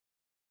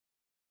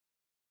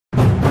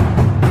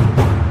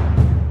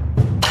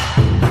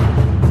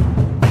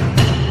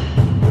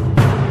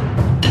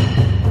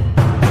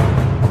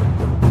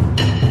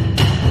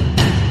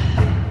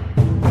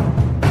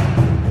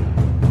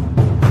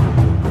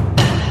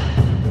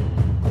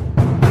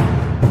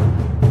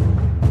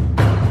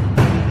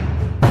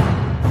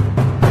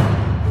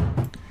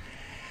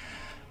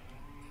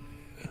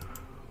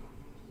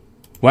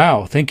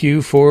Wow, thank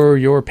you for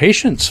your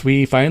patience.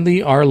 We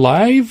finally are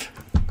live.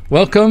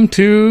 Welcome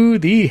to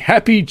the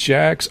Happy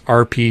Jacks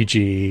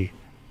RPG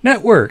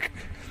Network.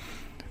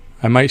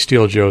 I might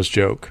steal Joe's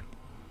joke.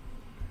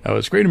 That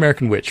was Great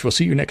American Witch. We'll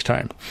see you next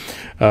time.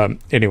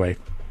 Anyway,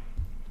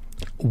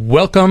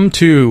 welcome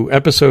to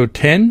episode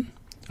 10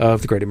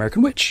 of the Great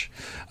American Witch.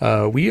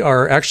 We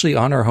are actually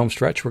on our home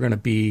stretch. We're going to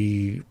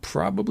be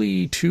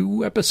probably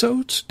 2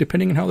 episodes,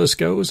 depending on how this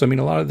goes. I mean,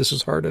 a lot of this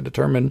is hard to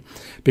determine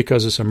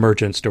because it's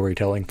emergent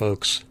storytelling,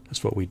 folks.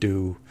 That's what we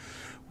do.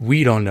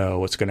 We don't know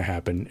what's going to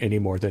happen any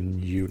more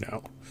than you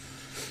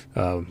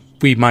know.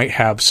 We might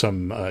have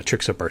some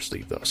tricks up our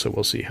sleeve, though, so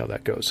we'll see how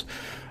that goes.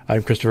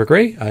 I'm Christopher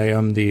Gray. I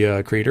am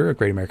the creator of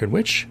Great American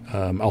Witch,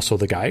 also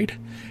the guide.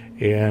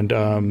 And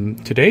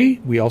today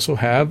we also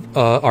have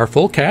our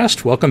full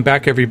cast. Welcome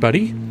back,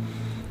 everybody.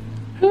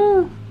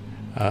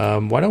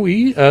 Why don't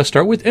we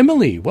start with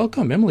Emily?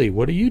 Welcome, Emily.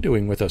 What are you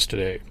doing with us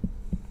today?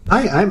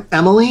 Hi, I'm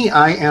Emily.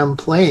 I am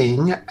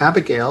playing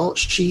Abigail.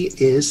 She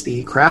is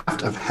the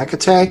craft of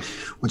Hecate,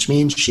 which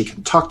means she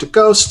can talk to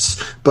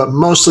ghosts, but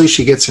mostly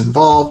she gets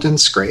involved in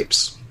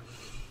scrapes.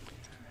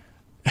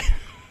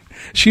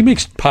 She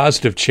makes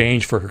positive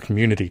change for her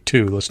community,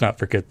 too. Let's not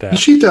forget that.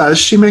 She does.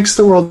 She makes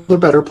the world a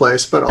better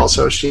place, but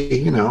also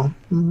she,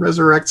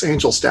 resurrects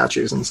angel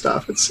statues and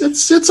stuff.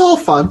 It's all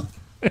fun.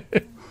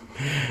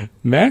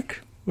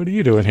 Mac, what are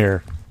you doing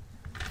here?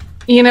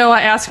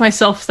 I ask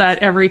myself that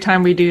every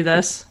time we do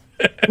this.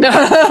 No.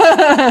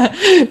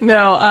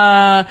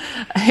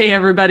 Hey,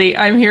 everybody.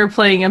 I'm here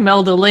playing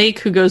Imelda Lake,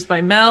 who goes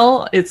by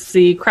Mel. It's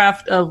the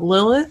craft of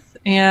Lilith,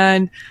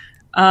 and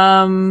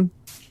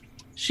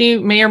she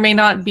may or may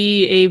not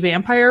be a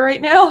vampire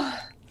right now.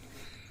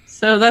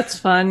 So that's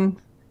fun.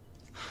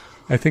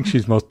 I think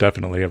she's most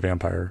definitely a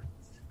vampire.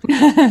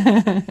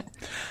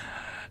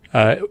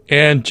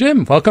 And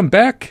Jim, welcome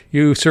back.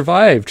 You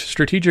survived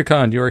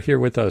Strategicon. You are here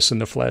with us in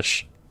the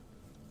flesh.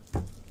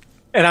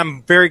 And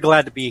I'm very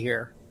glad to be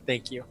here.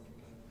 Thank you.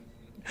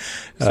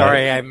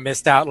 Sorry I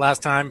missed out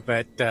last time,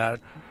 but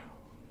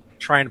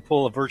trying to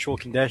pull a virtual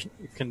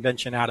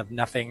convention out of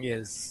nothing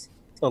is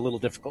a little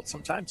difficult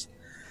sometimes.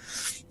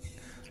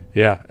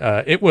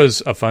 Yeah, it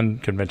was a fun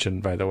convention,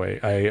 by the way.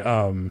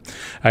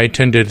 I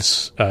attended,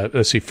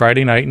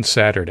 Friday night and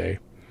Saturday,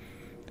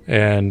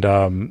 and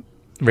I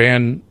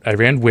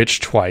ran Witch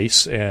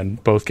twice,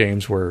 and both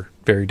games were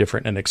very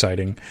different and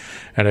exciting.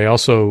 And I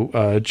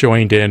also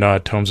joined in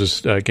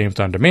Tomes' Games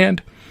on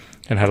Demand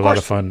and had a lot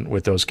of fun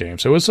with those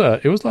games. So it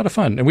was a lot of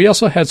fun. And we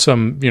also had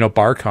some,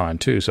 BarCon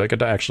too, so I got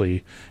to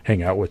actually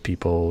hang out with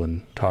people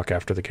and talk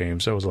after the game.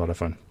 So it was a lot of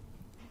fun.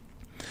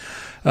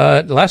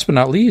 Last but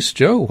not least,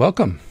 Joe,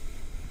 welcome.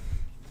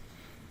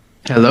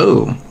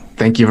 Hello.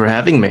 Thank you for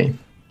having me.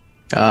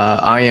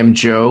 I am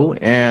Joe,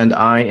 and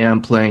I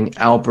am playing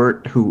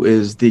Albert, who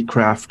is the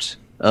craft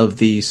of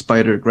the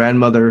Spider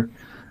Grandmother.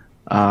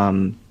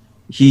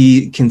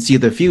 He can see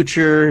the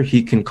future,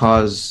 he can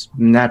cause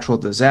natural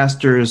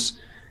disasters,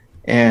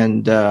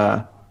 and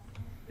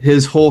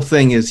his whole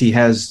thing is he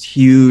has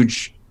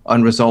huge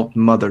unresolved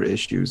mother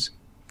issues.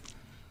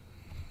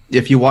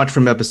 If you watch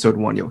from episode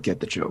 1, you'll get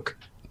the joke.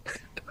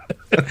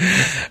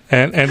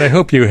 And I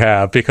hope you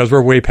have, because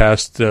we're way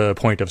past the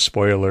point of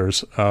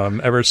spoilers.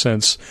 Ever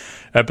since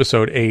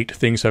episode 8,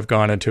 things have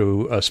gone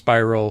into a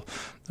spiral.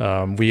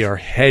 We are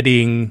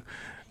heading,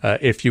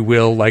 if you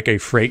will, like a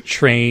freight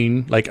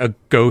train, like a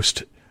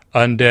ghost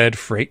undead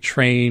freight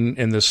train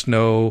in the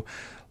snow,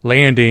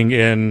 landing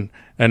in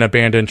an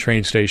abandoned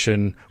train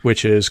station,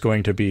 which is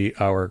going to be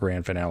our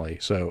grand finale.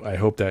 So I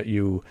hope that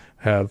you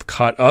have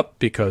caught up,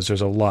 because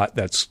there's a lot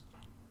that's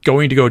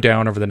going to go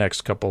down over the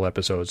next couple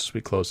episodes as we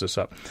close this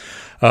up.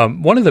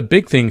 One of the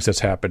big things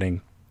that's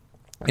happening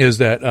is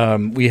that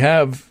we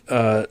have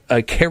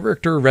a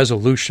character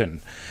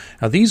resolution.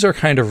 Now, these are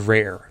kind of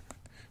rare,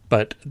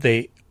 but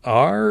they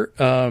are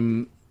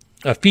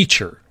a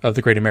feature of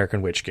the Great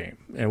American Witch game.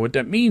 And what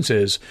that means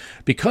is,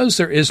 because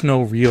there is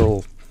no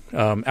real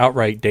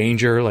outright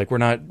danger, like we're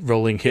not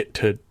rolling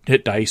hit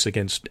dice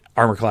against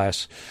armor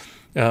class,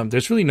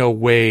 there's really no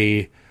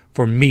way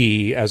for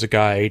me as a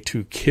guy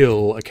to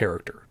kill a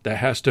character. That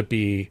has to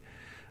be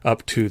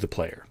up to the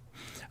player.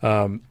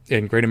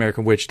 In Great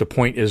American Witch, the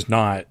point is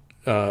not,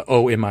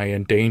 am I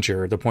in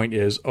danger? The point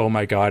is, oh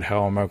my God,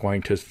 how am I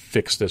going to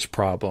fix this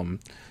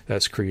problem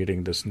that's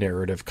creating this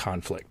narrative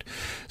conflict?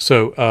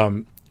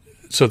 So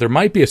there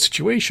might be a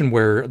situation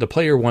where the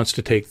player wants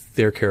to take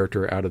their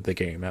character out of the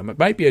game. It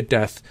might be a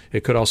death.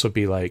 It could also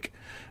be like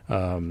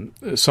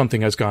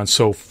something has gone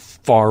so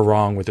far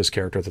wrong with this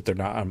character that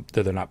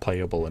they're not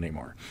playable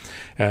anymore.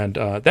 And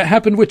that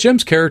happened with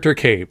Jim's character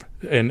Cabe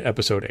in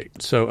episode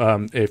 8.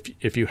 So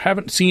if you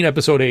haven't seen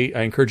episode 8,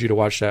 I encourage you to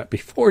watch that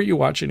before you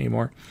watch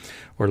anymore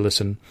or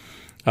listen.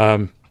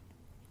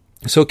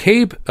 So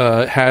Cabe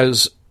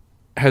has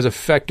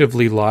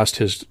effectively lost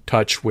his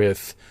touch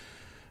with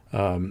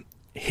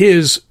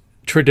his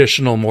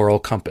traditional moral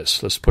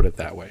compass, let's put it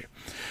that way,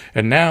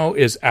 and now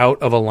is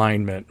out of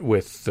alignment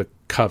with the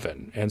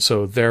Coven. And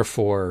so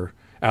therefore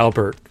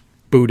Albert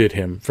booted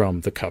him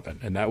from the Coven,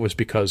 and that was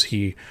because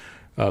he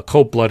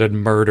cold-blooded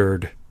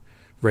murdered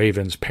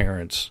Raven's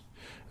parents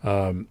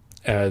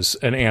as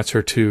an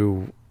answer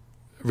to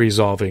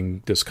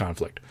resolving this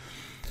conflict.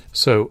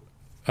 So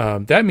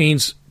that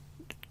means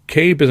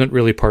Cabe isn't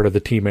really part of the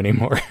team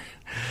anymore,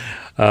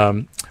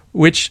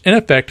 which in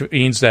effect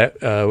means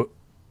that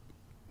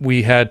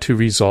we had to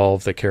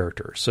resolve the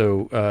character.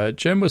 So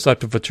Jim was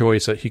left with a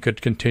choice that he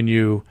could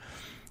continue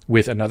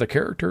with another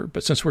character,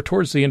 but since we're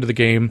towards the end of the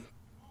game,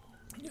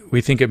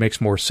 we think it makes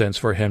more sense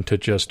for him to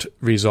just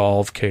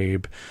resolve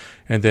Cabe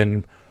and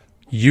then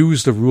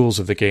use the rules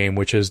of the game,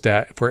 which is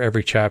that for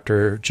every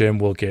chapter, Jim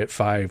will get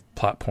 5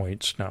 plot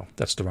points. No,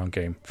 that's the wrong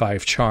game.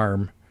 5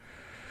 charm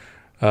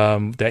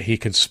that he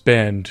can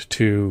spend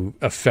to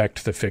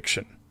affect the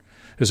fiction.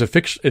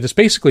 This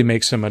basically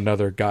makes him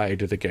another guide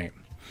to the game.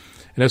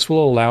 And this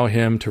will allow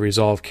him to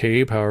resolve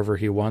Cabe however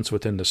he wants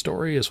within the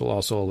story. This will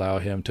also allow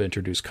him to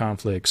introduce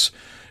conflicts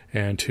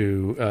and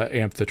to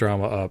amp the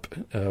drama up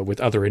with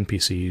other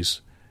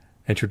NPCs,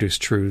 introduce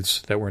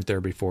truths that weren't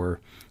there before,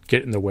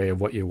 get in the way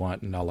of what you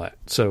want and all that.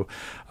 So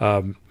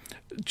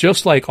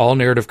just like all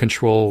narrative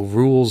control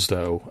rules,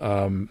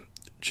 though,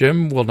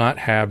 Jim will not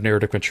have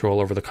narrative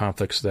control over the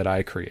conflicts that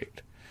I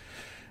create.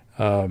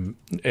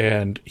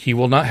 And he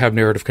will not have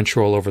narrative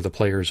control over the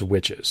player's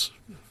witches.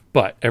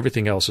 But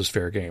everything else is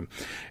fair game.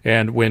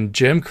 And when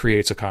Jim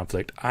creates a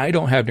conflict, I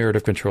don't have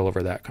narrative control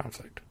over that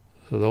conflict.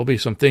 So there'll be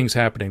some things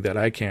happening that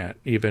I can't,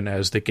 even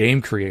as the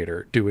game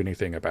creator, do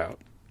anything about.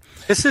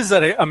 This is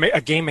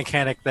a game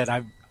mechanic that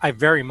I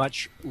very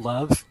much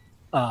love,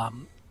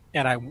 and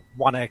I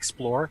want to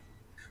explore.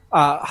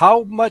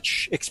 How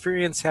much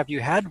experience have you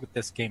had with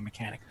this game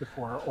mechanic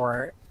before,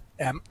 or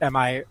am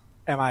I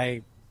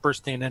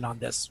bursting in on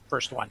this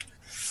first one?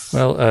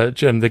 Well,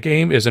 Jim, the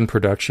game is in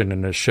production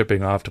and is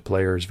shipping off to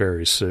players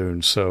very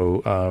soon.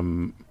 So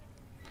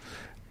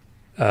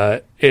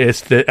I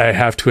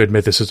have to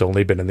admit this has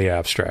only been in the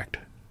abstract.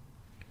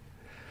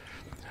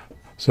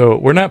 So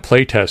we're not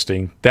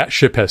playtesting. That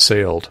ship has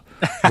sailed.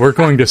 We're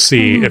going to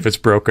see if it's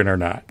broken or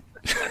not.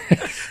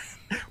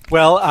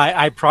 Well,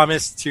 I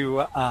promise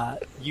to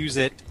use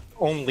it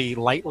only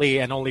lightly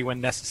and only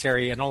when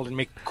necessary and only to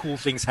make cool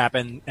things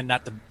happen and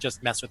not to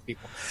just mess with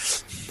people.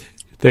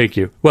 Thank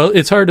you. Well,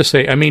 it's hard to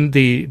say. I mean,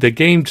 the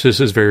game just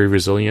is very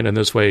resilient in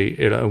this way.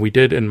 We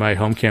did in my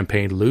home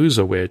campaign lose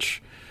a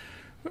witch.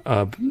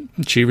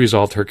 She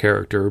resolved her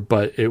character,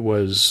 but it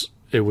was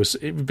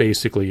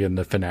basically in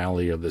the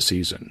finale of the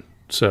season.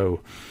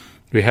 So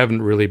we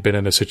haven't really been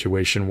in a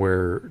situation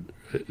where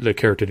the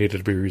character needed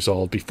to be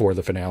resolved before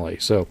the finale.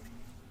 So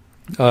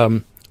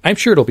I'm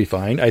sure it'll be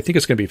fine. I think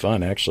it's going to be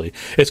fun, actually.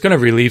 It's going to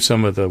relieve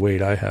some of the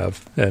weight I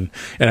have. And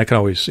I can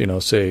always,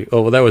 say,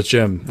 oh, well, that was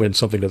Jim when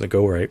something doesn't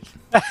go right.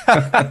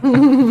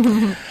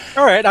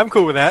 All right, I'm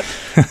cool with that.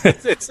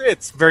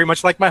 It's very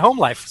much like my home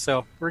life,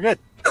 so we're good.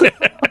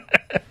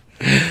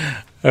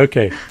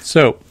 Okay,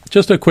 so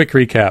just a quick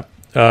recap,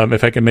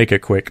 if I can make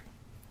it quick.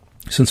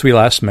 Since we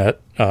last met,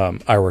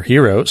 our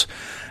heroes,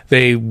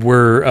 they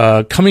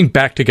were coming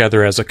back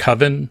together as a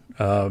coven.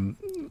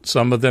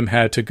 Some of them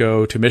had to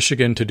go to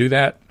Michigan to do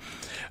that.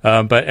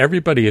 But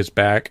everybody is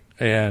back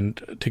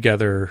and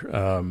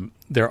together.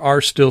 There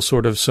are still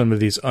sort of some of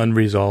these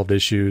unresolved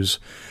issues.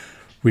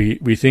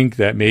 We think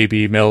that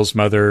maybe Mel's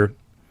mother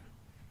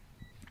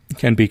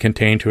can be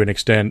contained to an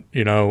extent.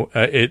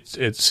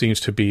 It seems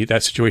to be,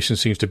 that situation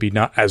seems to be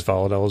not as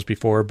volatile as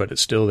before, but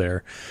it's still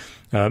there.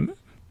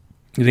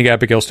 I think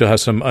Abigail still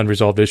has some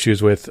unresolved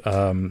issues with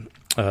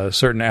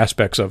certain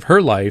aspects of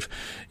her life,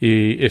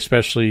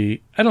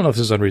 especially, I don't know if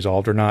this is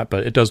unresolved or not,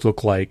 but it does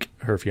look like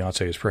her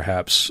fiance has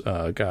perhaps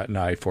got an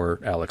eye for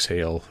Alex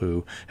Hale,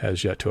 who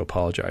has yet to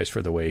apologize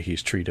for the way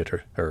he's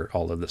treated her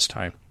all of this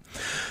time.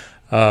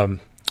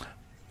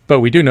 But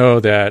we do know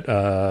that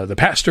the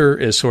pastor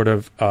is sort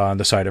of on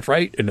the side of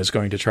right and is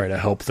going to try to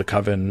help the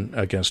coven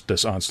against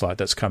this onslaught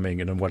that's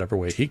coming in whatever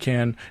way he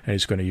can, and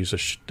he's going to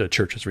use the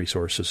church's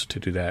resources to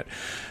do that.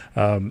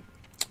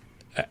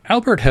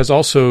 Albert has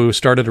also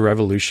started a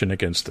revolution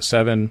against the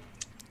Seven.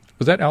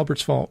 Was that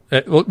Albert's fault?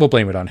 We'll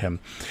blame it on him.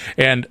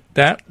 And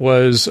that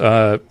was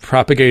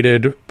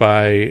propagated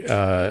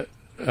by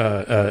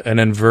an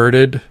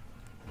inverted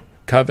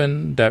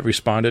coven that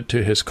responded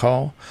to his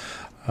call.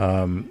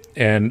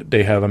 And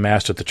they have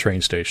amassed at the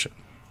train station.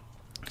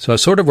 So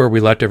it's sort of where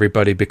we left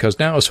everybody, because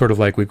now it's sort of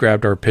like we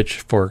grabbed our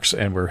pitchforks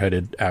and we're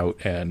headed out,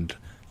 and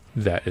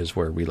that is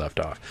where we left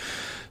off.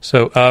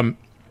 So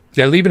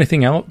did I leave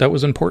anything out that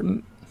was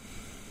important?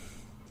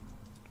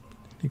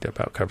 I think that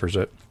about covers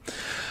it.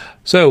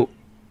 So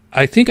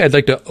I think I'd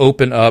like to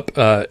open up.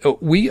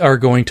 We are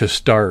going to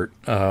start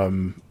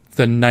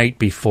the night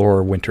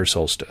before winter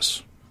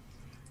solstice.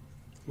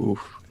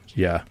 Oof.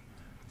 Yeah.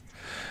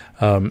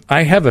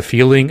 I have a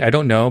feeling, I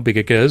don't know,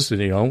 because,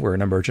 we're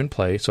an emergent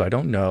play, so I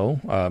don't know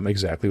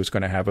exactly what's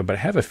going to happen, but I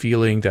have a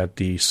feeling that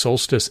the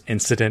solstice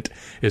incident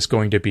is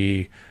going to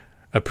be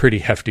a pretty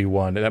hefty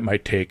one that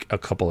might take a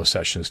couple of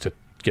sessions to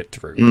get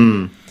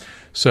through.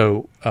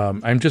 So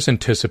I'm just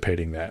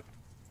anticipating that.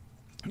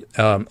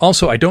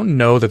 Also, I don't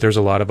know that there's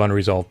a lot of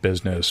unresolved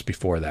business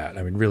before that.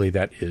 I mean, really,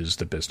 that is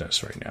the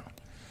business right now.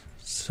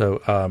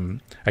 So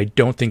I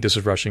don't think this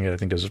is rushing it. I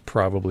think this is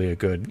probably a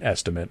good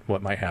estimate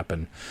what might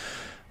happen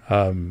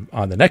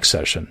on the next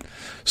session.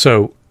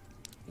 So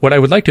what I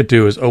would like to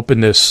do is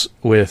open this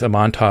with a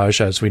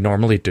montage as we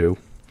normally do,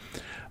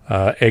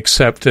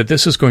 except that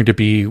this is going to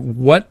be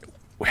what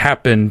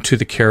happened to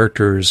the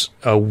characters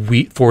a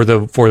week for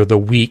the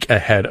week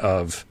ahead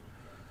of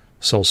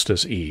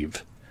Solstice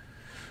Eve.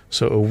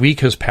 So a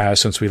week has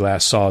passed since we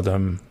last saw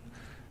them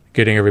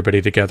getting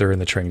everybody together in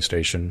the train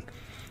station.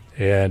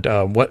 And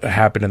what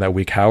happened in that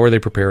week? How are they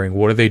preparing?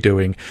 What are they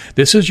doing?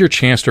 This is your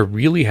chance to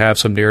really have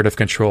some narrative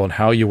control on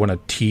how you want to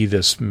tee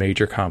this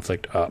major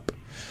conflict up.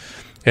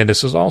 And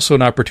this is also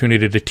an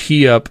opportunity to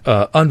tee up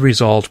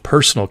unresolved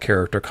personal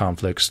character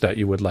conflicts that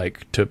you would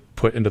like to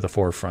put into the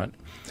forefront.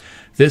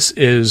 This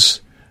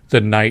is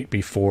the night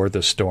before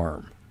the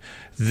storm.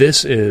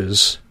 This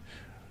is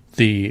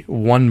the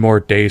One More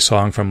Day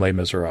song from Les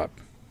Miserables.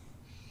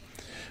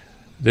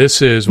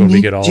 This is when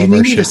we get all of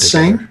our shit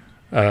together.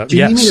 Do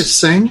you need me to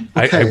sing?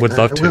 Okay, I would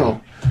love to.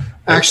 Will.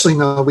 Actually,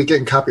 no, we get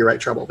in copyright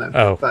trouble then.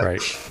 Oh,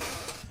 right.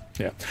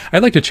 Yeah.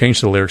 I'd like to change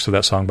the lyrics of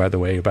that song, by the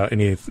way, about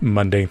any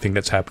mundane thing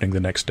that's happening the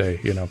next day,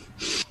 you know.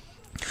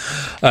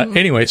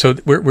 Anyway, so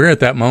we're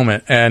at that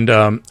moment, and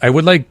I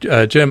would like,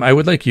 Jim, I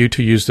would like you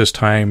to use this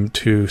time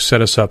to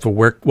set us up for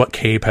what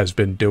Cabe has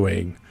been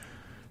doing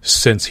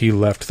since he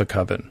left the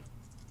Coven,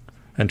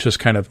 and just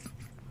kind of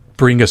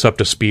bring us up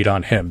to speed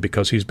on him,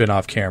 because he's been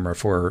off camera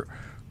for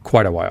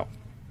quite a while.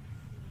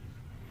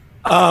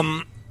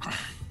 Okay.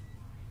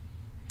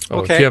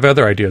 If you have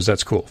other ideas,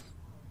 that's cool.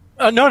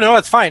 No,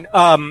 it's fine.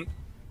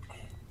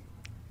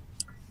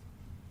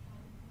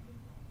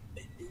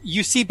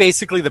 You see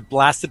basically the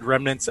blasted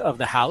remnants of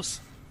the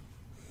house.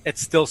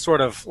 It's still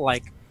sort of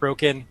like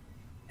broken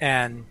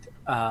and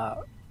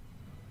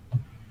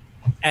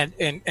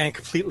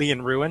completely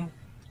in ruin.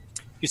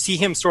 You see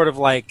him sort of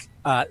like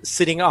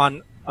sitting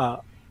on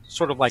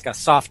sort of like a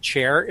soft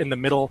chair in the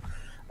middle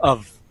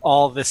of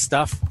all this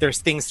stuff. There's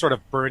things sort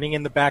of burning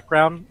in the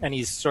background, and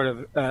he's sort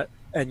of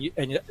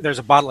and there's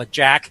a bottle of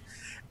Jack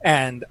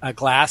and a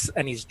glass,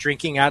 and he's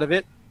drinking out of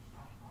it.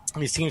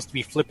 And he seems to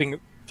be flipping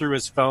through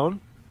his phone.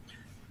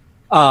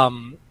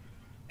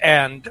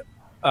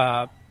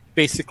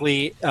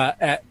 Basically,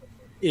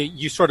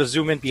 you sort of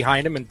zoom in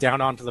behind him and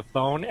down onto the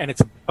phone, and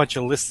it's a bunch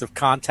of lists of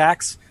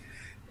contacts.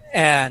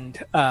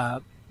 And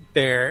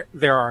there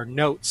are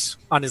notes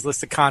on his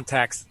list of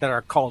contacts that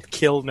are called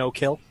Kill, No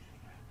Kill.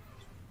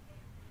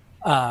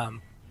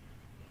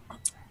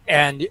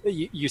 And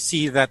you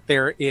see that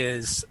there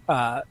is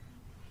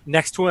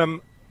next to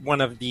him one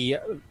of the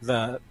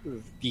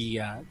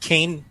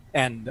cane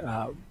and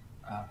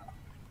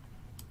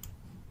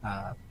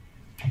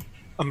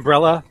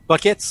umbrella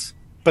buckets,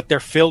 but they're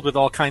filled with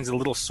all kinds of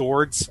little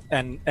swords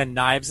and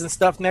knives and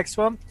stuff next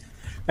to him.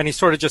 And he's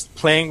sort of just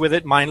playing with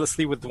it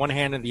mindlessly with one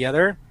hand and the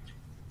other.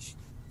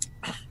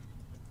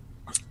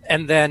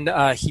 And then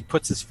he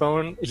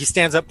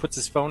stands up, puts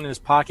his phone in his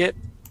pocket,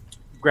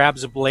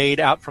 grabs a blade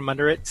out from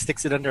under it,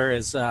 sticks it under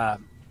his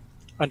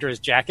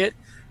jacket,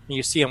 and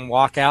you see him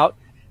walk out,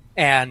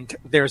 and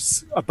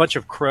there's a bunch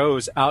of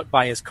crows out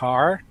by his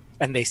car,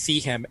 and they see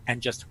him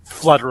and just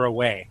flutter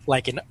away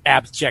like in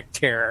abject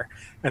terror.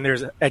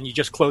 And you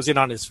just close in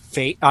on his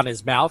face, on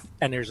his mouth,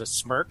 and there's a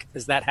smirk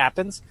as that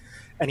happens,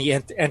 and he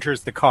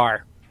enters the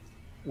car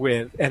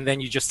and then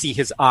you just see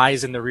his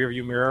eyes in the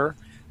rearview mirror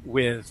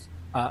with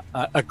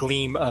a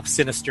gleam of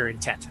sinister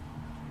intent.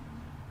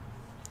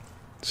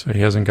 So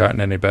he hasn't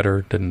gotten any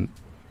better, didn't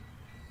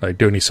like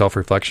do any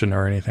self-reflection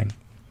or anything?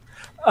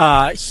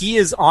 He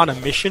is on a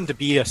mission to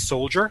be a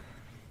soldier,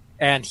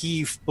 and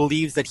he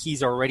believes that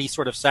he's already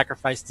sort of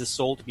sacrificed his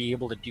soul to be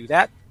able to do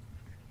that.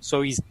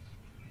 So he's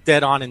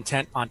dead on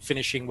intent on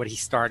finishing what he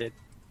started.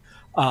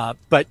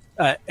 But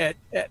at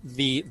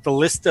the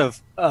list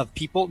of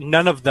people,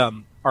 none of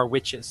them are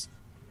witches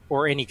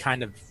or any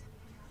kind of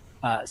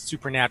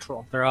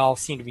supernatural. They all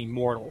seem to be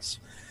mortals.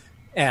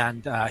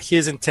 And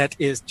his intent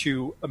is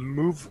to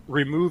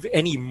remove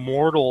any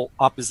mortal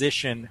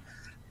opposition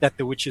that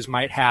the witches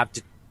might have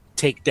to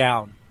take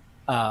down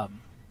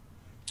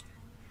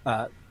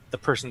the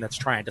person that's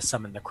trying to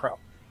summon the crow.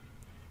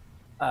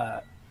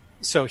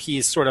 So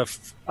he's sort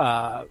of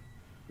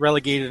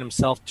relegated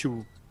himself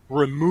to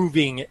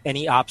removing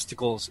any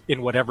obstacles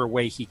in whatever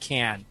way he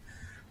can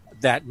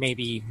that may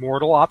be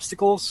mortal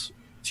obstacles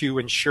to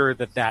ensure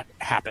that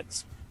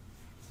happens.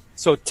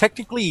 So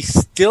technically, he's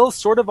still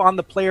sort of on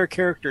the player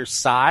character's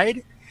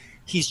side.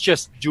 He's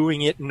just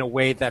doing it in a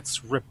way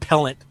that's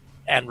repellent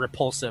and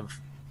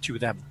repulsive to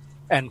them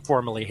and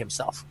formerly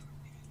himself.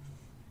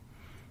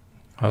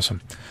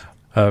 Awesome.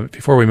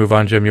 Before we move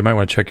on, Jim, you might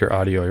want to check your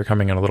audio. You're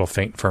coming in a little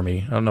faint for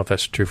me. I don't know if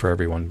that's true for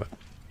everyone, but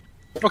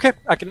okay,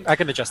 I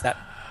can adjust that.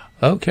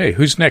 Okay,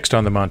 who's next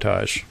on the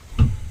montage?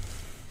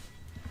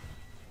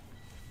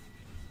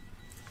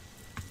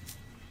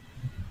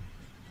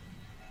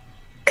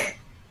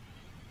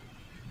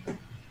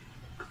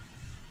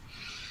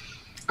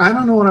 I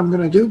don't know what I'm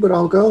going to do, but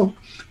I'll go.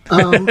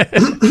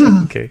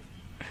 Okay.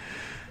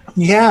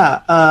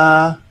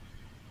 Yeah.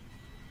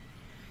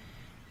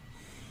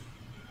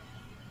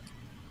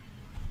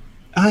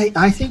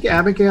 I think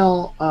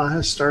Abigail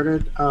has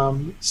started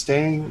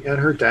staying at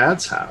her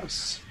dad's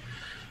house.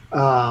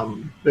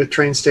 The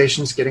train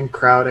station's getting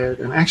crowded,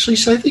 and actually,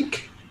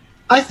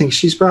 I think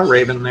she's brought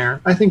Raven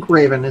there. I think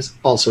Raven is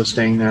also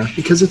staying there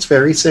because it's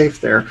very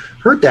safe there.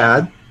 Her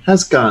dad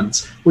has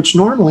guns, which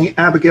normally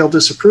Abigail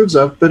disapproves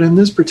of, but in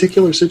this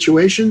particular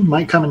situation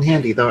might come in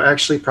handy, though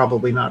actually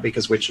probably not,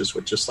 because witches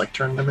would just like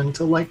turn them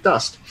into like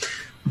dust.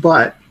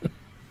 But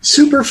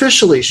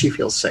superficially, she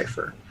feels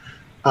safer.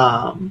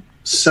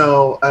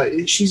 So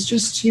she's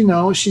just,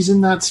 she's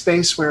in that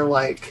space where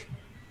like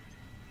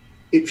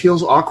it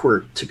feels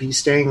awkward to be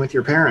staying with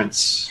your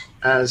parents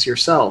as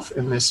yourself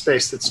in this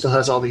space that still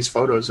has all these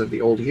photos of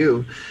the old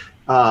you.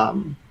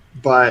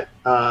 But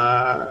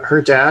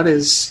her dad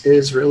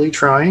is really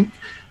trying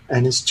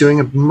and is doing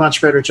a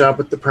much better job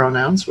with the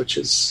pronouns, which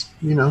is,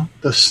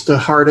 the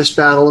hardest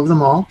battle of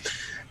them all.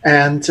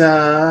 And,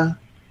 I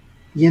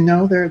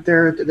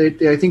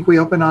think we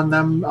open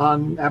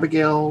on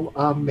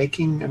Abigail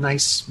making a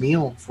nice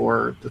meal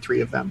for the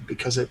three of them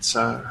because it's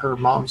her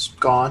mom's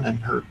gone and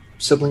her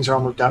siblings are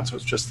all moved out, so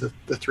it's just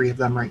the three of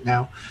them right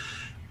now.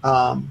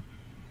 And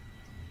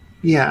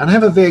I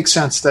have a vague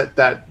sense that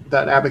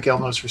Abigail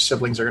knows her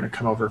siblings are going to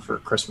come over for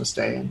Christmas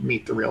Day and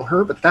meet the real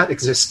her, but that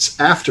exists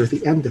after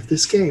the end of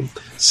this game.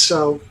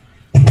 So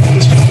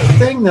it's just a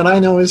thing that I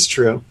know is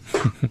true.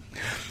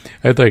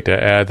 I'd like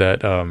to add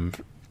that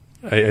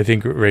I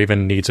think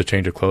Raven needs a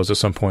change of clothes at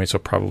some point, so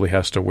probably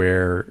has to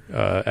wear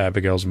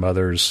Abigail's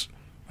mother's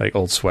like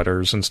old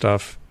sweaters and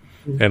stuff,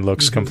 and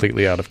looks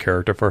completely out of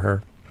character for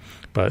her.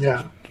 But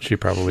she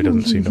probably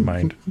doesn't seem to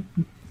mind.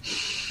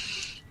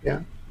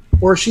 Yeah.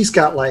 Or she's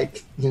got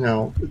like,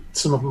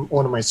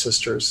 one of my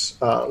sisters,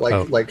 like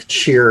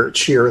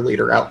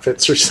cheerleader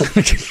outfits or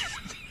something.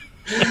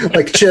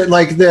 like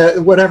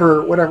the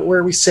whatever,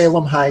 where we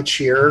Salem High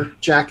cheer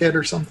jacket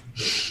or something.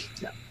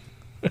 Yeah.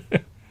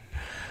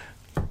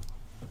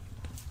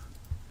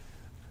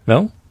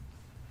 No?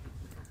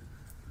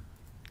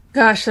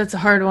 Gosh, that's a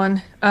hard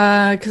one.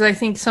 Because I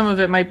think some of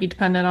it might be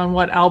dependent on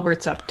what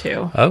Albert's up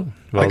to. Oh,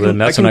 well, then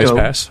that's a nice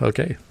pass.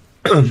 Okay.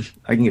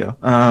 I can go.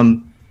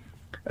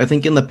 I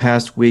think in the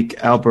past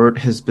week, Albert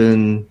has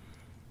been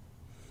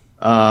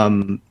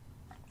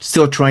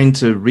still trying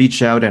to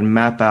reach out and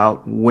map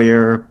out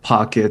where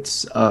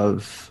pockets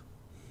of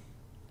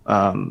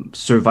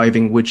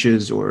surviving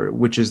witches or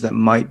witches that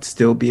might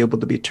still be able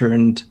to be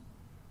turned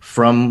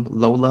from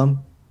Lola.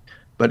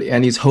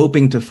 And he's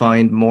hoping to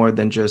find more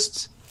than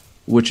just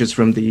witches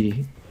from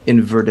the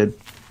inverted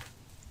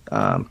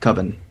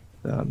coven.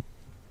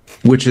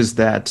 Witches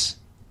that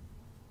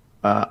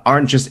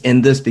aren't just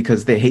in this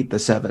because they hate the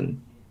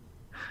Seven.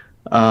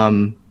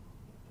 And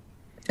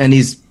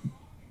he's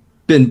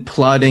been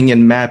plotting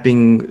and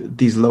mapping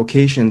these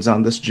locations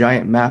on this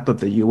giant map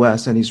of the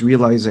U.S., and he's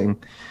realizing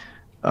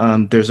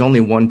there's only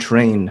one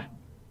train,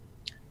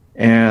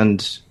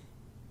 and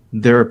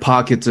there are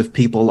pockets of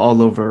people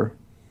all over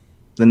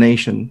the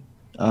nation,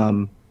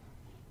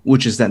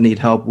 witches that need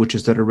help,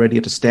 witches that are ready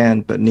to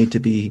stand but need to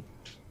be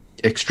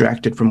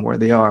extracted from where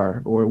they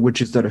are, or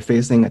witches that are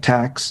facing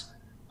attacks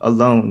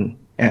alone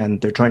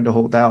and they're trying to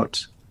hold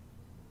out.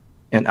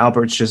 And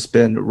Albert's just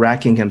been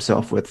racking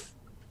himself with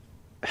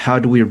how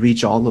do we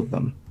reach all of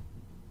them?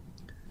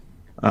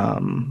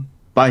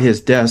 By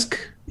his desk,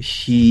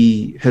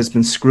 he has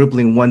been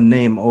scribbling one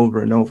name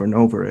over and over and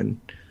over, and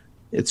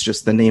it's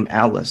just the name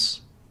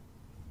Alice.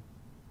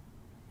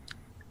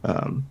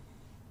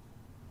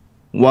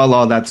 While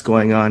all that's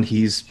going on,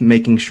 he's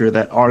making sure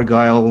that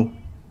Argyle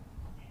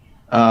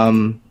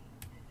and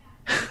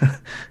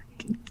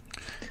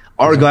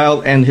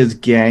his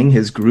gang,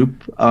 his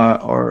group,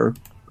 are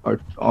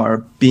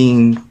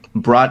being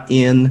brought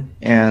in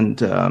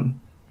and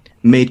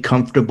made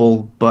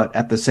comfortable, but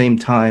at the same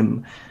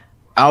time,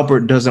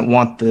 Albert doesn't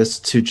want this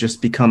to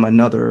just become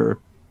another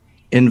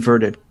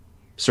inverted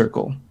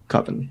circle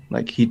coven.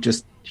 Like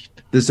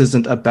this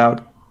isn't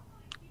about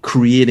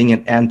creating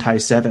an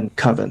anti-Seven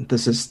coven.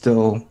 This is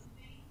still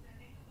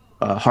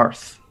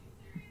Hearth.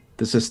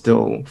 This is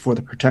still for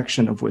the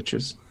protection of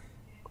witches,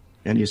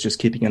 and he's just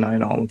keeping an eye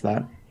on all of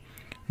that.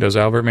 Does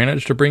Albert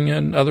manage to bring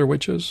in other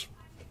witches?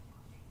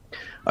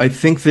 I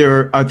think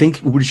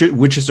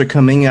witches are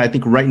coming. I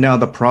think right now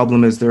the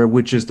problem is there are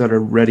witches that are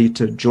ready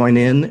to join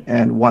in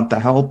and want the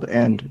help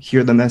and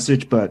hear the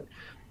message, but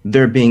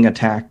they're being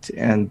attacked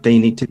and they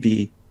need to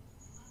be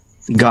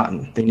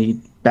gotten. They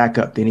need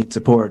backup. They need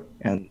support,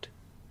 and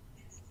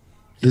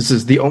this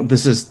is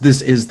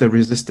the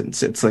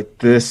resistance. It's like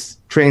this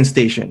train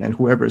station and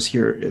whoever's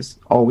here is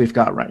all we've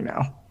got right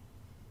now.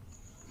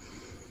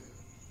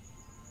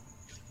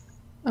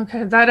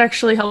 Okay, that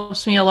actually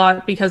helps me a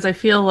lot because I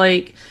feel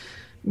like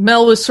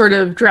Mel was sort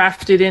of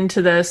drafted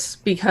into this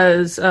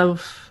because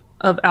of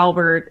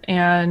Albert,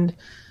 and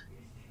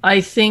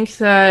I think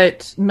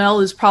that Mel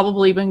has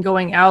probably been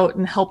going out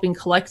and helping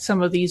collect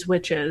some of these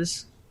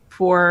witches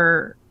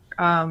for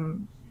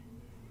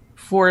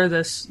for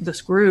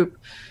this group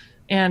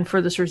and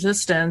for this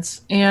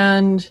resistance,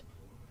 and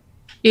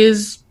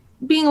is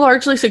being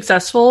largely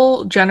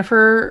successful.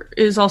 Jennifer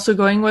is also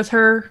going with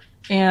her,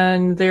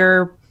 and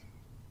they're,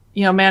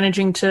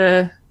 managing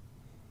to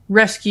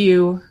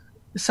rescue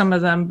some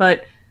of them,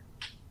 but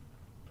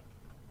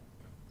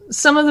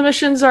some of the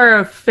missions are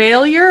a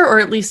failure, or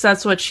at least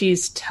that's what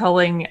she's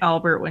telling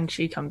Albert when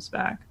she comes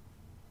back.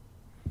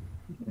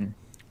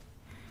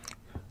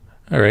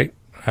 All right.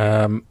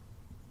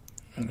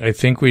 I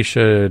think we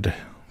should,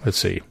 let's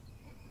see.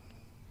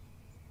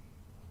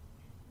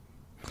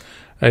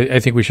 I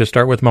think we should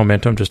start with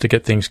momentum just to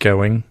get things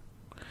going.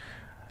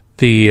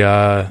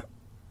 The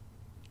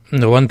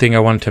one thing I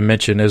wanted to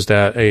mention is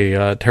that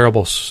a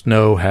terrible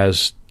snow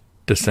has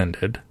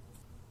descended.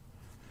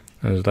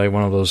 It was like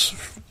one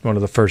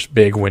of the first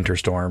big winter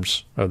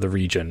storms of the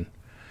region,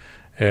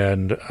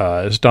 and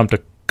it's dumped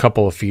a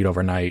couple of feet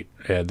overnight.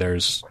 And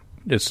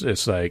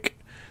it's like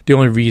the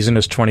only reason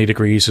it's 20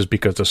 degrees is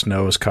because the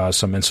snow has caused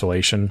some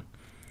insulation,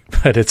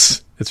 but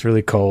it's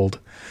really cold,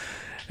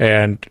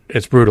 and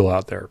it's brutal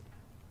out there.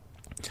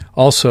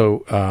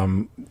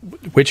 Also,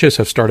 witches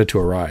have started to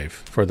arrive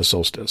for the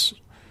solstice.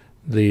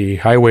 The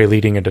highway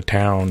leading into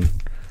town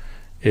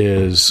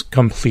is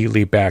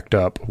completely backed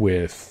up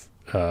with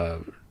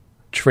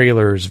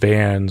trailers,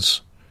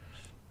 vans,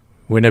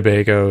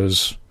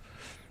 Winnebagos,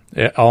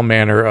 all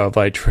manner of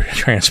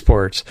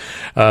transports.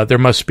 There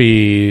must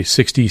be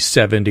 60,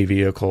 70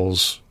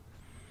 vehicles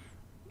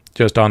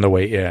just on the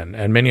way in,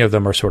 and many of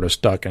them are sort of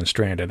stuck and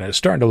stranded. And it's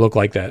starting to look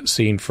like that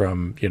scene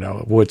from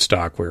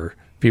Woodstock, where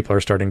people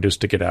are starting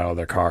just to get out of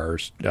their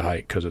cars to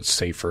hike because it's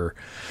safer.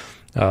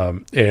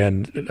 The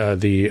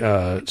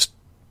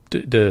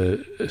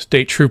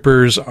state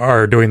troopers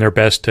are doing their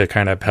best to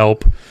kind of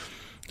help.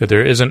 That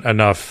there isn't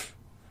enough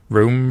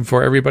room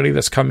for everybody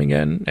that's coming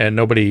in, and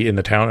nobody in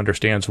the town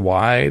understands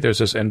why there's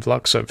this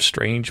influx of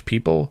strange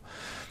people.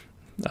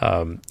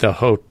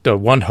 The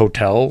one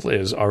hotel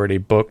is already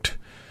booked,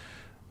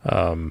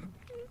 and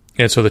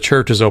so the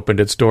church has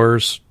opened its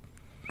doors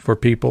for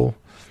people.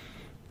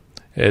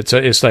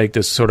 It's like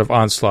this sort of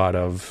onslaught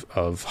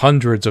of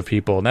hundreds of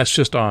people, and that's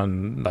just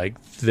on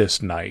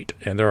this night,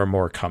 and there are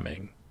more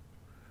coming.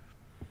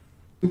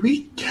 Do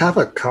we have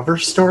a cover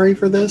story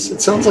for this?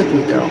 It sounds like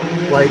we don't.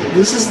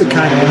 This is the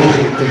kind of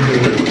movie I think we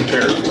would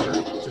prepare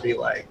for, to be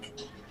like,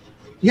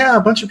 yeah,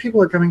 a bunch of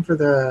people are coming for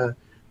the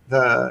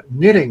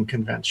knitting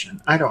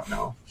convention. I don't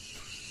know.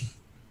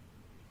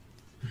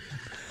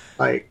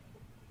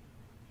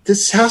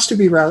 This has to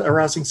be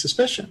arousing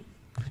suspicion.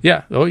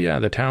 Yeah. Oh, yeah.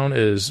 The town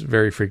is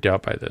very freaked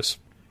out by this.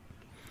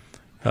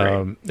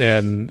 Right.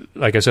 And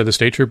like I said, the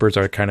state troopers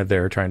are kind of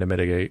there trying to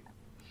mitigate.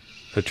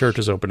 The church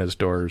has opened its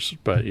doors,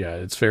 but yeah,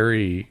 it's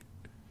very...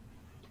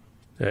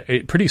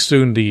 pretty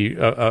soon the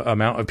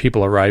amount of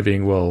people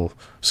arriving will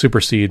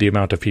supersede the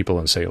amount of people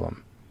in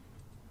Salem.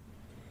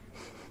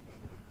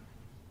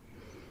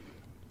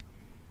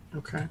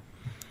 Okay.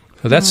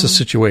 So that's the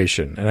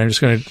situation, and I'm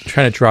just going to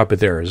try to drop it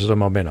there as a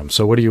momentum.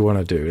 So what do you want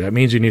to do? That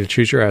means you need to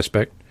choose your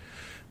aspect.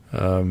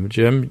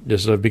 Jim,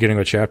 this is the beginning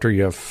of a chapter.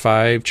 You have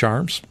 5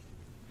 charms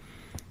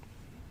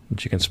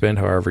that you can spend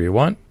however you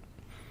want.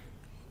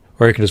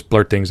 Or you can just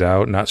blurt things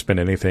out and not spend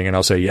anything, and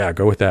I'll say, yeah,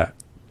 go with that.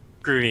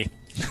 Groovy.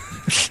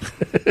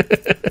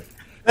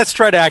 Let's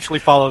try to actually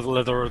follow the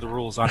letter of the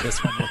rules on this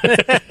one.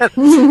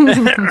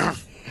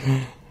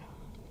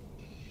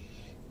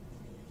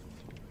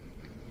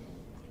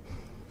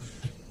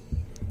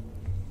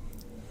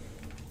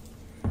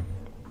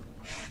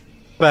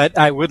 But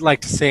I would like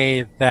to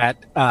say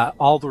that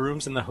all the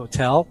rooms in the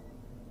hotel,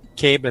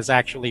 Cabe has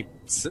actually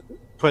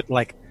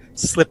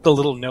slipped a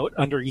little note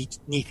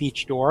underneath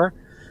each door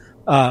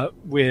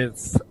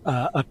with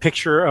a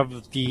picture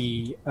of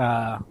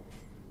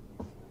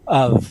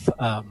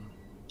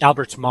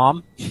Albert's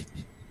mom.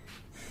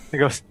 He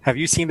goes, "Have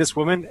you seen this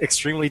woman?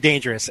 Extremely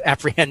dangerous.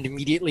 Apprehend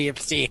immediately if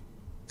seen."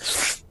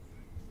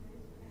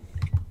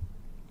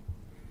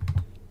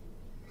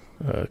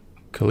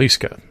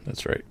 Kaliska,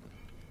 that's right.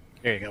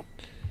 There you go.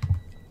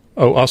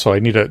 Oh, also, I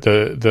need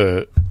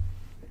the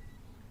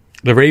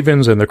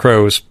ravens and the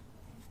crows,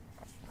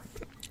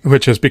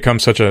 which has become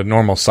such a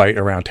normal sight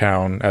around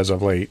town as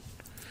of late,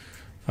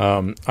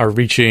 are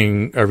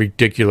reaching a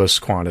ridiculous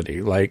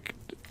quantity.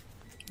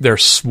 They're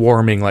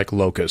swarming like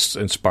locusts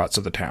in spots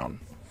of the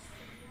town.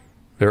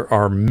 There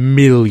are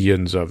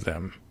millions of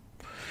them.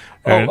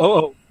 Damn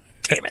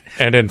it.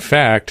 And in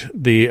fact,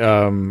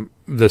 the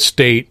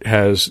state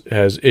has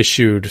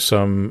issued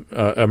some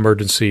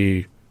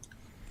emergency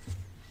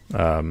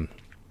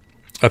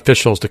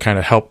officials to kind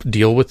of help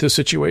deal with this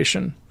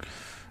situation,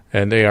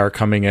 and they are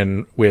coming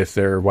in with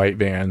their white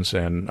vans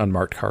and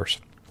unmarked cars.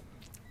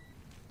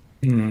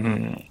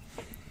 Mm-hmm.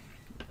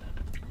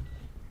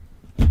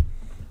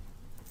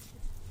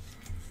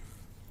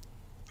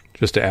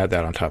 Just to add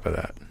that on top of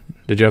that.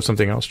 Did you have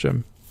something else,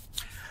 Jim?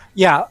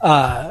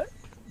 Yeah,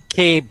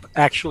 Cabe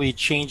actually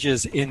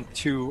changes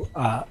into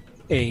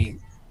a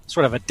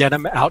sort of a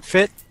denim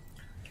outfit,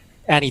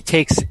 and he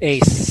takes a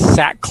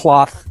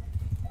sackcloth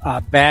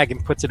bag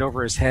and puts it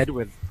over his head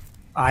with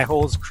eye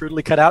holes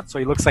crudely cut out, so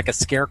he looks like a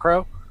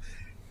scarecrow.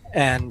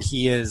 And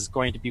he is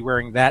going to be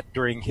wearing that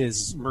during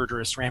his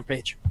murderous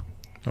rampage.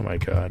 Oh my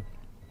god.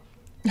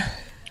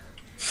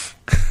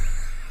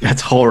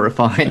 That's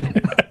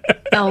horrifying.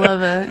 I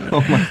love it.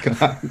 Oh my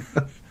god.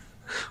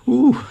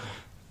 Ooh.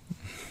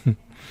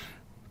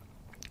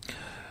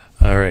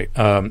 All right.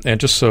 And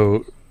just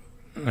so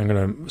I'm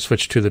going to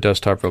switch to the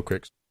desktop real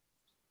quick.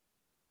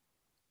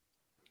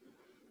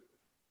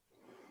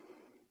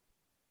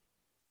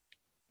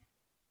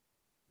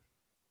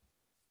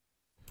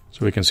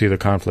 So we can see the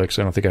conflicts.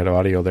 I don't think I had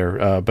audio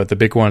there. But the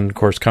big one, of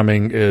course,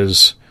 coming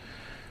is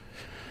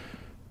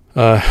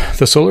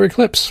the solar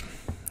eclipse.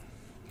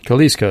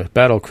 Kaliska,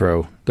 Battle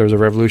Crow. There's a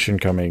revolution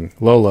coming.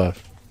 Lola,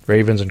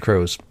 Ravens and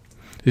Crows.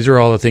 These are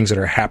all the things that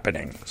are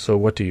happening. So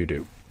what do you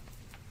do?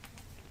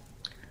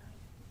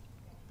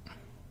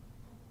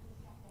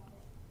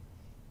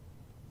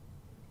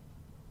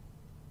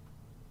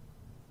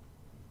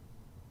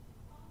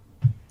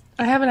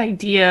 I have an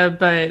idea,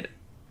 but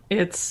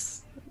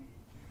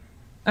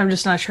I'm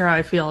just not sure how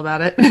I feel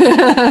about it.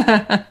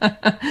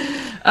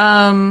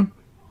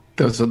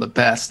 Those are the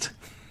best.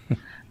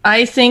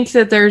 I think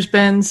that there's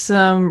been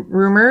some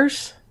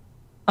rumors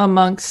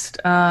amongst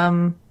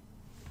the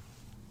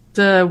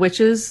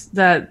witches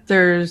that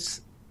there's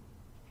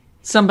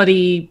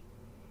somebody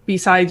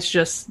besides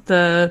just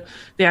the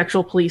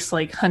actual police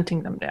like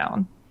hunting them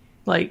down.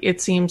 Like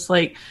it seems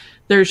like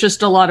there's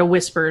just a lot of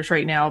whispers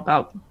right now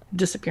about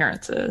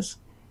disappearances.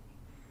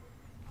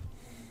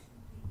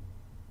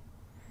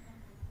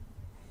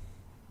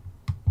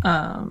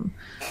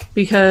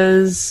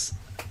 Because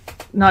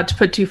not to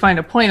put too fine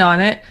a point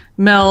on it,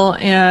 Mel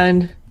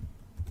and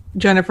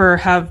Jennifer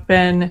have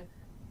been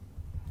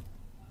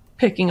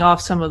picking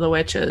off some of the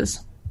witches.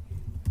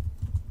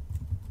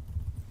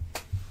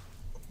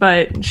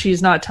 But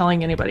she's not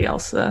telling anybody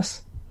else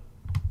this.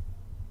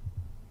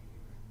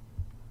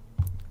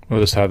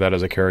 We'll just have that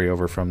as a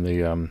carryover from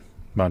the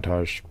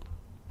montage.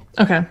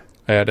 Okay.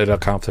 I added a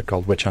conflict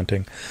called witch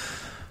hunting.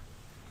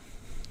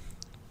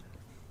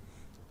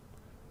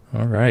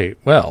 All right.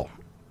 Well,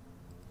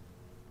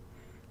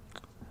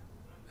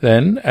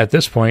 then at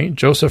this point,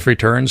 Joseph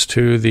returns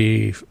to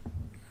the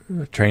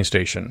train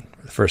station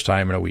for the first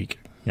time in a week.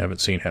 You haven't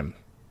seen him.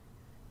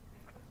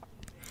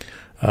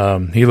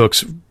 He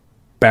looks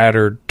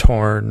battered,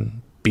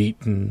 torn,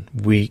 beaten,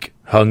 weak,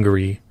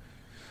 hungry.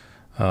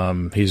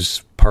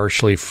 He's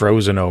partially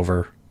frozen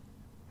over.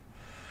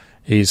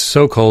 He's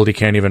so cold he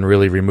can't even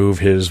really remove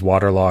his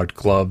waterlogged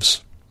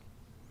gloves.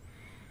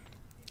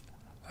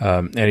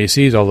 And he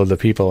sees all of the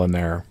people in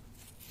there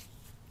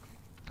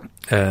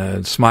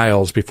and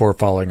smiles before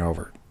falling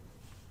over.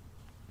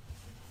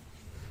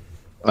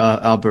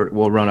 Albert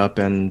will run up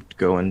and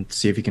go and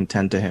see if he can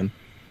tend to him.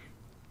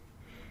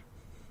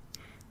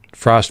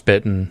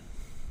 Frostbitten.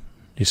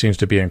 He seems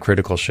to be in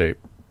critical shape.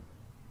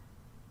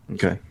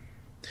 Okay.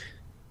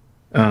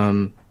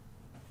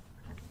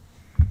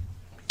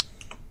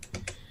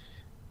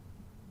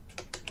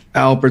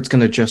 Albert's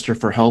going to gesture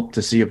for help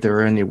to see if there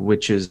are any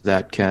witches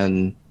that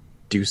can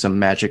do some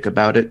magic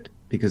about it,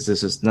 because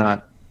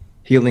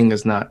healing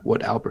is not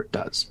what Albert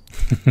does.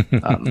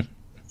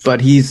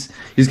 But he's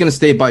going to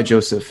stay by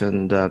Joseph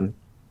and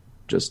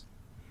just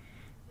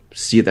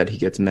see that he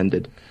gets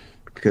mended,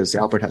 because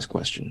Albert has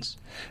questions.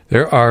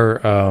 There are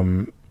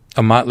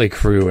a motley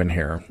crew in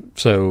here.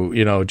 So,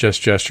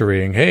 just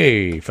gesturing,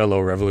 hey,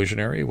 fellow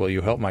revolutionary, will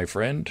you help my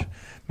friend?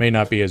 May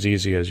not be as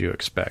easy as you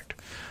expect.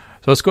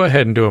 So let's go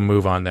ahead and do a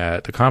move on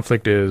that. The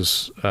conflict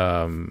is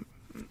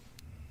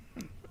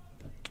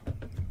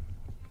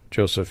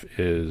Joseph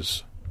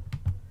is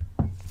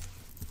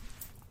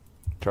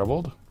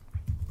troubled,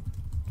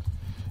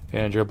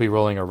 and you'll be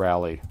rolling a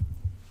rally,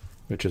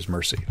 which is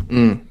mercy.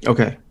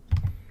 Okay.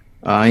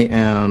 I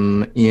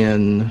am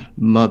in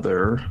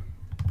Mother,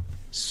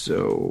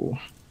 so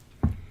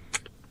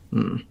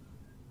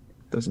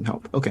doesn't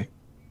help. Okay.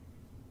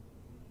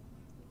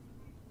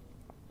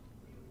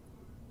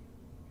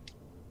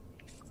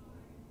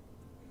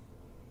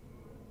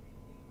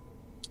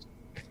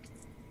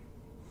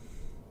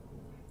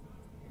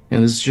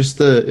 And this is just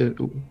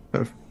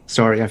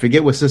sorry, I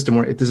forget what system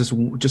we're. This is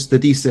just the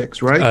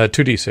D6, right?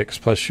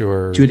 2d6 plus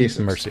your 2d6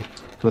 mercy.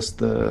 Plus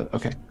the.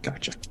 Okay,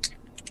 gotcha.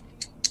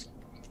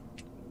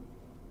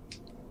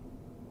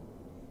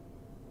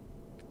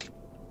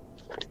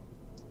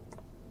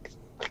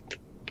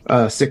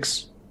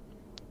 Six.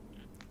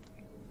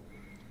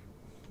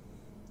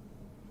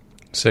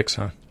 6,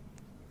 huh?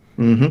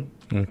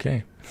 Mm-hmm.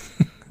 Okay.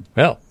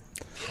 Well,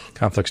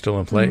 conflict's still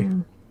in play.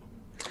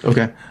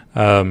 Okay.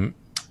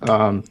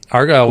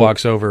 Argyle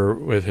walks over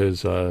with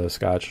his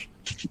scotch.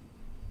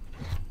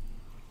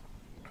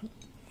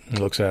 He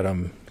looks at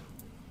him.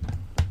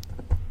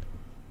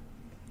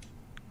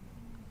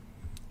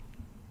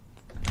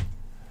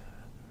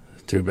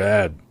 Too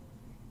bad.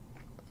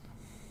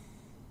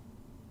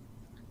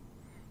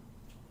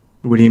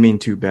 What do you mean,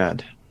 too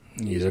bad?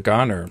 He's a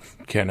goner.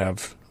 Can't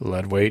have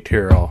lead weight.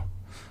 Here, I'll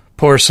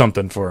pour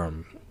something for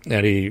him.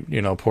 And he,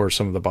 pours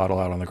some of the bottle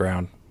out on the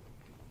ground.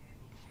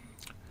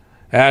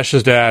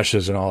 ashes to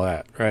ashes and all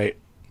that, right?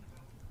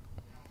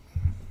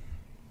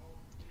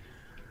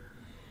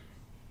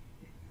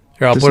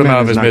 Here, I'll This put him man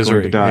out of is his not going to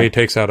misery. die. He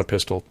takes out a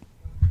pistol.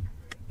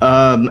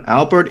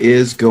 Albert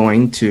is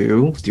going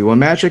to do a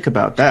magic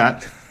about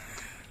that.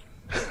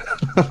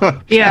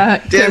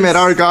 Yeah. Damn it,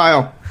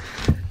 Argyle.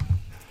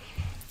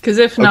 Because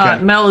if not,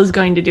 Okay. Mel is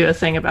going to do a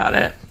thing about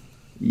it.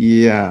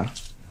 Yeah.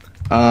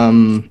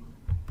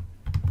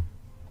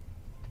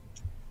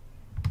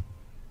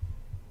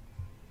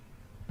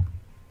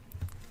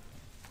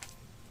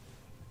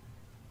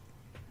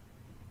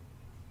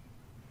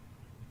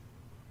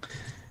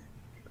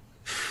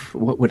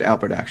 What would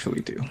Albert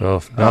actually do? Well,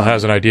 if Mel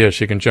has an idea,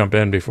 she can jump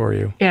in before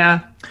you. Yeah.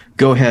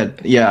 Go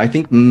ahead. Yeah, I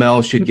think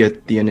Mel should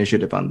get the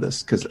initiative on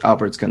this because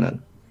Albert's gonna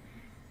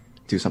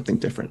do something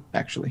different,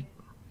 actually.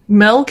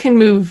 Mel can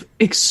move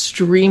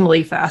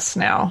extremely fast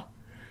now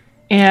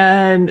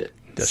and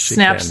Yes, she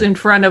snaps can. in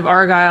front of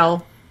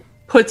Argyle,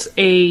 puts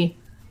a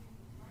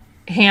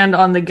hand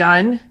on the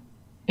gun,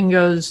 and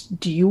goes,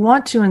 "Do you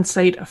want to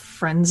incite a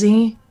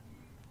frenzy?"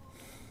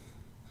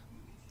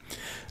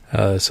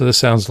 So this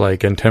sounds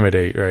like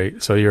intimidate,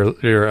 right? So you're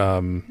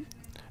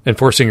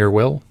enforcing your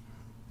will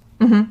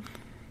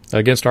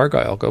against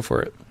Argyle. Go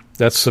for it.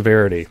 That's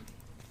severity.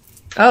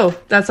 Oh,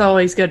 that's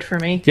always good for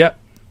me. Yep,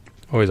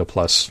 always a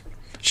plus.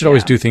 Should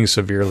always do things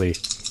severely.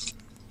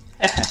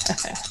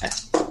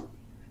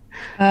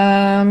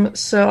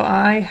 So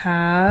I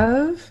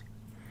have.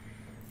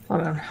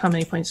 Hold on. How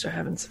many points do I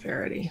have in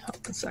severity? Hold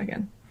on a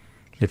second.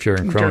 If you're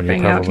in Crone, you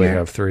Jumping out probably here.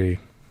 have 3.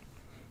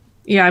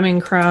 Yeah, I'm in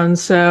Crown,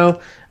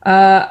 so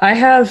I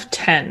have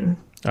 10.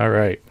 All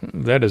right,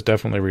 that is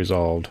definitely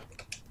resolved.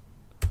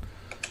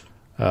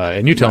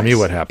 And you tell me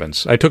what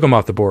happens. I took him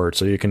off the board,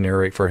 so you can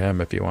narrate for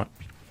him if you want.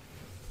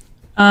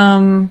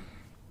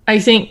 I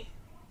think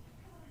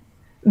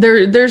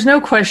there's no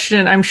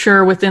question, I'm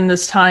sure, within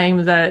this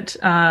time that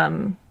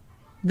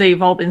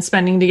they've all been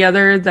spending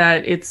together,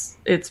 that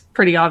it's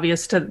pretty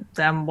obvious to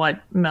them what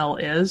Mel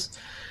is.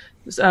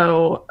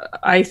 So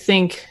I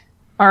think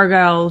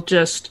Argyle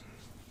just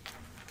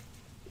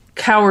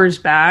cowers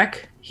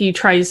back. He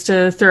tries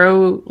to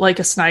throw like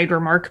a snide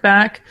remark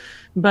back,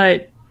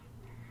 but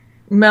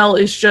Mel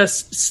is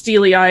just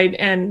steely-eyed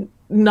and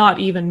not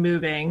even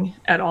moving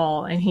at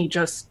all, and he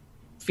just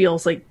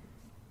feels like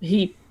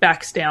he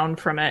backs down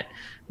from it.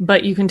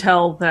 But you can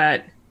tell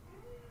that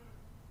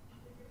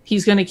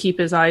he's going to keep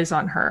his eyes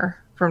on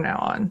her from now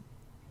on.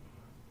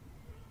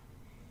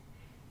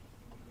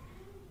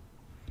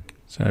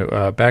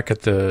 So back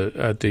at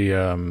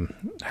the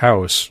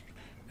house,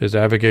 is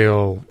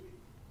Abigail?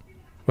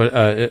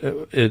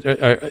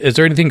 Is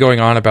there anything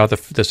going on about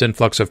this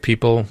influx of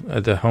people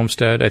at the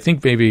homestead? I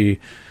think maybe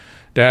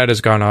Dad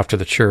has gone off to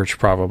the church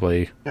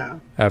probably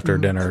after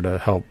dinner to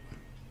help.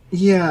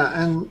 Yeah,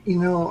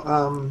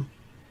 and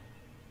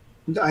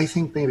I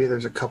think maybe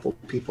there's a couple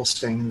people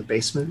staying in the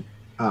basement,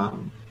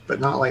 but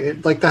not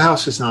like the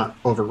house is not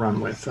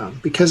overrun with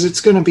because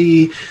it's going to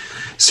be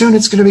soon.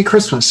 It's going to be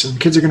Christmas, and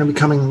kids are going to be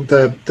coming.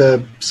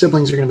 The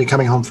siblings are going to be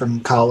coming home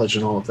from college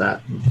and all of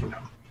that. And,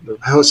 the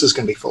house is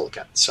going to be full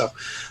again. So,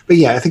 but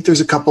yeah, I think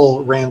there's a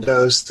couple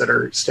randos that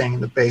are staying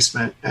in the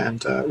basement,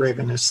 and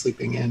Raven is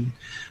sleeping in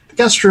the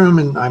guest room,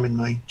 and I'm in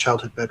my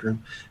childhood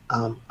bedroom.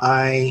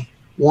 I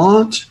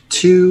want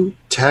to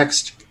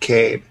text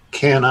Cabe.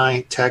 Can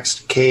I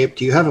text Cabe?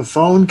 Do you have a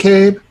phone,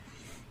 Cabe?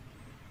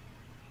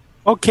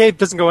 Well, Cabe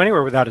doesn't go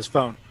anywhere without his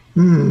phone.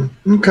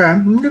 Okay,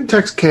 I'm going to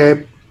text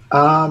Cabe.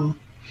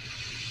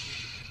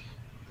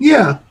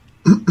 Yeah.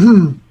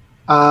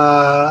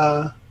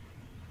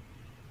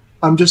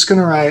 I'm just going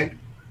to write,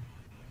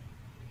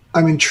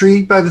 I'm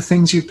intrigued by the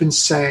things you've been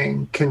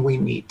saying. Can we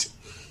meet?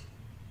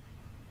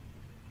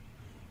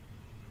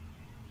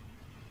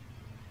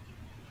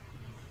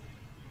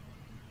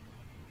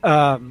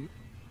 You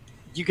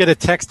get a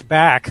text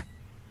back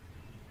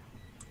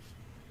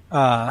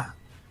that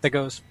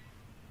goes,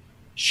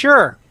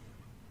 "Sure.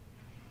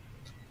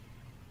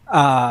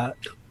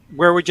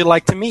 Where would you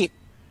like to meet?"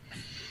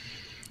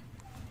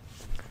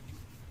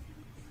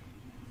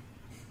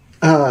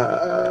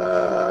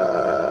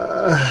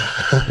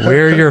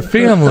 We're your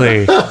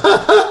family.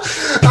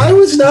 I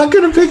was not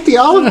going to pick the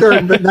Olive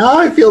Garden, but now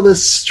I feel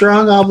this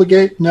strong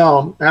obligation.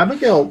 No,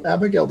 Abigail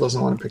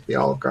doesn't want to pick the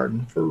Olive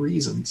Garden for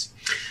reasons.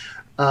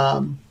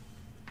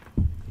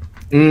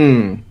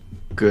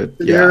 Good.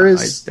 There Yeah,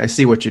 is- I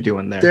see what you're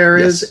doing there.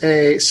 There's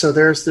Yes.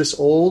 there's this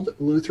old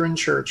Lutheran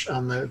church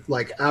on the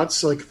like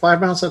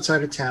 5 miles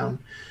outside of town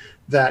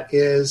that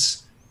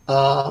is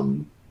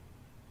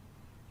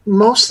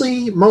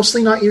mostly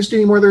not used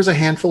anymore. There's a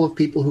handful of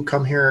people who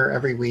come here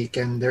every week,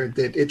 and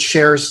it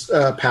shares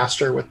a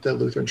pastor with the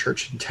Lutheran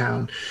church in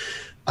town,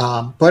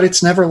 but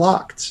it's never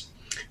locked.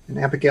 And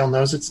Abigail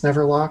knows it's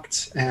never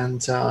locked,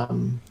 and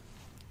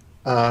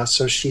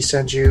so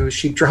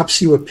she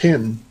drops you a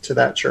pin to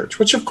that church,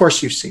 which of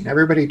course you've seen.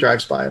 Everybody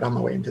drives by it on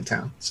the way into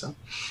town. So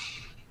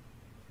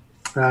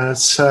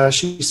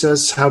she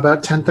says, "How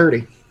about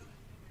 10:30?"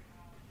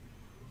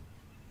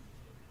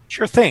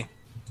 Sure thing.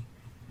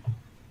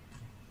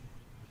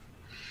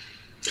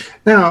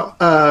 Now,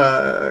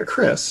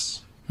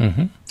 Chris,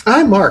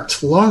 I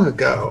marked long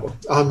ago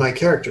on my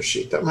character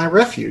sheet that my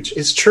refuge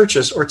is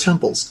churches or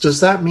temples. Does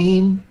that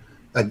mean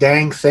a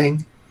dang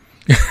thing?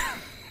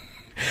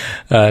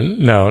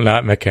 No,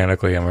 not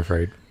mechanically, I'm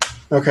afraid.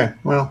 Okay,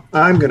 well,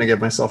 I'm going to give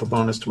myself a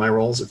bonus to my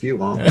rolls if you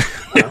won't.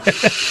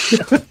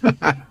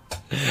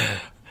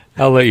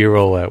 I'll let you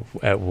roll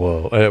at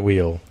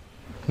wheel,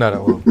 not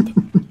at will.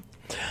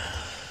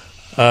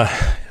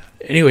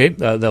 Anyway,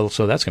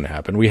 so that's going to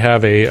happen. We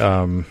have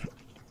a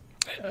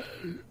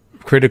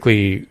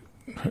critically,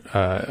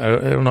 I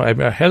don't know, I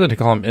hesitate to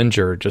call him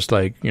injured, just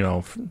like,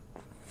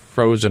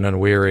 frozen and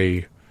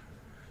weary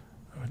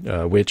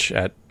witch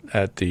at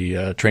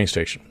the train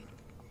station.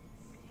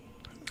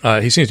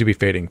 He seems to be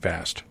fading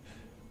fast.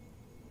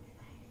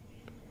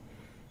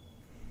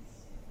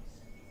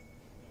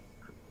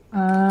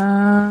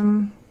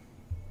 Can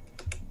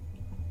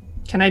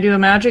I do a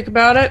magic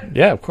about it?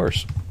 Yeah, of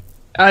course.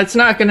 It's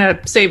not going to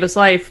save his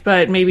life,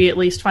 but maybe at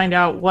least find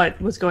out what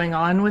was going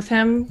on with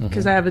him,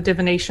 because I have a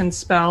divination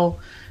spell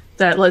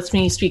that lets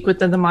me speak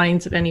within the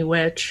minds of any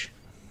witch.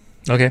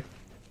 Okay.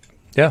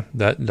 Yeah,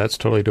 that's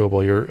totally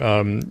doable. You're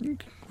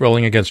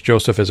rolling against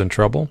Joseph is in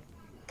trouble.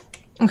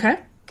 Okay.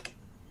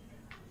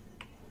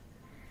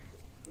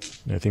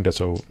 I think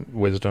that's a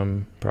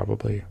wisdom,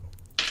 probably.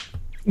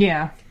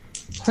 Yeah.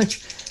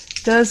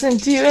 Which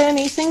doesn't do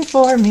anything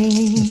for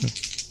me.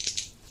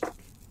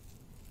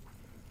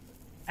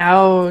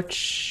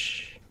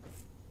 Ouch.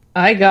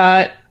 I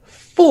got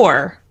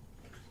 4.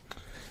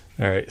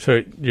 All right.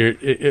 So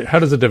how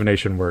does the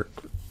divination work?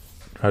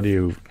 How do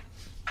you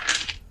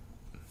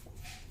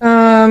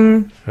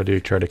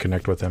try to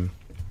connect with him?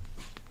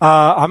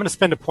 I'm going to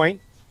spend a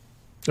point.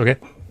 Okay.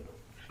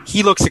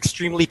 He looks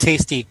extremely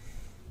tasty.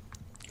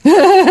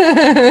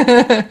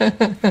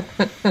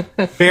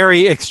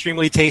 Very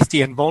extremely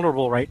tasty and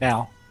vulnerable right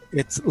now.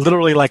 It's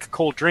literally like a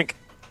cold drink.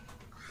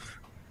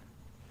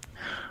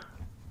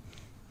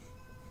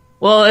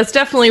 Well, that's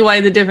definitely why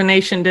the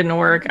divination didn't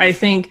work. I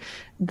think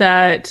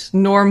that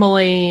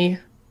normally,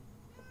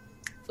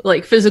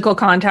 like, physical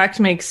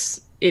contact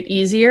makes it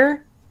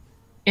easier.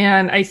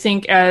 And I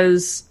think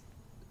as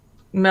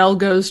Mel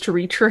goes to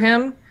reach for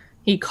him,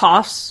 he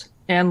coughs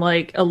and,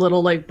 like, a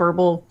little, like,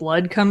 burble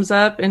blood comes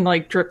up and,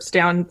 like, drips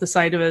down the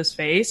side of his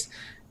face.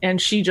 And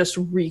she just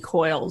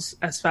recoils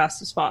as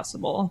fast as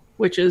possible,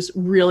 which is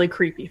really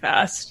creepy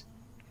fast.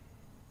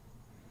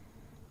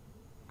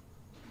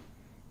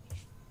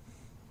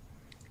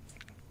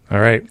 All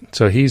right,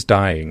 so he's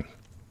dying.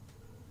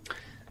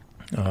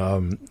 You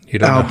don't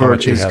know how Albert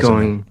much he is has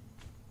going.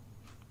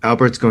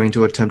 Albert's going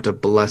to attempt a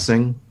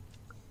blessing.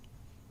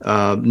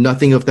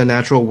 Nothing of the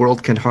natural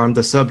world can harm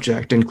the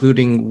subject,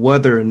 including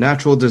weather,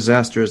 natural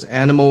disasters,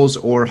 animals,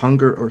 or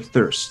hunger or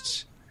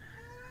thirst.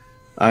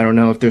 I don't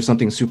know if there's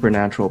something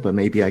supernatural, but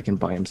maybe I can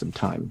buy him some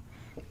time.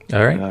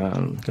 All right,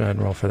 go ahead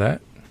and roll for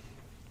that.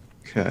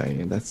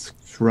 Okay, that's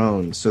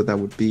thrown, so that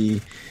would be...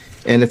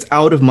 And it's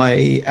out of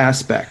my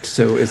aspect,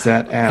 so is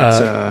that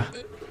at...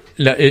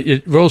 No,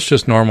 it rolls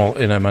just normal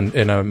in a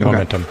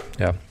momentum.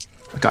 Yeah.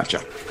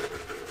 Gotcha.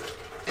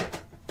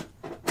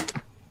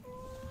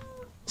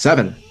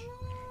 7.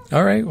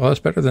 All right. Well,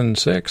 that's better than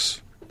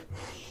 6.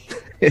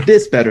 It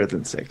is better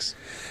than 6.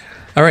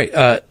 All right.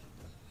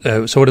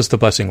 So what does the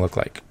blessing look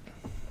like?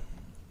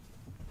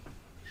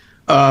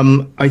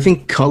 I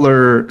think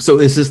color... So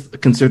is this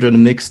considered a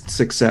mixed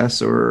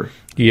success, or...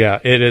 Yeah,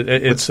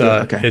 it's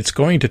okay. It's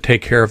going to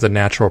take care of the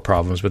natural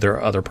problems, but there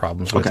are other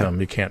problems with them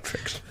you can't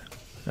fix.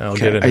 I'll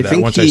get into that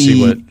once I see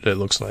what it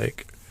looks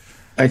like.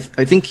 I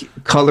think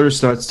color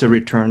starts to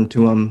return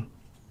to him.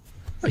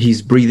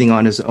 He's breathing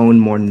on his own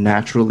more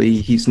naturally.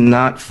 He's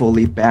not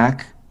fully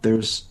back.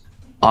 There's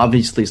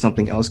obviously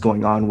something else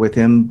going on with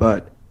him,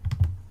 but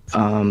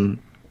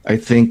I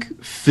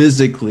think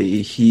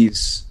physically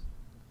he's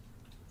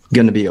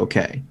going to be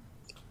okay.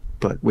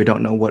 But we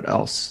don't know what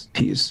else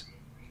he's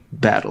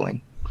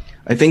battling.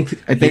 I think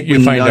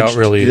you find out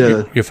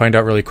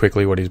really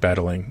quickly what he's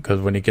battling,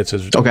 because when he gets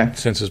his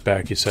senses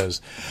back, he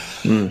says,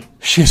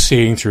 "She's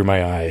seeing through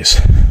my eyes.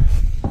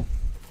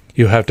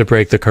 You have to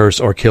break the curse,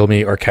 or kill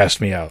me, or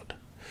cast me out.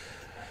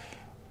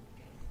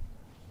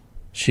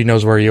 She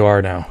knows where you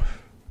are now.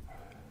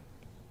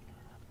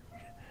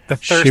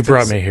 She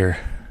brought me here."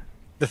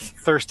 The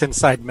thirst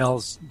inside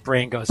Mel's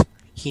brain goes,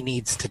 he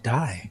needs to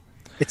die.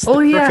 It's the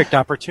perfect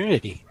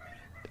opportunity.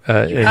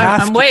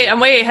 I'm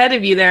way ahead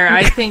of you there.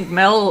 I think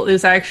Mel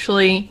is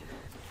actually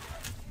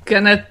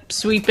gonna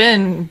sweep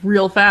in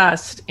real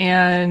fast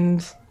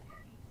and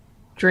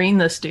drain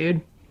this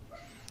dude.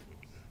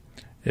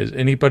 Is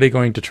anybody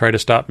going to try to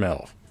stop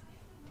Mel?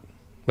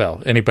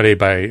 Well, anybody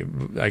by,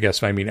 I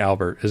guess I mean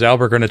Albert. Is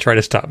Albert going to try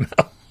to stop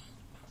Mel?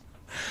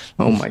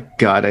 Oh my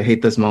God, I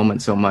hate this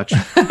moment so much.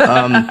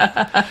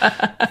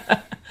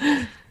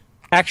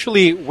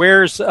 Actually,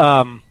 where's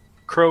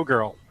Crow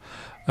Girl?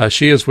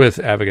 She is with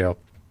Abigail.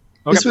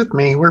 Okay. He's with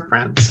me. We're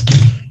friends.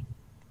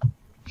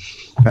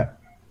 Okay.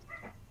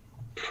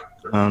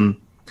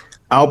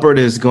 Albert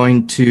is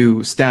going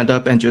to stand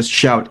up and just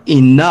shout,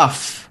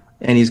 "Enough!"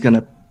 And he's going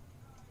to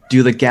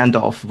do the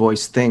Gandalf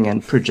voice thing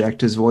and project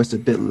his voice a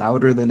bit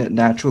louder than it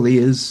naturally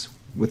is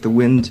with the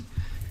wind.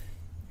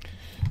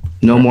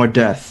 No more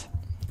death.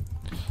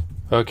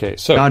 Okay,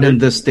 so Not in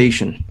this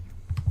station.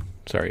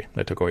 Sorry,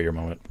 that took away your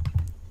moment.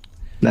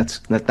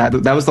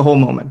 That was the whole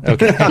moment.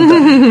 Okay.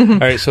 All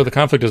right, so the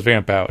conflict is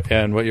vamp out,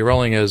 and what you're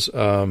rolling is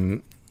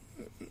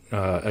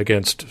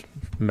against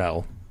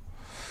Mel.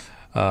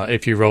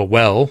 If you roll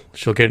well,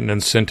 she'll get an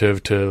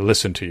incentive to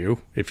listen to you.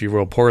 If you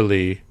roll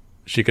poorly,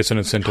 she gets an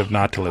incentive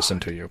not to listen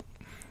to you.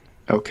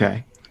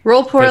 Okay.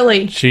 Roll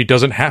poorly. She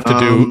doesn't have to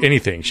do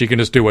anything. She can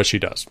just do what she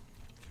does.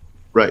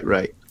 Right.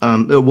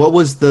 What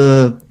was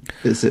the...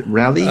 Is it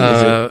rally?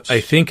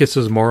 I think it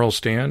says moral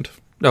stand.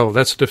 Oh,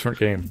 that's a different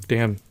game.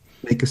 Damn.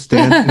 Make a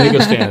stand? Make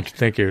a stand.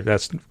 Thank you.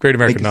 That's Great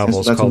American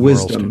Novels. That's called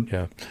wisdom. Moral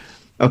Stand.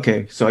 Yeah.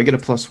 Okay, so I get a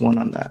 +1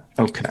 on that.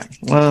 Okay.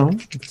 Well,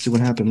 let's see what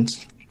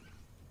happens.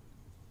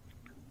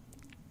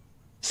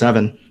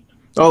 7.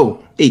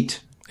 Oh,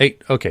 8.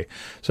 8. Okay.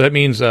 So that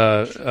means,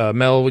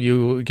 Mel,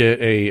 you get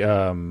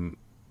an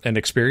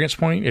experience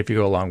point if you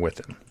go along with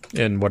him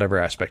in whatever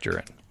aspect you're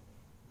in.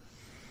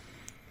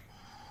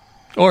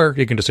 Or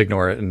you can just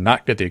ignore it and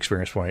not get the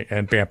experience point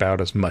and vamp out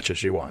as much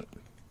as you want.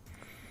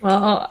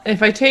 Well,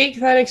 if I take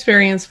that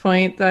experience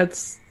point,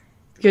 that's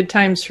good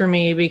times for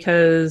me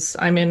because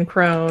I'm in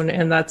Crone,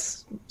 and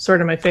that's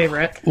sort of my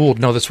favorite. Oh,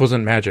 no, this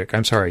wasn't magic.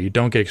 I'm sorry. You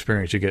don't get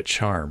experience. You get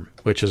charm,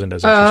 which isn't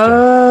as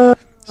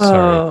interesting.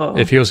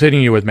 Sorry. If he was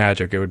hitting you with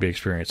magic, it would be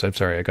experience. I'm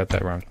sorry. I got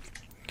that wrong.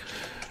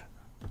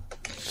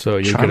 So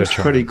you get a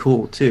charm. Pretty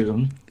cool,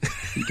 too.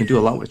 You can do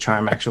a lot with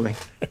charm, actually.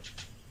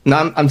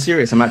 No, I'm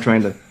serious. I'm not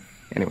trying to...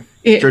 Anyway.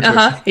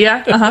 Yeah.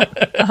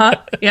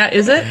 Yeah.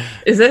 Is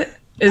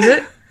it?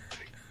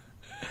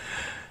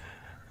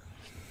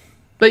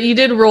 But you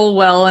did roll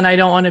well, and I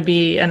don't want to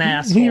be an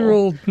asshole. He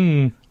rolled.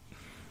 Rolled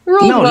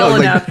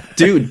well enough.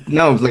 Dude,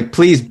 no,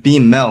 please be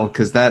Mel,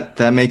 because that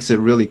makes it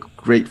really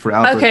great for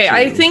Albert. Okay,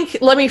 I think,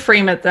 let me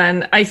frame it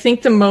then. I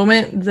think the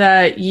moment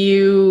that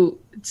you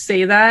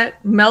say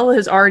that, Mel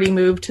has already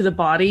moved to the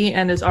body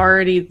and is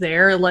already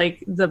there,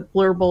 like the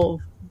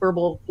verbal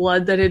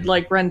blood that had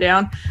like run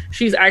down.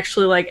 She's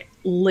actually like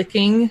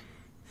licking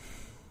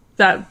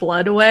that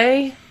blood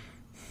away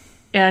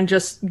and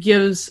just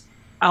gives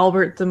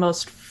Albert the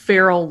most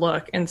feral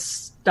look and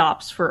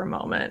stops for a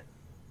moment,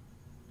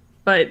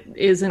 but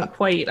isn't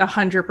quite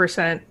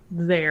 100%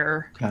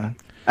 there. Okay.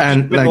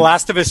 And the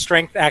last of his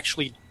strength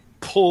actually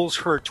pulls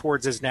her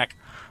towards his neck.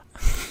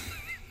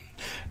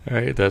 All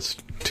right, that's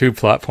 2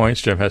 plot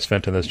points Jim has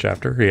spent in this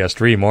chapter. He has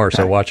 3 more,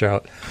 so watch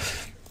out.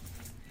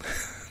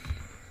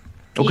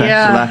 Okay,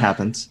 yeah. So that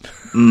happens.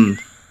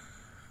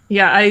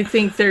 Yeah, I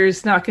think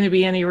there's not going to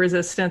be any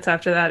resistance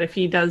after that. If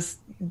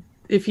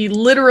he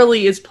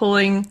literally is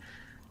pulling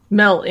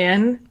Mel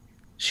in,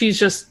 she's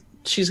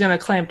going to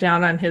clamp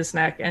down on his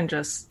neck and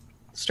just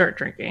start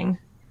drinking.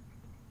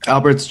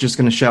 Albert's just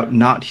going to shout,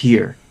 "Not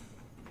here."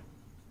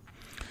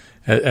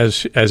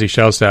 As he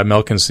shouts that,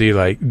 Mel can see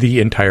like the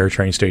entire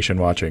train station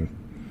watching,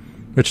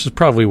 which is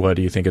probably what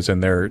do you think is in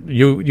there?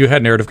 You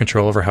had narrative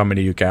control over how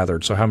many you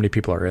gathered, so how many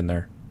people are in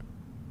there?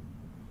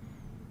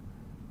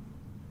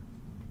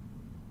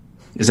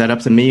 Is that up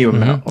to me or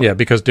Mel? Yeah,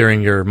 because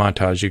during your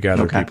montage you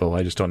gathered people.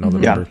 I just don't know the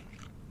number.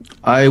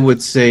 I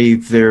would say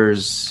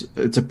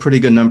it's a pretty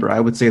good number. I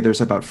would say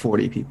there's about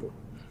 40 people.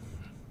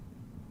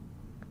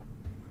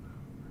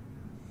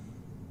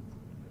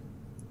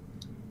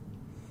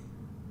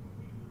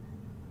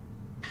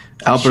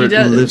 Albert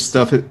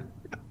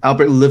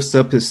lifts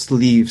up his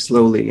sleeve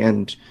slowly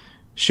and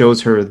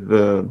shows her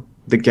the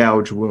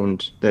gouge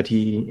wound that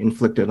he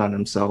inflicted on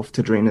himself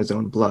to drain his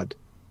own blood.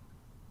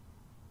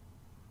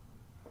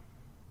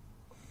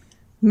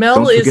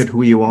 Don't forget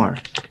who you are.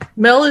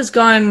 Mel is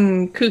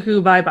gone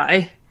cuckoo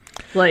bye-bye.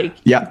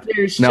 Like,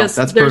 there's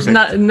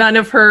none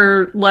of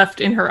her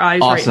left in her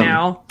eyes right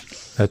now.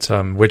 That's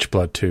witch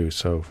blood too,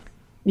 so...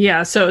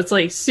 Yeah, so it's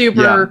like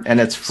super... and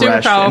it's fresh,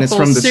 super powerful, and it's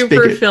from the super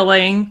spigot.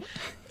 filling.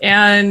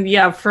 And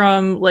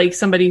from like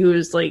somebody who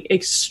is like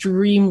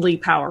extremely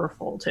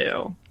powerful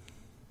too.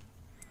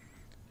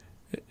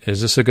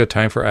 Is this a good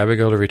time for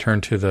Abigail to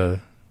return to the...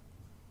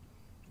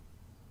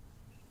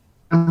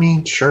 I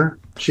mean, sure.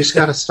 She's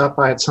got to stop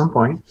by at some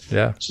point.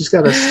 Yeah. She's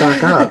got to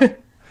stock up.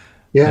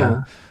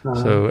 Yeah.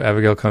 So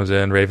Abigail comes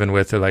in, Raven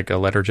with like a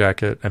letter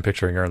jacket. I'm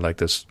picturing her in like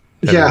this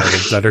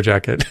letter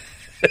jacket.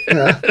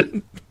 Yeah.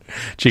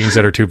 Jeans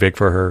that are too big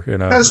for her,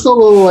 Has the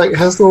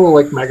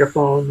little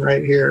megaphone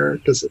right here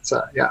because it's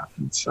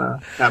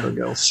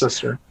Abigail's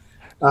sister.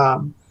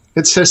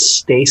 It says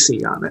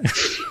Stacy on it.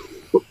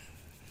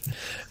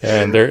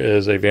 And there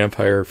is a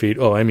vampire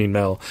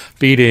Mel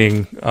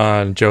feeding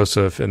on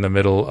Joseph in the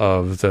middle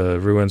of the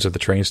ruins of the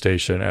train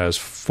station as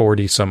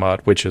 40 some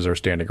odd witches are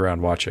standing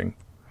around watching.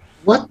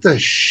 What the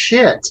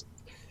shit?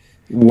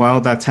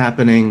 While that's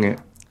happening,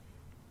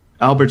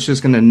 Albert's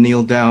just going to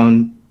kneel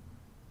down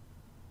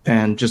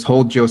and just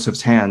hold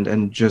Joseph's hand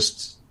and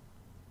just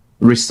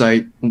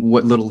recite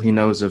what little he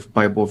knows of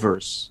Bible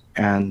verse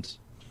and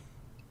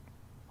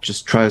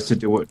just tries to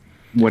do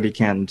what he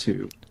can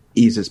to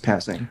ease his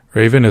passing.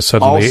 Raven is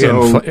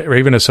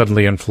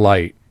suddenly in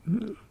flight,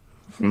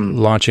 Mm.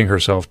 launching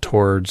herself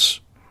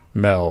towards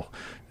Mel.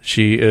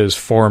 She is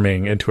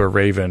forming into a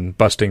raven,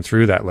 busting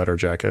through that letter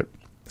jacket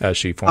as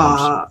she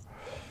forms.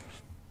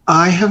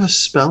 I have a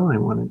spell I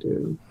want to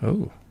do.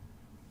 Oh.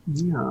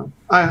 Yeah.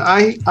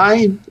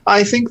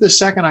 I think the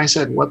second I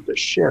said, what the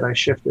shit, I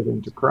shifted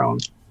into crone.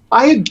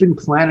 I had been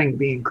planning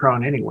being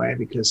crone anyway,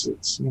 because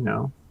it's,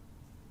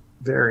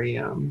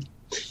 very,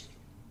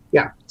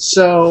 yeah.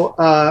 So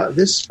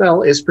this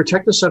spell is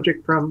protect the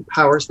subject from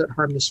powers that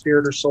harm the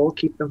spirit or soul,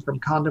 keep them from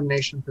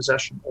condemnation,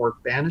 possession, or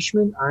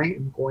banishment. I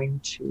am going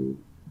to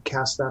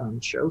cast that on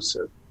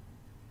Joseph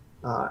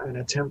and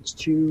attempt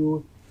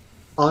to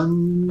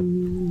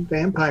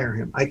unvampire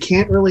him. I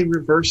can't really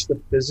reverse the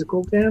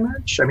physical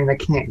damage. I mean, I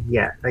can't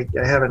yet. I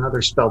have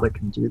another spell that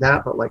can do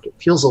that, but like it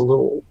feels a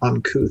little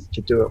uncouth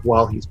to do it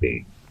while he's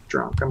being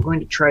drunk. I'm going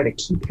to try to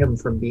keep him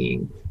from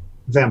being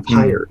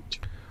vampired.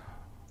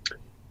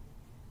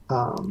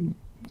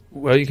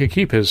 Well, you could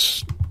keep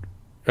his...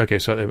 Okay,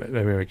 so let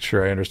me make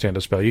sure I understand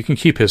the spell. You can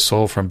keep his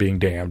soul from being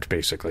damned,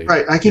 basically.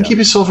 Right, I can keep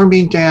his soul from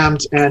being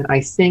damned, and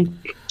I think...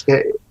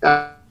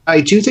 I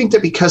do think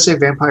that because a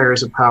vampire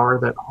is a power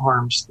that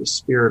harms the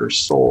spirit or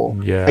soul,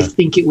 I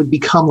think it would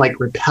become like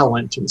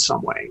repellent in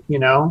some way,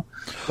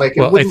 Like,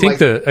 well, I think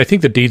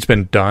the deed's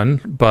been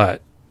done,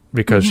 but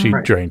because she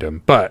drained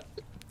him. But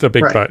the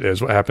big but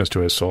is what happens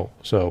to his soul.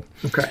 So,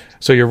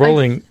 so you're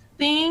rolling. I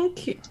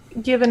think,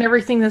 given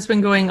everything that's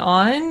been going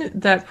on,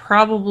 that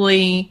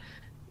probably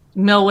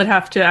Mel would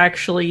have to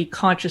actually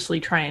consciously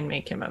try and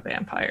make him a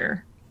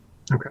vampire.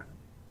 Okay.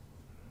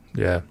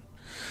 Yeah.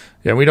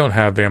 Yeah, we don't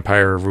have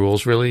vampire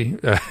rules, really.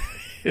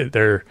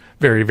 They're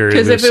very, very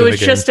loose. Because if it was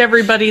just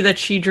everybody that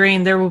she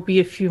drained, there will be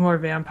a few more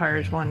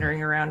vampires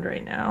wandering around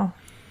right now.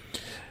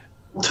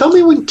 Tell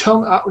me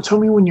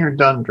when you're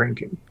done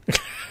drinking,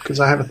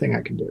 because I have a thing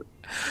I can do.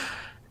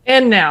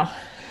 And now.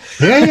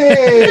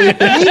 Hey,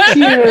 thank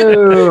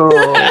you.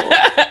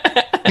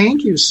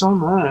 Thank you so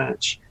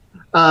much.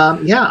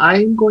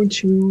 I'm going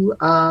to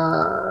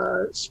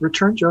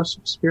return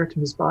Joseph's spirit to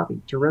his body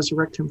to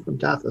resurrect him from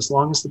death, as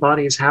long as the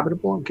body is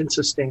habitable and can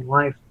sustain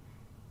life,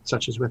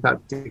 such as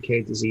without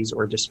decay, disease,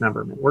 or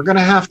dismemberment. We're going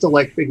to have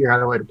to figure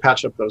out a way to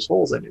patch up those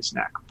holes in his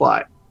neck,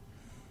 but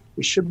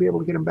we should be able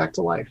to get him back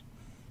to life.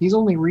 He's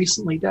only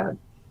recently dead,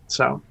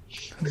 so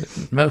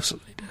mostly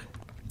dead.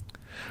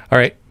 All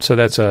right, so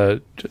that's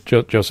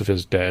Joseph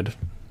is dead,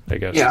 I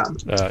guess. Yeah,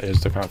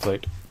 is the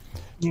conflict.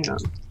 Yeah,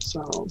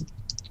 so.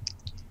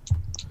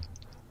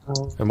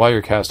 And while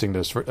you're casting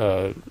this,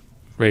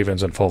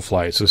 Raven's in full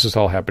flight, so this is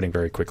all happening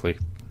very quickly.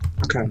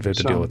 Okay. We have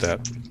to deal with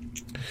that.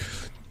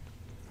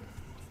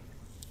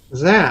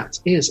 That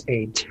is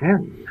a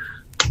 10.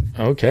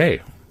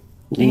 Okay.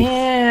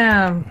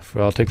 Damn.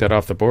 Well, I'll take that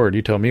off the board.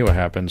 You tell me what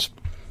happens.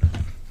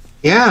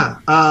 Yeah.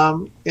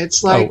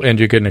 It's like... Oh, and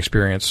you get an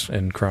experience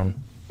in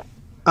Crone.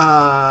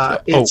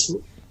 It's...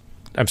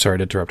 I'm sorry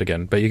to interrupt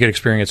again, but you get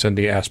experience in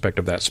the aspect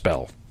of that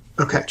spell.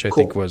 Okay, which I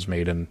think was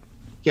made in...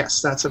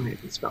 Yes, that's a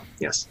maiden spell.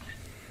 Yes.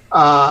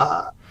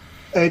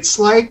 It's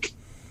like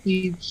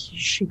she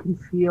can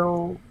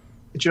feel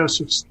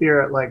Joseph's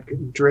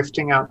spirit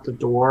drifting out the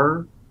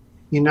door,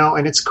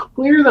 and it's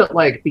clear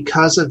that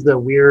because of the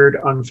weird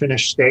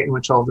unfinished state in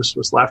which all this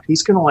was left,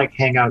 he's going to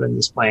hang out in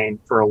this plane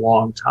for a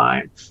long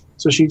time.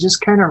 So she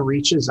just kind of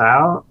reaches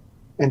out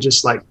and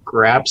just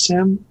grabs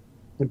him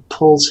and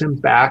pulls him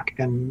back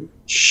and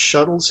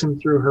shuttles him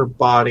through her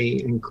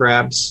body and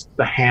grabs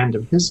the hand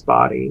of his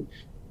body.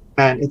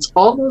 And it's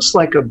almost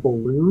like a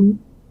balloon,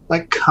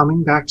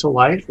 coming back to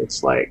life.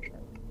 It's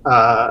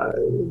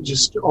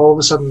just all of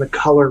a sudden the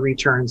color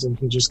returns and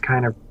he just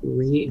kind of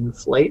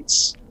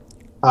re-inflates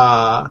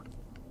and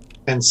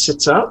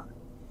sits up.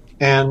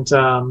 And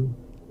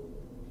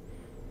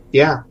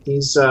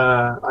he's.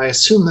 I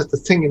assume that the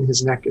thing in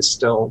his neck is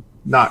still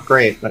not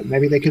great, but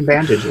maybe they can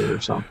bandage it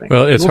or something.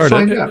 Well, it's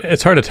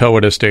hard to tell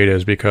what his state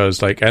is because,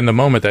 in the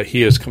moment that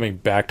he is coming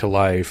back to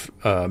life,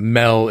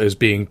 Mel is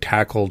being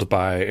tackled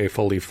by a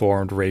fully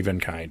formed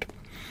ravenkind.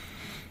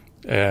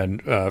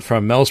 And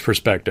from Mel's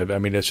perspective, I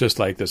mean, it's just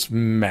this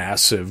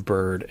massive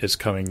bird is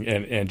coming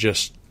and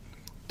just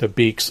the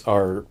beaks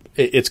are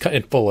it's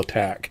in full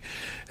attack,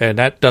 and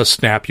that does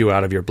snap you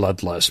out of your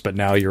bloodlust. But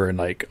now you're in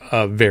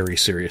a very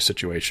serious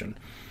situation.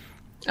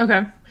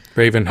 Okay.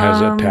 Raven has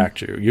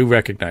attacked you. You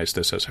recognize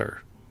this as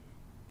her.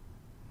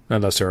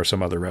 Unless there are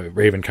some other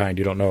Ravenkind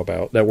you don't know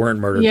about that weren't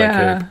murdered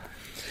by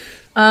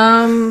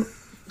Kate.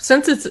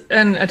 Since it's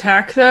an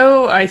attack,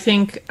 though, I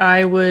think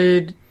I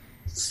would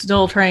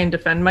still try and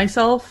defend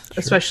myself,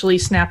 especially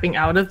snapping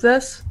out of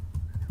this.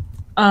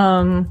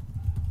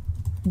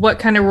 What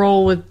kind of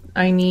role would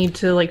I need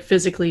to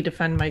physically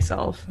defend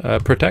myself?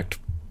 Protect,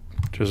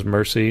 which is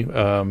mercy,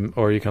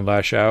 or you can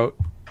lash out.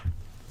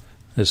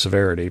 Is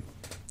severity.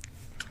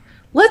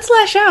 Let's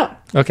lash out.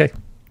 Okay.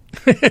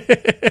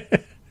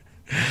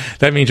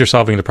 That means you're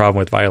solving the problem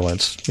with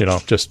violence.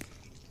 Just...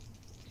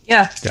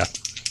 Yeah. Yeah.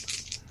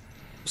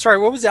 Sorry,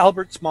 what was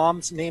Albert's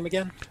mom's name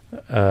again?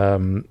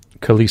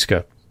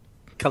 Kaliska.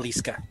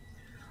 Kaliska.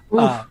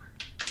 Oof.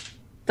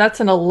 That's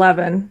an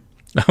 11.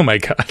 Oh my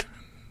god.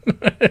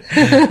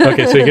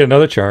 Okay, so you get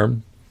another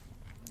charm.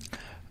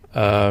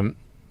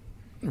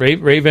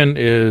 Raven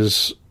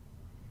is...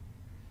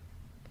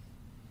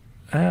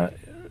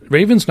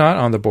 Raven's not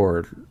on the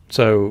board,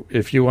 so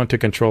if you want to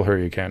control her,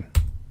 you can.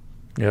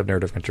 You have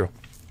narrative control.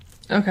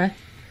 Okay.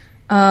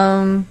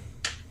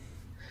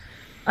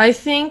 I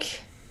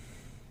think,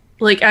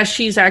 like, as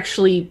she's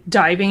actually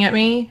diving at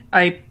me,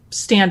 I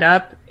stand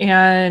up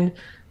and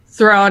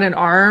throw out an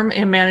arm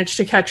and manage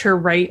to catch her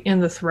right in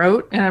the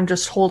throat, and I'm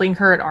just holding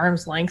her at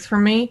arm's length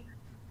from me.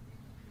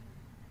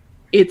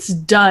 It's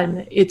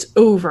done. It's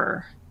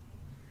over.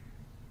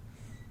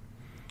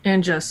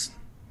 And just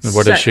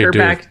what does she her do?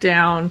 Back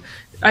down.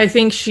 I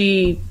think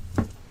she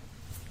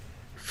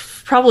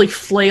probably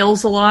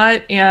flails a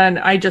lot, and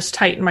I just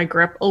tighten my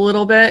grip a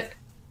little bit.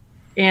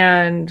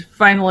 And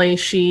finally,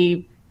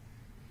 she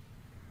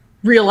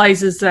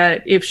realizes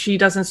that if she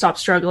doesn't stop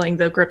struggling,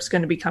 the grip's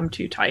going to become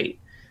too tight,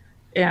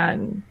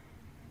 and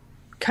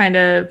kind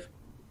of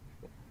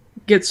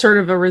gets sort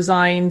of a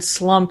resigned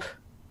slump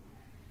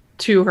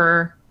to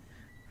her.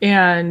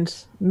 And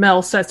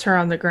Mel sets her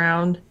on the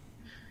ground.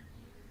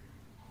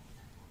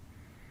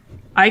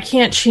 I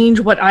can't change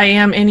what I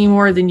am any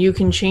more than you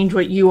can change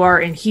what you are,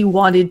 and he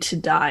wanted to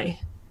die.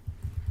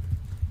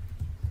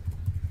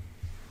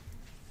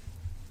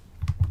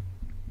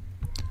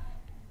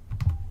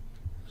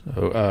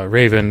 So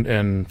Raven,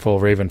 in full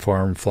Raven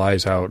form,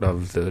 flies out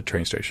of the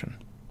train station.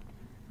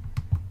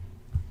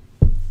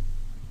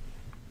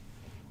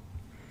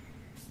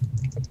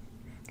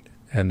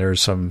 And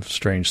there's some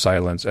strange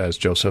silence as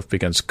Joseph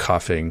begins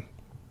coughing,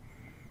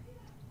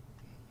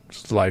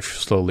 life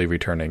slowly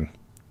returning,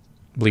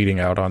 bleeding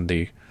out on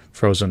the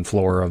frozen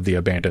floor of the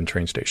abandoned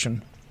train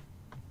station.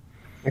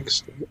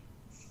 Excellent.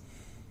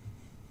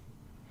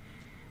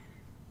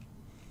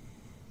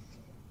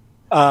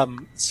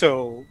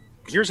 So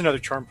here's another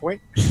charm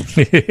point.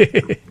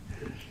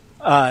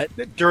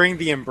 During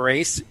the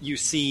embrace, you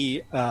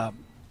see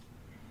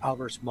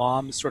Albert's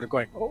mom sort of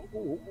going,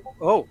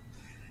 oh,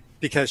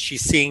 because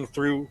she's seeing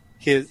through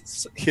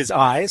his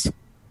eyes,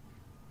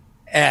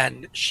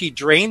 and she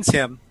drains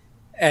him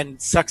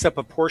and sucks up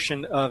a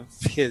portion of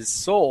his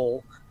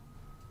soul,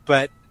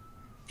 but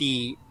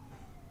the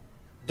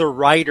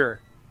rider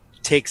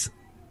takes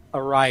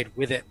a ride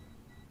with it.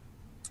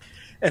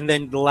 And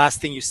then the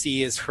last thing you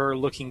see is her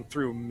looking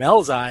through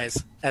Mel's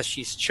eyes as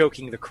she's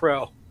choking the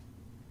crow,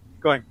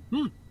 going,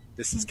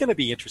 this is going to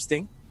be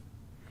interesting.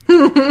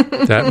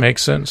 That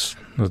makes sense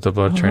with the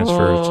blood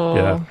transfers.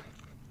 Yeah.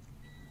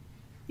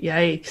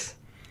 Yikes.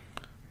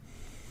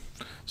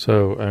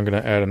 So I'm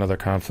going to add another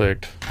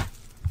conflict.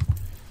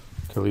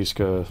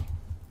 Kaliska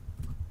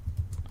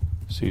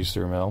sees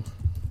through Mel.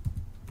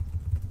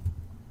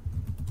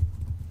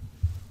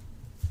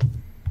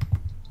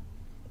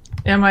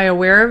 Am I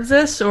aware of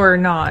this or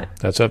not?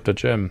 That's up to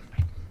Jim.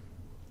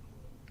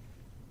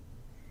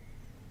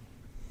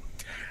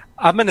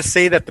 I'm going to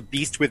say that the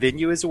beast within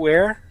you is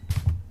aware,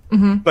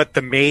 but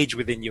the mage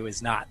within you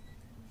is not.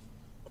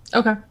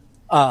 Okay.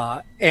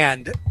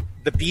 And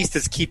the beast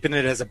is keeping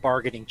it as a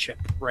bargaining chip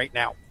right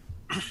now.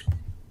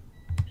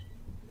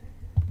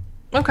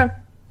 Okay.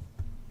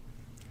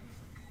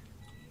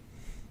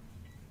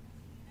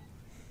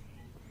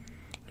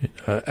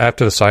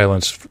 After the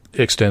silence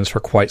extends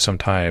for quite some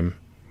time,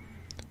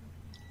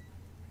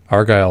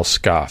 Argyle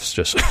scoffs,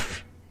 just...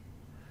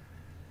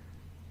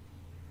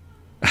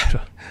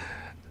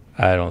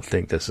 I don't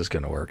think this is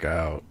going to work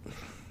out.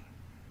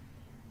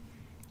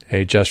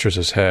 He gestures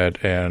his head,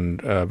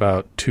 and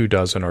about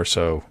 24 or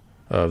so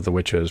of the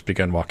witches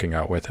begin walking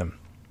out with him.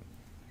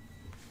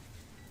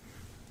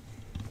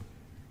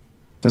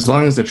 As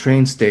long as the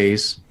train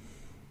stays.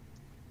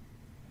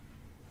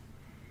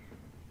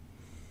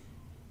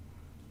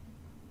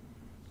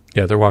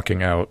 Yeah, they're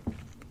walking out.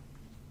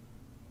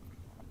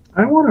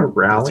 I want to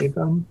rally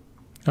them.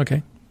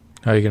 Okay.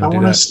 How are you going to do I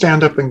want that? to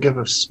stand up and give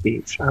a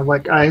speech.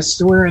 I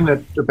swear in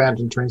the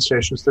abandoned train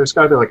stations, there's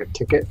got to be like a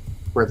ticket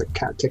where the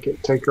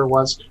ticket taker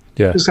was.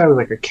 Yeah. There's got to be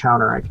like a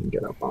counter I can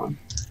get up on.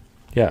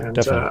 Yeah, And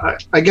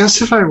definitely. I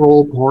guess if I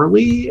roll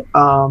poorly,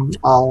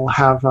 I'll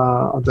have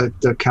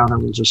the counter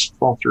will just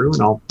fall through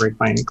and I'll break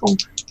my ankle.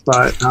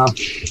 But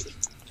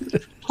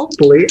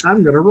hopefully,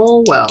 I'm going to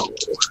roll well.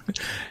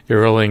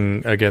 You're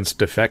rolling against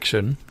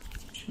defection.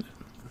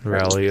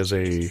 Rally is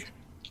a...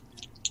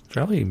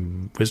 Rally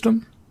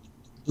wisdom?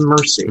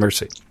 Mercy.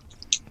 Mercy.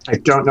 I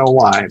don't know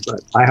why,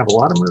 but I have a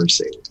lot of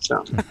mercy.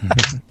 So,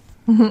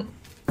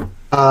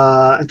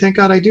 and thank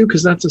God I do,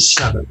 because that's a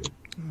 7.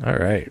 All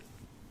right.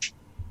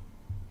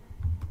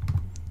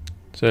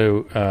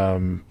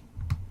 So,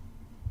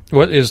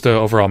 what is the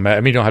overall... I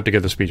mean, you don't have to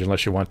give the speech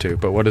unless you want to,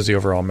 but what is the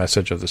overall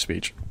message of the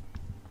speech?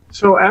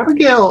 So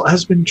Abigail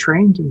has been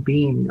trained in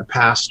being a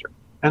pastor,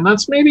 and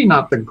that's maybe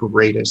not the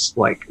greatest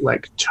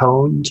like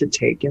tone to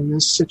take in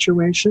this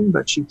situation,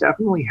 but she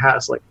definitely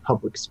has like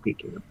public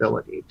speaking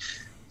ability.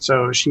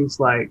 So she's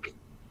like,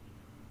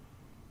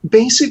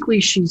 basically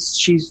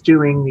she's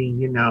doing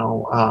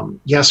the,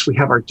 yes, we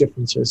have our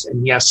differences,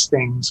 and yes,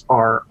 things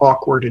are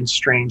awkward and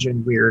strange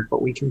and weird,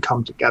 but we can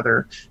come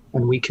together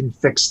and we can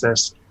fix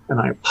this. And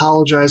I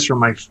apologize for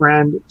my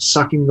friend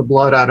sucking the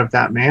blood out of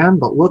that man,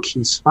 but look,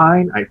 he's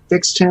fine. I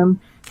fixed him.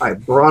 I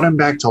brought him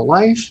back to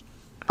life.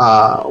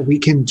 We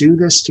can do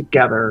this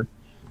together,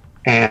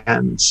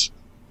 and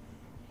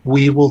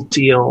we will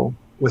deal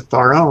with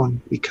our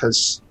own,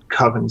 because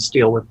covens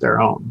deal with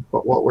their own.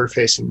 But what we're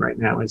facing right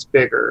now is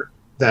bigger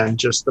than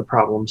just the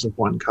problems of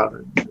one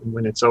coven. And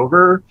when it's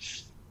over,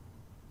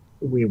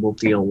 we will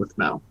deal with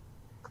Mel.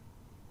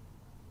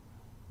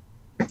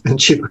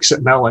 And she looks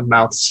at Mel and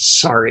mouths,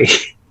 sorry.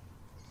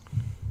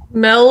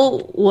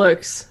 Mel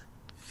looks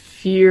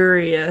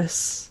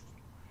furious.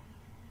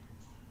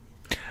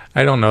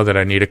 I don't know that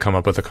I need to come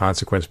up with a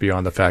consequence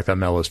beyond the fact that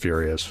Mel is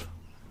furious.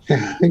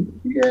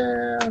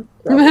 Yeah.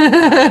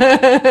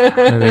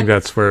 I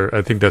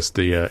think that's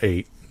the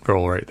 8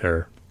 roll right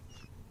there.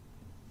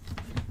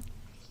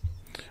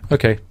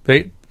 Okay,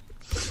 they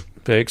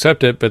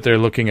accept it, but they're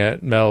looking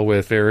at Mel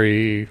with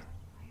very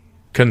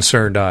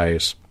concerned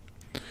eyes.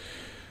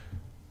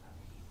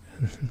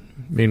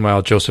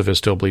 Meanwhile, Joseph is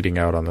still bleeding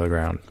out on the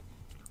ground.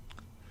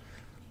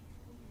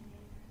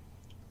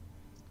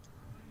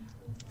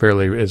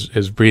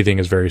 His breathing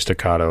is very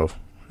staccato,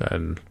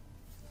 and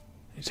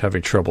he's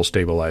having trouble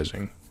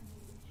stabilizing.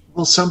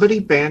 Will somebody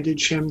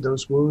bandage him?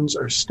 Those wounds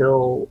are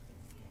still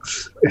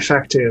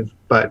effective,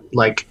 but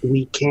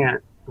we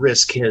can't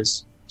risk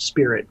his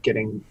spirit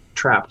getting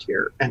trapped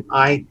here. And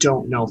I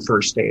don't know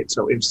first aid,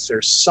 so if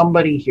there's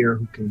somebody here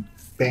who can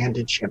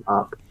bandage him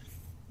up,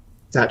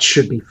 that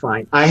should be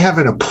fine. I have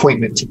an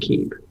appointment to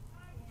keep.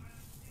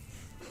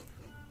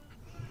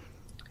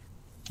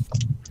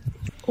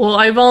 Well,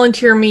 I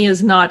volunteer me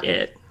is not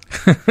it.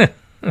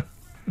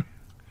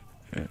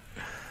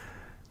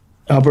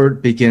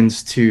 Albert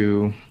begins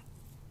to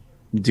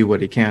do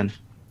what he can.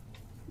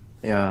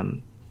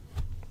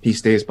 He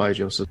stays by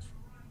Joseph.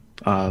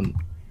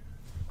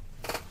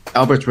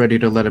 Albert's ready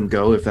to let him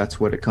go if that's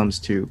what it comes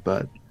to,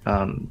 but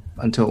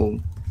until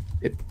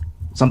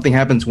something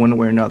happens one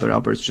way or another,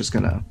 Albert's just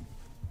gonna,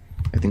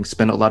 I think,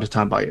 spend a lot of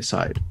time by his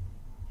side.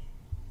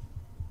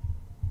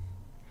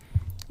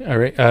 All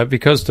right,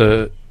 because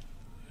the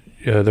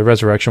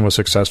resurrection was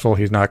successful,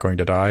 he's not going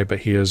to die, but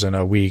he is in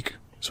a weak,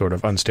 sort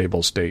of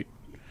unstable state.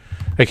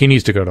 He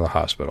needs to go to the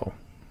hospital.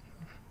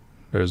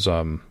 There's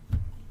I'm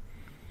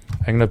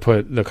going to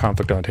put the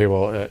conflict on the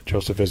table.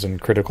 Joseph is in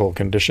critical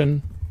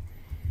condition.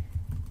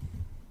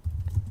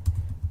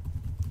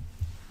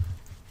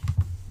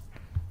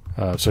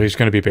 So he's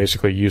going to be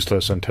basically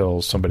useless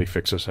until somebody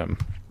fixes him.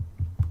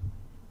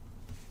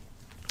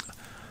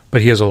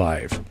 But he is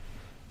alive.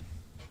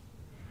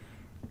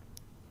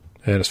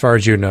 And as far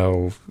as you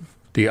know,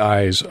 the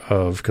eyes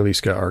of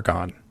Kaliska are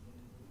gone.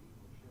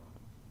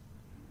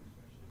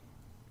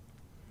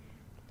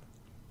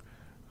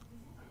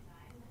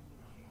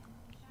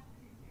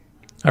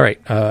 All right.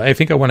 I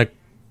think I want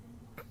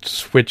to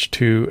switch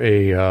to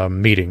a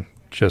meeting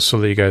just so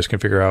that you guys can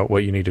figure out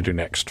what you need to do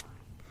next.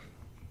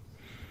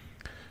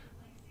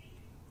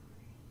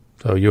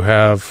 So you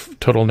have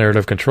total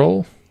narrative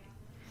control.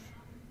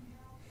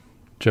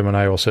 Jim and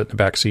I will sit in the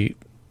back seat,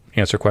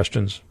 answer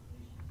questions.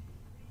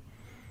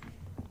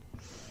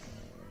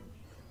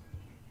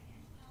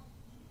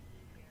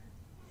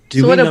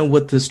 Do we know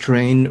what this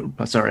train...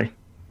 sorry,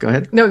 go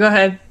ahead. No, go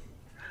ahead.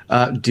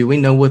 Do we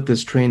know what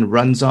this train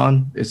runs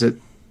on? Is it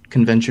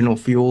conventional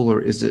fuel,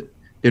 or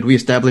did we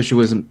establish it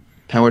was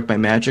powered by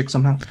magic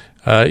somehow?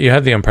 You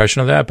have the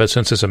impression of that, but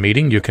since it's a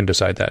meeting, you can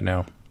decide that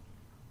now.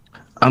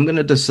 I'm going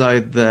to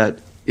decide that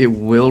it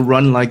will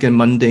run like a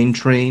mundane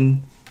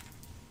train,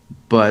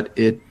 but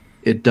it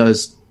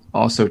does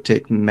also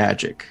take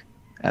magic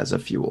as a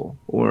fuel,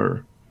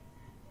 or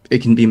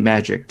it can be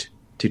magicked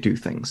to do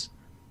things.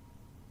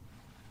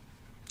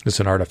 It's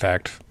an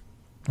artifact.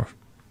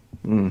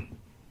 Mm.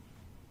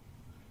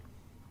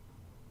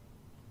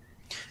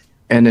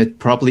 And it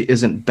probably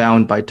isn't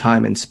bound by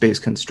time and space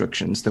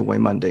constrictions the way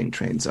mundane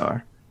trains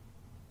are.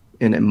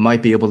 And it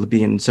might be able to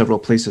be in several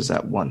places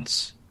at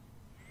once.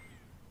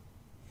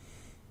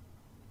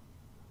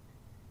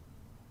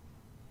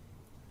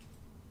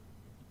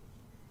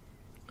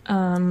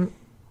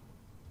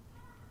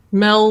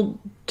 Mel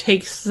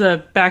takes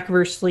the back of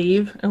her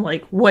sleeve and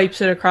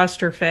wipes it across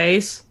her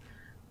face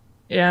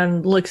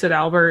and looks at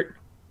Albert.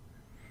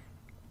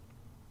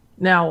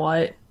 Now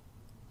what?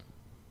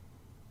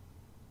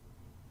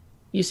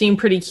 You seem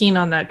pretty keen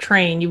on that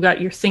train. You've got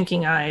your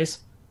thinking eyes.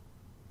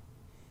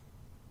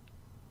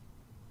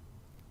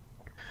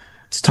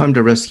 It's time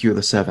to rescue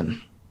the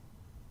 7.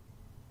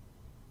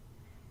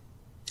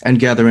 And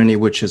gather any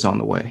witches on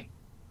the way.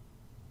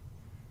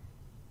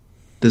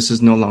 This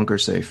is no longer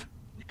safe.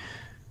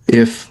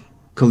 If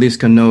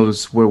Kaliska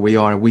knows where we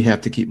are, we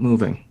have to keep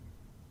moving.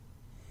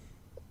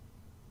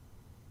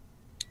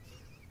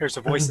 There's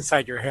a voice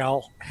inside your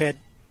head,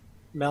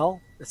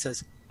 Mel, that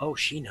says, "Oh,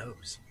 she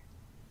knows."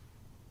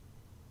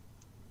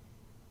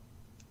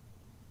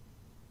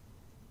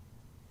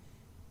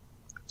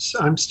 So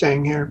I'm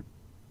staying here.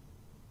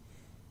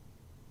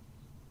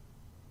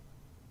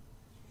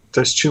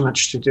 There's too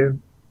much to do.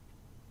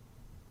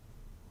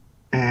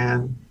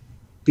 And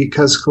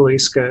because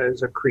Kaliska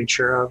is a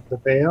creature of the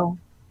Veil,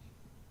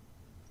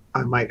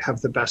 I might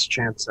have the best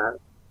chance at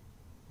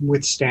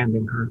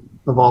withstanding her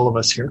of all of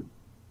us here.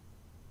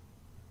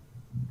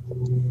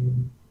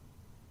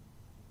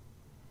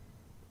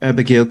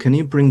 Abigail, can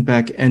you bring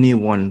back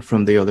anyone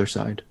from the other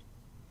side?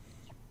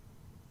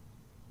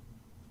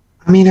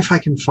 I mean, if I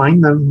can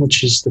find them,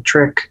 which is the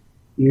trick.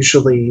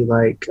 Usually,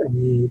 like, I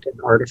need an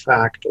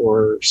artifact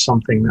or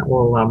something that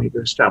will allow me to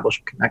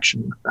establish a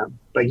connection with them.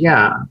 But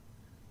yeah,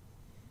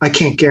 I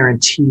can't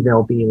guarantee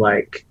they'll be,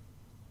 like,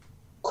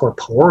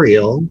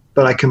 corporeal,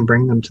 but I can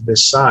bring them to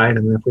this side,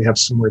 and if we have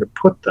somewhere to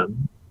put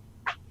them,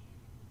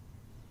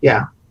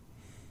 yeah.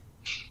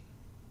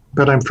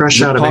 But I'm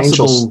fresh out of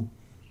Angels.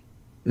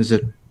 Is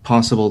it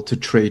possible to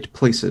trade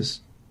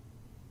places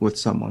with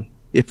someone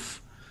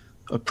if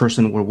a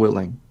person were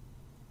willing?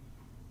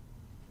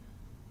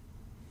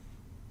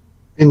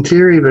 In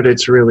theory, but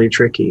it's really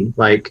tricky.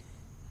 Like,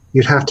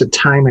 you'd have to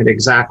time it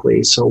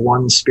exactly so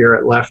one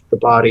spirit left the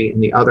body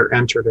and the other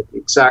entered at the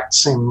exact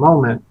same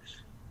moment,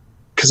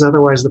 because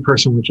otherwise the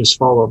person would just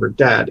fall over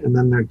dead, and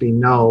then there'd be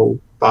no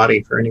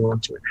body for anyone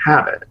to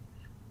inhabit.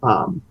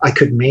 I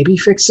could maybe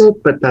fix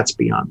it, but that's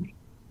beyond me.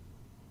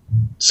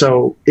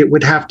 So it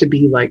would have to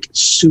be, like,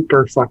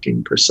 super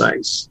fucking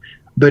precise.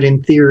 But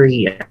in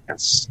theory,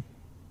 yes.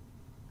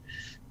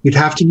 You'd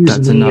have to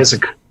use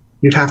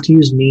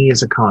me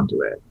as a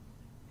conduit.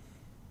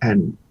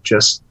 And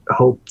just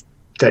hope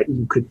that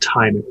you could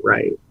time it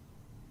right.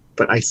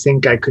 But I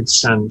think I could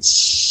funnel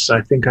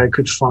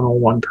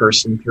one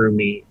person through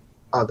me,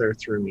 other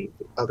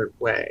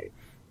way.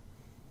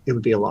 It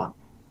would be a lot.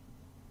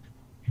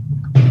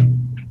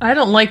 I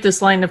don't like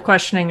this line of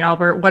questioning,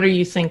 Albert. What are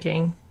you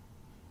thinking?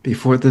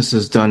 Before this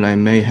is done, I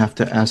may have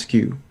to ask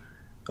you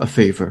a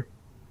favor.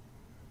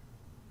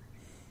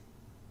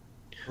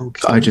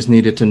 Okay. I just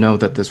needed to know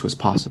that this was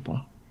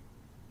possible.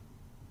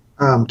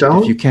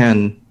 Don't. If you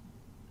can...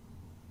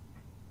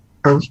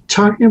 Are we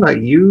talking about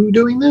you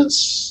doing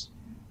this?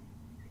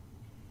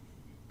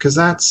 Because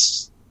I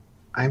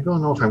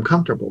don't know if I'm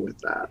comfortable with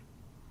that.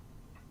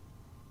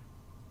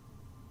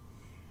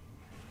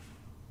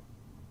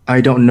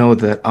 I don't know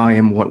that I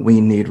am what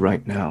we need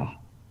right now.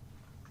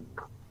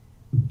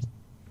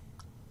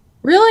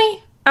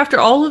 Really? After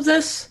all of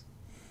this?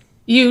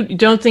 You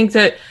don't think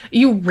that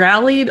you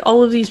rallied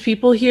all of these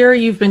people here?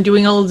 You've been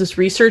doing all of this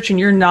research and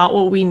you're not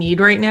what we need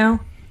right now?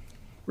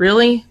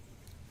 Really?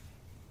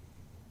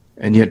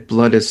 And yet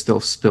blood is still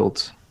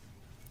spilt.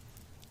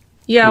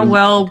 Yeah,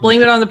 well,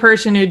 blame it on the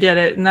person who did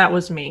it, and that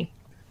was me.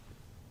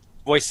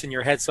 Voice in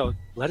your head, so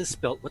blood is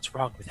spilt. What's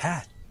wrong with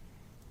that?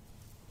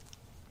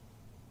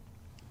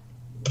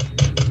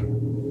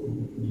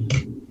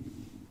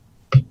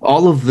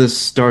 All of this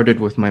started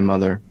with my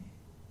mother.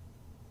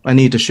 I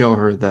need to show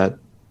her that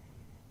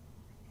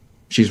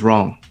she's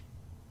wrong.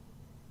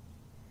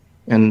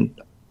 And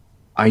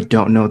I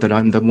don't know that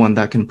I'm the one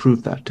that can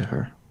prove that to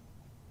her.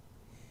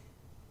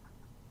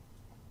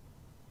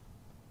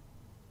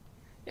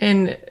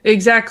 And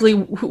exactly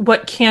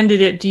what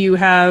candidate do you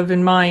have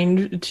in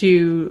mind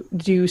to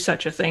do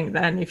such a thing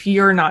then, if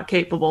you're not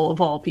capable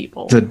of all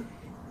people?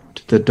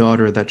 The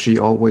daughter that she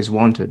always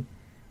wanted.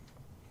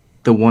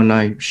 The one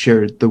I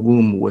shared the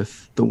womb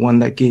with. The one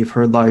that gave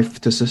her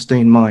life to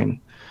sustain mine.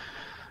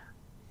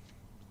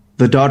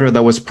 The daughter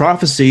that was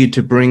prophesied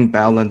to bring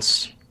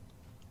balance,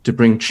 to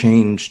bring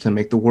change, to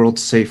make the world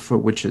safe for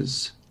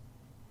witches.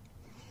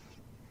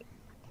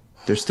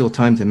 There's still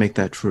time to make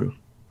that true.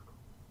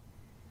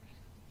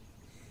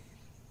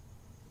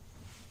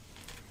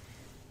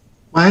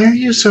 Why are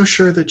you so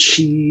sure that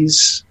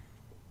she's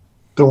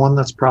the one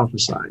that's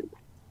prophesied?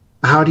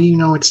 How do you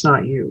know it's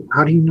not you?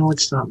 How do you know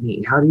it's not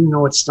me? How do you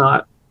know it's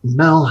not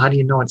Mel? How do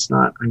you know it's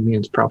not, I mean,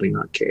 it's probably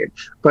not Cade,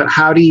 but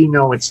how do you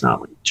know it's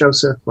not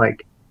Joseph?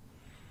 Like,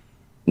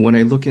 when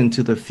I look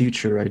into the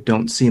future, I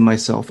don't see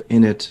myself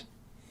in it.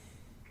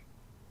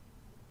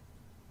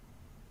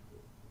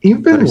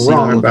 You've been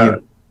wrong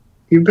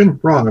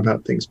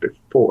about things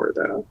before,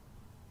 though.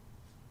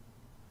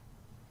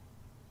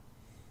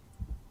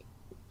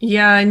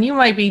 Yeah, and you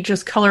might be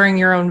just coloring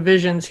your own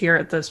visions here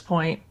at this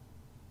point.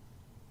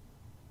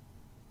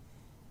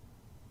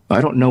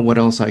 I don't know what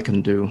else I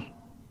can do.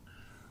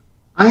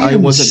 I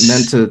wasn't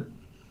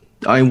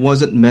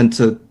meant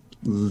to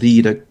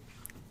lead a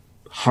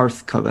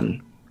hearth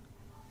coven.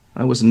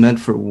 I was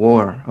meant for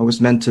war. I was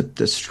meant to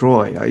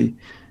destroy. I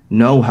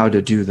know how to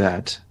do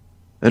that.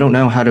 I don't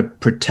know how to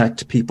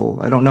protect people.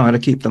 I don't know how to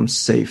keep them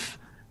safe.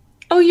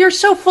 Oh, you're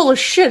so full of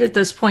shit at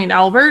this point,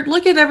 Albert.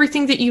 Look at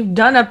everything that you've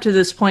done up to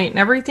this point and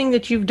everything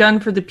that you've done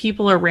for the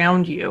people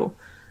around you.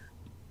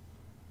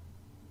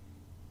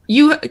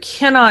 You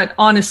cannot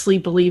honestly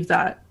believe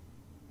that.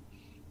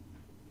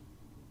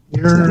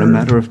 It's not a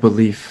matter of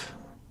belief.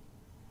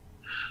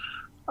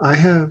 I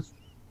have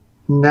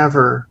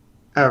never,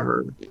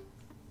 ever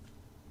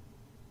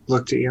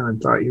looked at you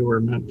and thought you were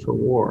meant for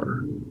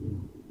war.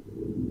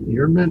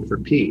 You're meant for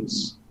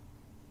peace.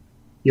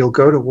 You'll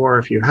go to war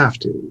if you have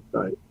to,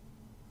 but...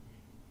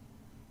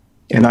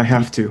 And I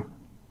have to.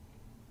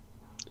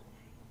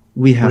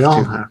 We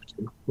all have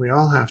to. We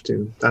all have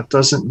to. That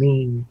doesn't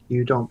mean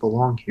you don't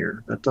belong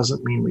here. That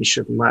doesn't mean we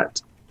should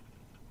let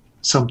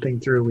something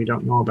through we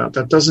don't know about.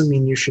 That doesn't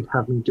mean you should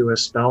have me do a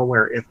spell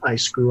where if I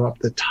screw up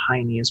the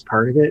tiniest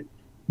part of it,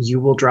 you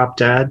will drop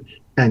dead,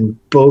 and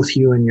both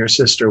you and your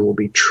sister will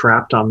be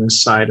trapped on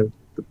this side of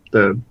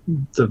the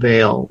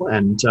veil,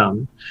 and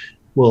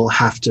will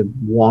have to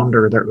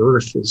wander the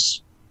earth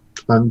as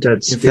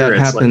undead spirits. If that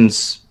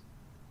happens,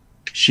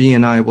 she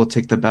and I will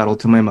take the battle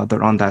to my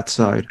mother on that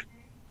side.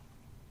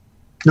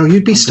 No,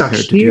 you'd be stuck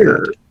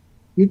here.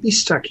 You'd be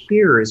stuck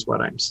here, is what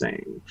I'm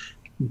saying.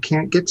 You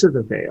can't get to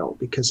the veil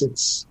because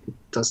it's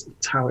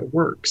how it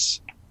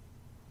works.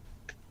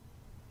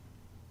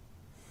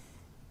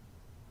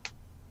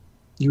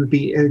 You would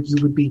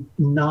be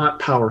not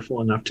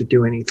powerful enough to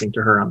do anything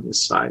to her on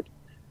this side.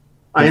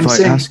 If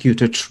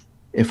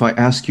I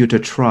ask you to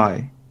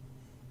try,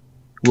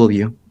 will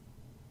you?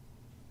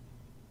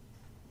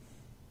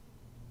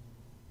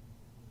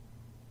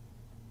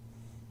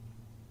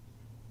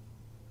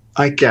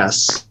 I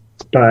guess,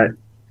 but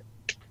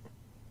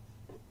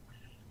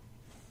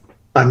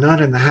I'm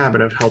not in the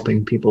habit of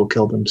helping people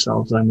kill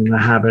themselves. I'm in the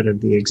habit of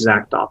the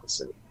exact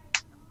opposite.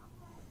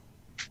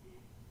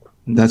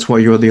 That's why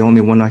you're the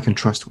only one I can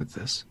trust with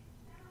this.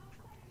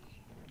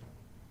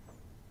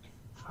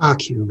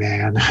 Fuck you,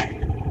 man.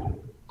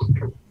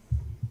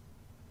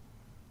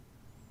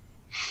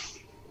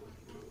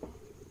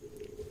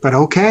 But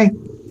okay.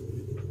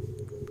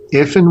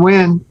 If and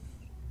when,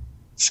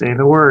 say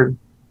the word.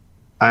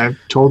 I've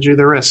told you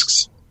the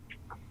risks.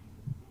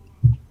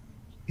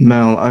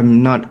 Mel,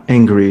 I'm not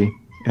angry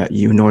at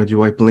you, nor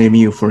do I blame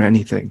you for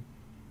anything.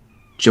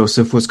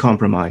 Joseph was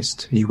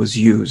compromised. He was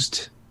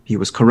used. He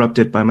was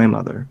corrupted by my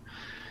mother.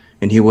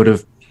 And he would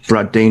have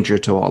brought danger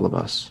to all of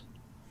us.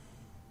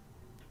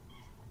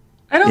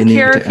 I don't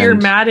care if you're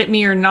mad at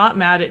me or not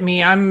mad at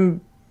me.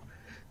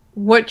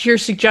 What you're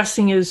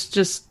suggesting is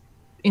just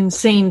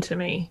insane to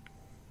me.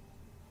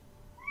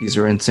 These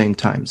are insane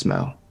times,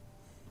 Mel.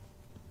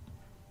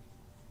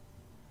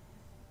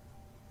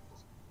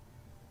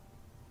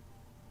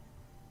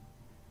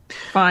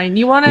 Fine.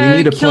 You want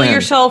to kill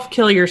yourself,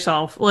 kill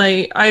yourself.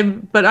 But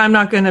I'm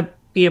not going to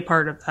be a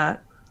part of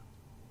that.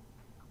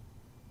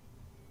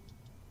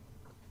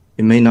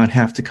 It may not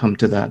have to come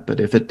to that, but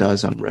if it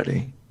does, I'm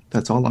ready.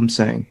 That's all I'm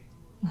saying.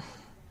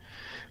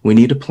 We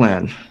need a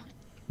plan.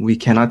 We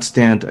cannot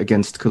stand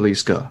against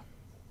Kaliska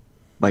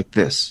like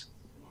this.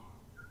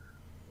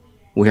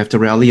 We have to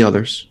rally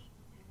others.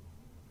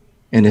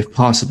 And if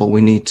possible,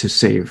 we need to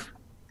save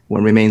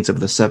what remains of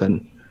the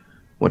Seven.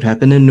 What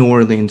happened in New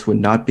Orleans would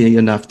not be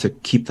enough to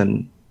keep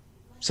them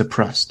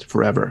suppressed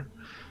forever.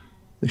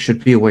 There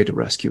should be a way to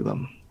rescue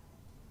them.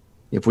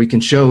 If we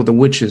can show the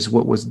witches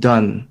what was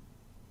done,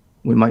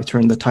 we might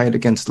turn the tide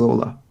against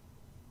Lola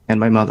and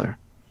my mother.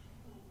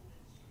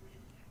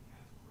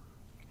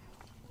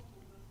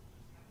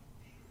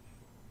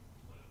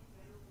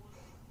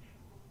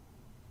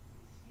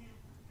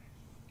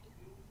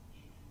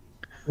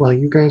 Well,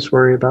 you guys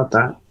worry about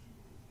that.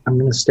 I'm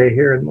going to stay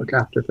here and look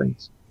after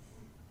things.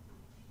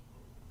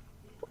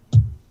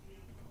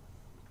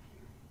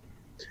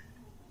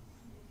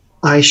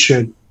 I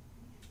should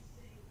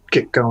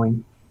get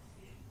going.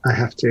 I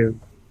have to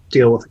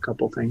deal with a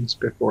couple things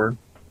before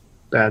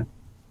bed.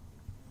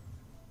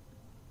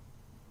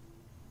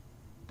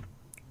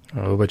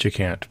 Oh, but you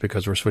can't,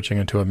 because we're switching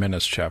into a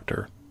menace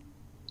chapter.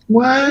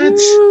 What?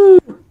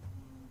 Woo!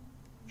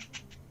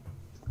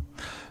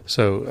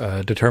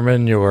 So,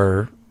 determine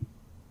your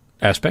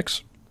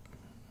aspects.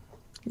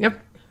 Yep.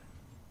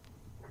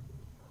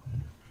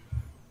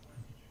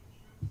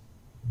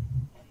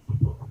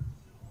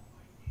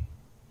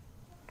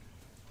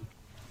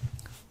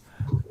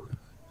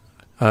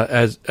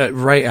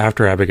 Right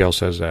after Abigail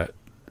says that,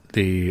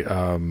 the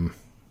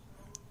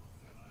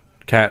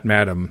cat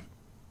Madam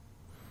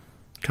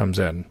comes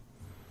in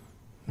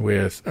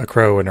with a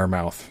crow in her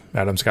mouth.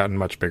 Madam's gotten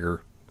much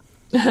bigger.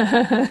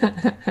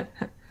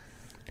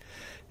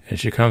 And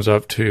she comes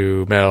up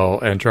to Mel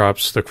and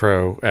drops the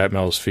crow at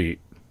Mel's feet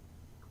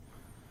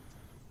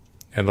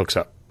and looks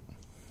up.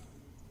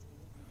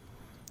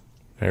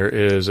 There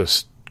is a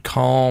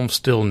calm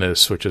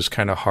stillness, which is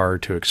kind of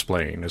hard to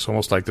explain. It's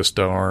almost like the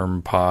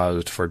storm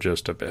paused for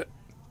just a bit.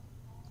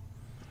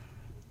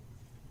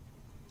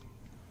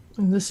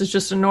 And this is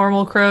just a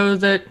normal crow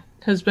that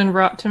has been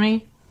brought to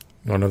me?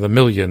 One of the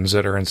millions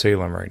that are in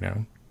Salem right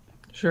now.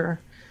 Sure.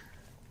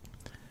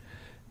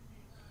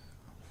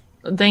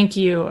 Thank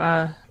you,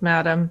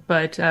 madam,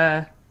 but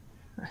I'm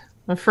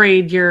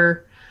afraid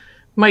your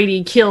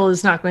mighty kill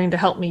is not going to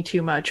help me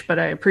too much, but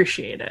I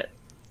appreciate it.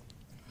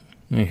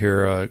 You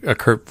hear a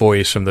curt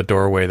voice from the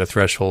doorway, the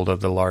threshold of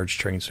the large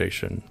train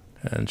station,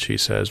 and she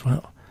says,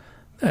 "Well,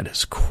 that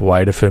is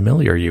quite a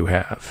familiar you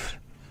have."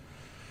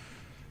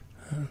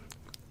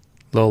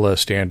 Lola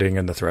standing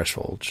in the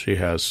threshold. She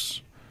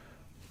has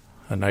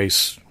a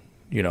nice,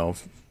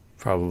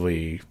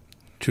 probably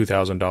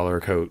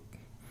 $2,000 coat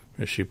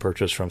that she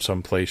purchased from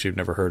some place you've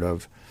never heard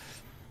of.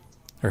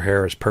 Her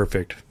hair is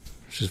perfect.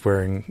 She's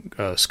wearing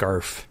a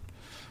scarf.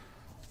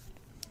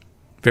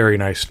 Very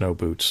nice snow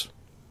boots.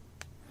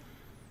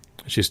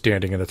 She's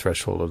standing in the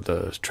threshold of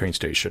the train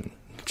station,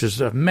 which is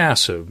a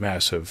massive,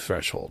 massive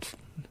threshold.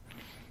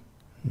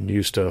 It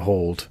used to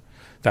hold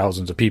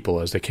thousands of people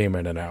as they came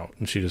in and out,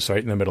 and she's just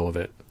right in the middle of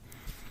it.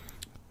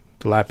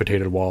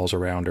 Dilapidated walls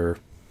around her,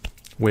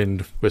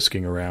 wind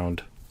whisking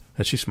around,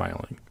 and she's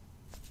smiling.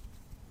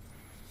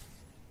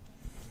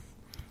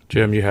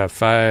 Jim, you have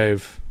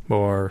 5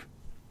 more.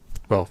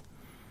 Well,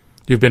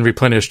 you've been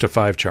replenished to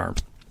 5 charm.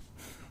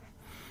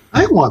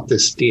 I want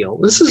this deal.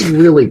 This is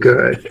really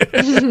good.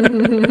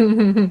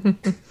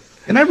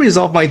 Can I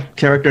resolve my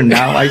character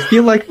now? I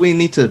feel like we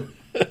need to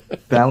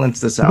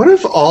balance this out. What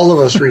if all of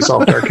us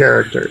resolved our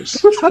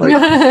characters? Like,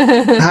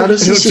 how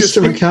does the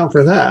system account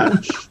for that?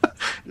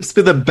 It's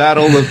been the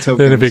battle of tokens.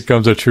 Then it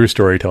becomes a true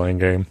storytelling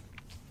game.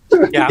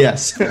 Yeah.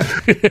 Yes.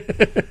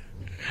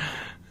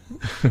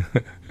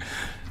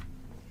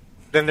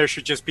 Then there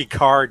should just be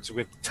cards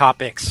with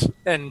topics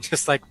and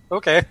just like,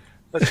 okay,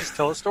 let's just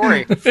tell a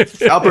story.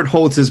 Albert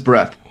holds his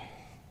breath.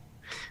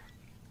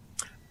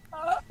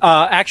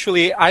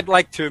 Actually, I'd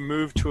like to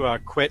move to a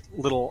quick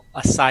little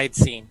aside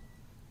scene.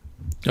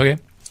 Okay.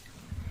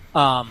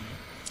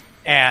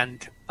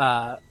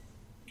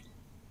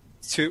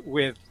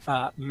 With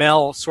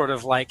Mel sort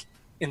of like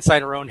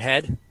inside her own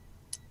head,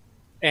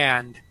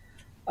 and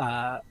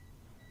all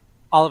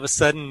of a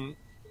sudden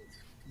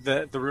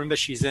the room that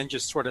she's in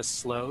just sort of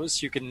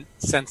slows. You can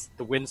sense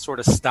the wind sort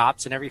of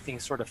stops and everything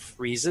sort of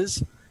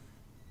freezes,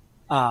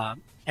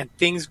 and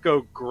things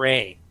go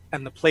gray,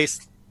 and the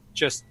place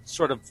just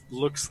sort of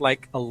looks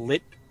like a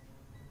lit,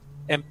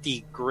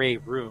 empty gray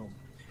room.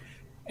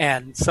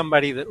 And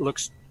somebody that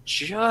looks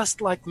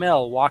just like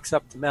Mel walks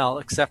up to Mel,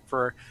 except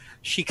for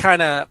she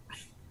kind of...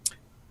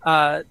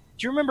 do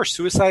you remember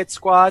Suicide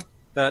Squad?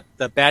 The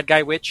bad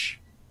guy witch?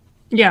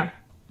 Yeah.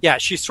 Yeah,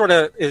 she sort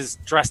of is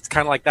dressed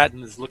kind of like that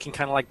and is looking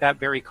kind of like that,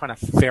 very kind of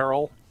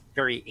feral,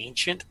 very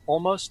ancient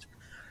almost,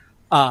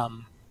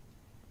 and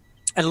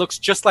looks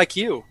just like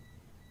you.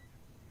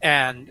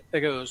 And it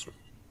goes,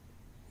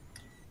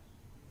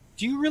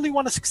 do you really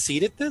want to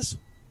succeed at this?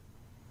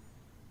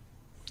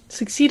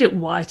 Succeed at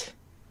what?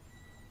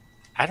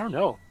 I don't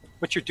know.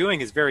 What you're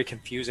doing is very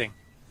confusing.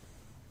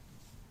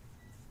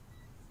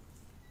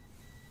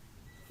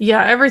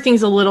 Yeah,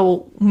 everything's a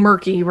little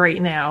murky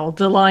right now.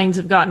 The lines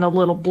have gotten a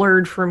little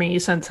blurred for me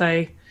since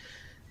I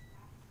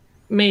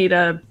made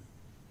a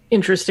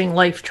interesting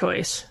life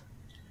choice.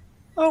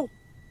 Oh,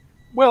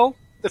 well,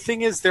 the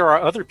thing is there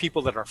are other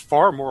people that are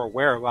far more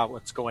aware about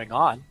what's going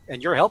on,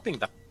 and you're helping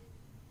them.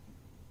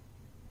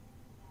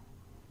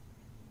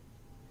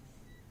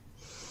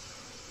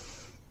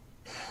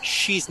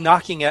 She's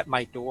knocking at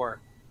my door.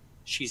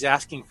 She's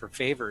asking for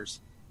favors.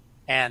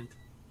 And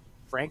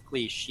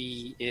frankly,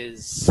 she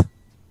is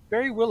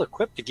very well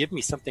equipped to give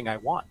me something I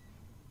want.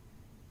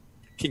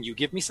 Can you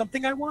give me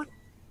something I want?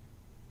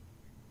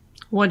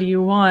 What do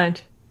you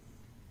want?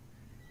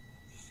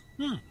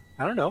 I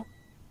don't know.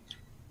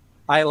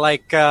 I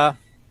like to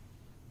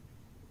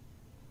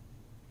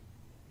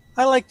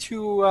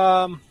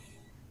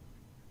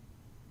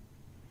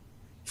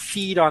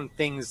feed on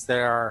things that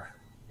are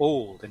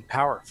old and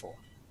powerful.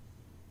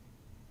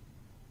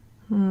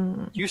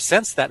 You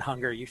sense that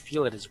hunger. You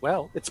feel it as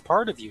well. It's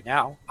part of you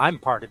now. I'm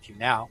part of you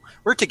now.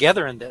 We're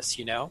together in this,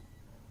 you know.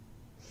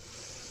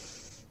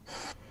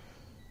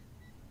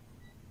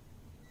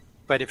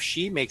 But if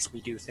she makes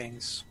me do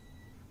things...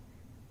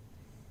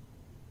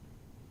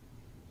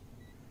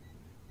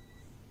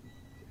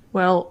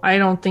 Well, I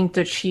don't think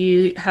that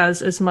she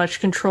has as much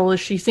control as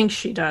she thinks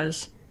she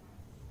does.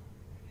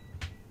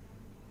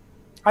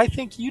 I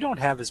think you don't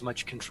have as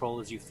much control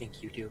as you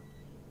think you do.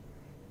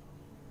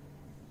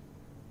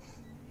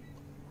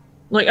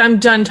 Like, I'm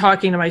done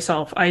talking to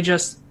myself. I need to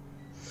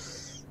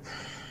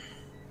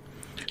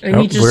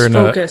just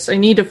focus. I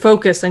need to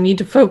focus. I need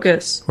to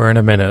focus. We're in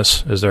a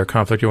menace. Is there a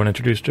conflict you want to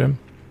introduce, Jim?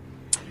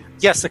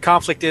 Yes, the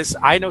conflict is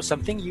I know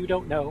something you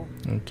don't know.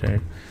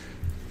 Okay.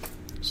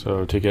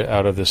 So to get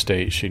out of the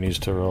state, she needs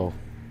to roll.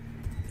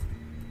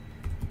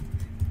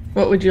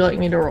 What would you like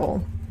me to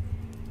roll?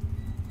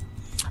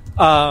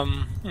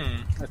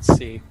 Let's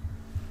see.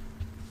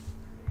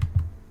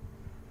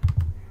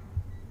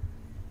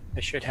 I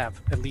should have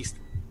at least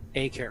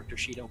a character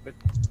sheet open.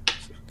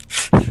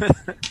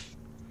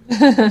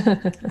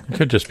 It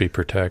could just be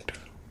protect.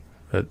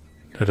 That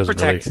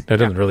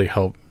doesn't really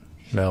help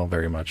Mel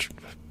very much.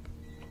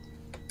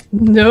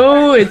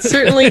 No, it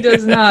certainly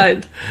does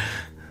not.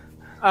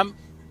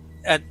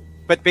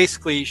 But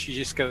basically, she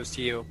just goes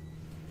to you.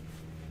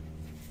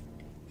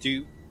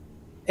 Do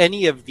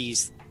any of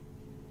these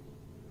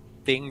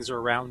things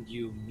around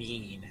you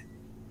mean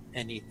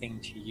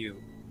anything to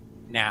you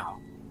now?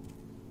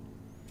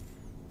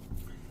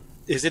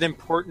 Is it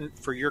important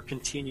for your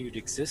continued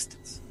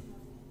existence?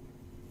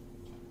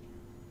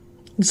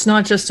 It's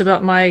not just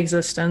about my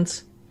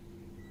existence.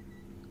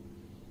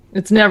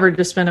 It's never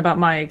just been about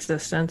my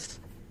existence.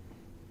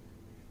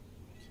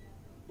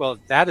 Well,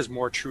 that is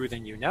more true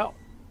than you know.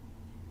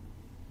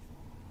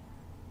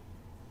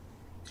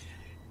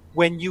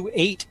 When you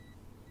ate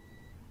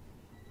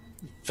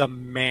the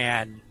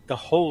man, the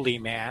holy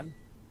man,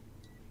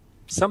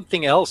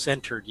 something else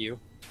entered you.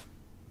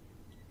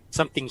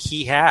 Something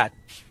he had.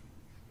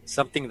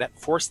 Something that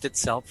forced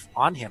itself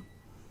on him.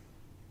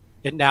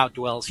 It now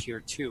dwells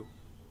here too.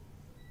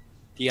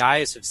 The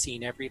eyes have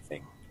seen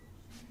everything.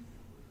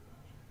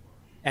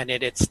 And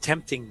it's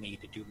tempting me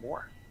to do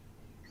more.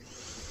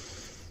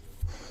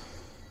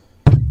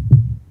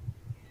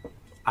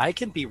 I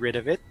can be rid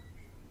of it,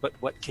 but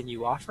what can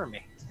you offer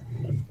me?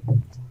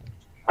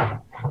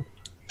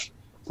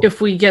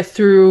 If we get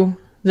through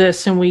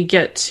this and we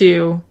get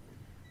to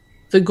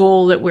the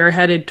goal that we're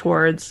headed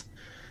towards,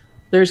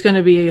 there's going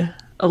to be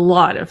a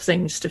lot of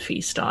things to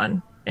feast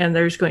on. And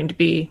there's going to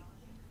be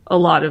a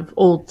lot of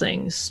old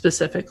things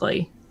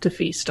specifically to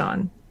feast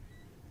on.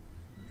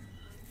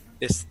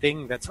 This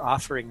thing that's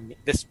offering me,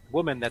 this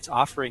woman that's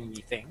offering me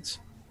things,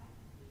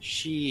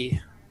 she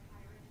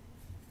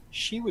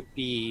would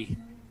be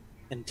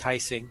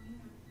enticing.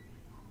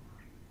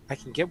 I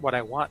can get what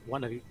I want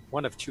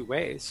one of two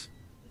ways.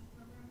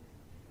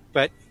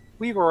 But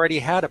we've already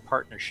had a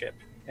partnership,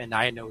 and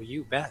I know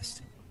you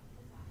best.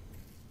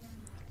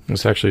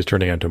 This actually is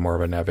turning into more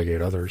of a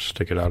navigate others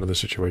to get out of the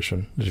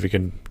situation. If you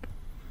can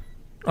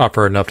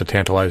offer enough to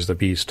tantalize the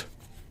beast.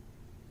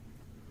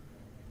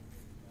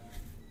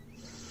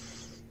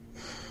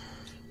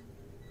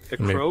 The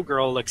crow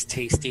girl looks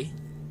tasty.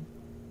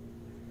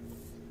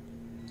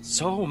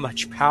 So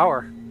much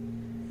power.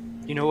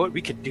 You know what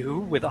we could do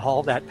with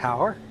all that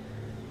power?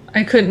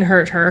 I couldn't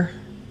hurt her.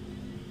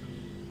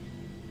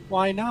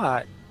 Why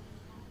not?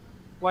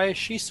 Why is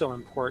she so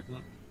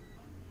important?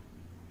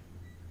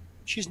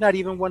 She's not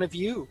even one of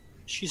you.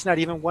 She's not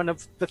even one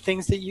of the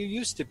things that you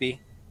used to be.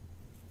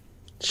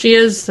 She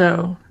is,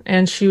 though,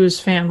 and she was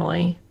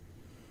family.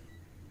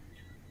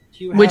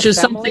 Which is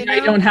something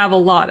I don't have a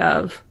lot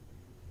of.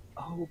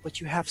 Oh,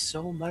 but you have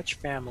so much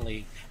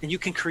family. And you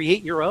can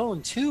create your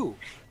own, too.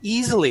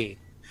 Easily.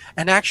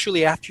 And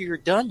actually, after you're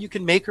done, you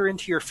can make her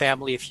into your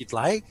family if you'd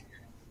like.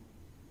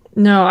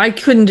 No, I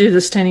couldn't do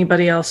this to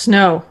anybody else.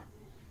 No.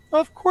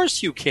 Of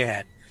course you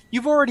can.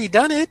 You've already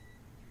done it.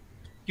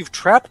 You've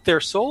trapped their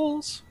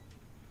souls.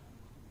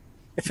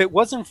 If it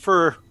wasn't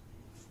for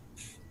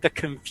the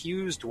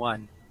confused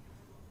one,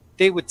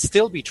 they would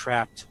still be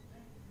trapped.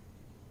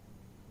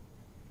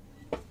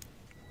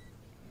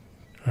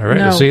 All right,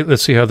 No.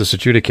 let's see how this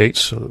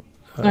adjudicates. All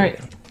right.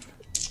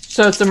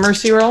 So it's a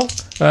mercy roll?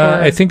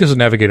 I think this is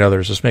navigate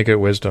others. Let's make it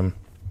wisdom.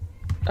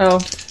 Oh.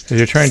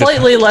 You're trying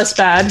slightly less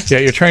bad. Yeah,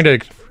 you're trying to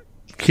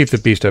keep the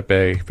beast at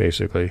bay,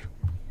 basically.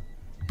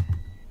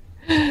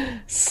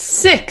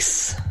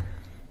 6.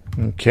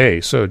 Okay,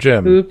 so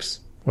Jim.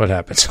 Oops. What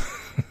happens?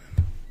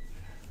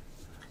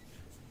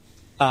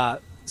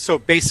 So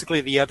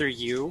basically the other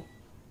you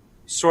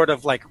sort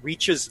of like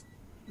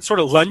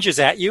lunges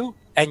at you,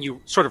 and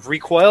you sort of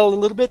recoil a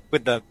little bit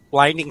with the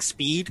blinding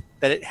speed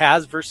that it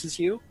has versus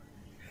you.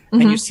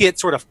 Mm-hmm. And you see it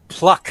sort of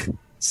pluck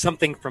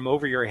something from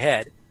over your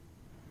head,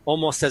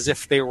 almost as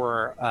if they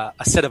were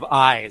a set of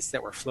eyes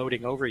that were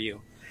floating over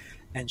you.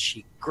 And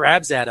she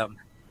grabs at them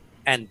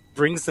and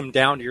brings them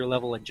down to your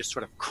level and just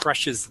sort of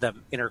crushes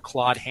them in her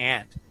clawed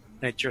hand.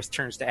 And it just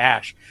turns to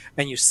ash.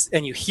 And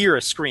you hear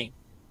a scream.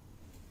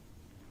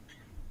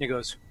 It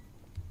goes,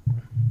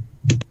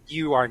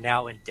 "You are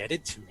now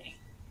indebted to me.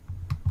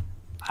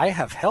 I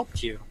have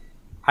helped you.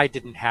 I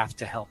didn't have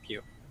to help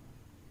you.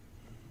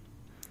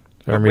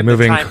 But when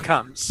the time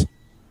comes,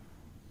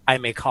 I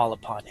may call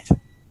upon it."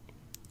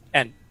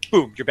 And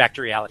boom, you're back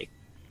to reality.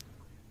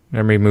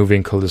 I'm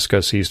removing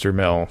Kaliska Caesar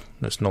Mel.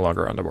 That's no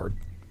longer on the board.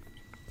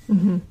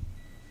 Mm-hmm.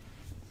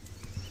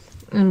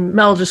 And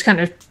Mel just kind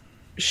of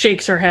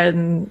shakes her head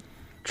and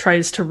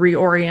tries to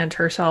reorient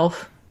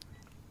herself.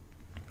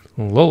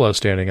 Lola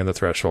standing in the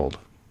threshold.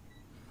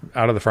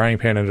 Out of the frying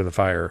pan into the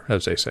fire,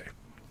 as they say.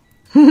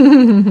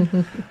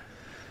 Can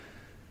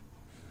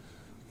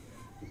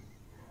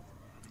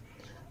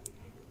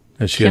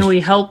we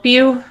help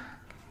you?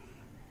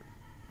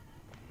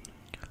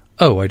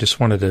 Oh, I just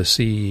wanted to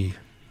see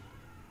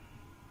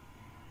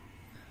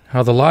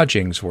how the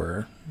lodgings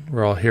were.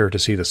 We're all here to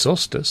see the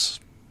solstice,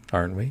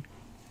 aren't we?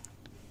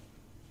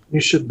 You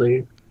should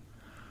leave.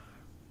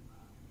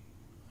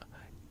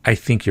 I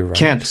think you're right.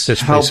 Can't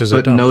help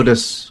but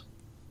notice.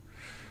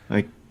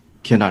 I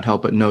cannot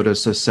help but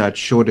notice a sad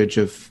shortage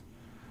of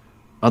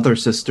other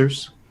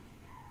sisters.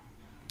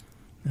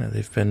 Yeah,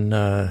 they've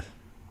been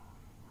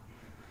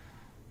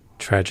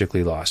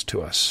tragically lost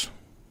to us.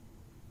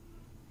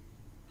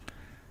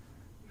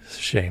 It's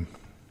a shame.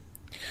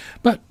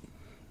 But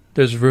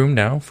there's room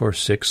now for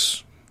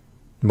 6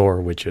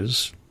 more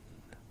witches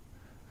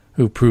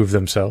who prove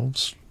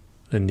themselves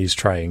in these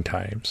trying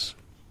times.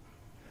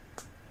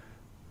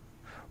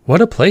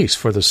 What a place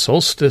for the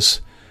solstice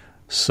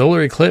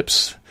solar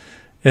eclipse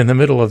in the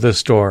middle of this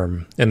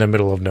storm, in the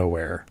middle of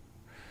nowhere.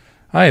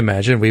 I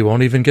imagine we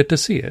won't even get to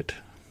see it.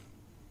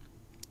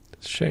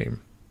 It's a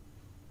shame.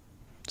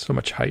 So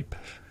much hype.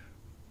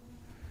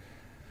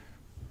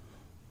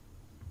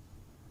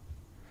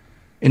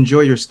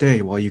 enjoy your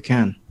stay while you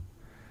can.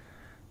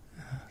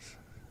 I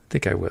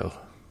think I will.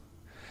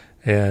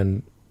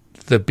 And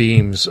the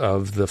beams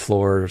of the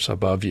floors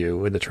above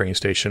you in the train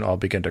station all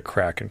begin to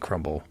crack and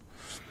crumble.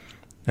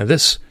 Now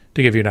this,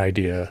 to give you an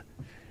idea,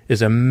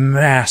 is a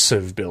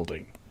massive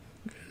building.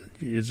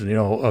 It's,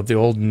 of the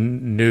old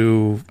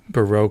new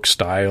Baroque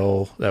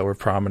style that were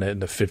prominent in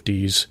the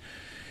 50s.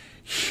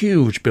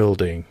 Huge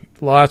building,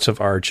 lots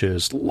of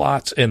arches,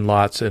 lots and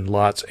lots and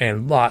lots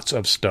and lots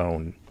of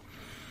stone.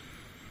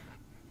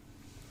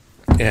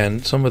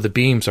 And some of the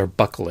beams are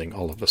buckling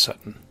all of a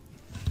sudden.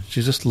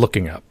 She's just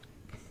looking up.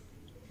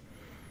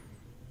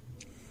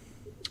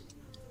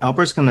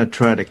 Albert's going to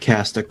try to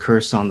cast a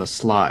curse on the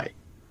sly.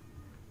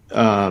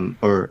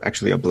 Or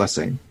actually a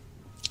blessing.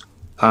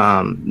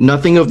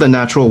 Nothing of the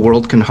natural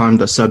world can harm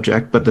the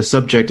subject, but the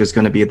subject is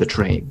going to be the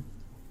train.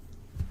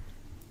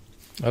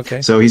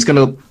 Okay. So he's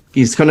gonna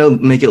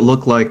make it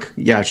look like,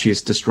 yeah,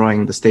 she's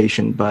destroying the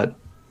station, but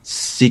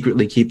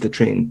secretly keep the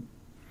train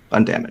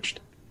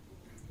undamaged.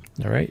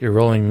 All right. You're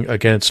rolling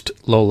against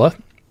Lola.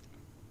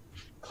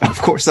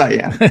 Of course I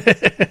am.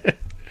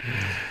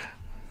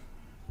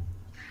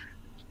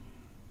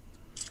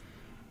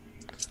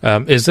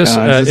 Is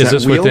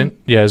this within?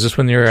 Yeah, is this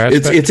when you're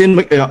aspect? It's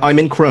in. I'm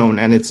in Crone,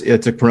 and it's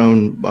a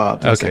Crone.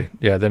 Okay,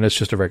 yeah, then it's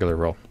just a regular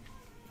roll.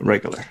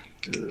 Regular.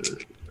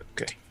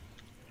 Okay.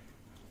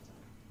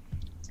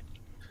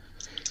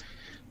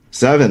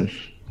 7.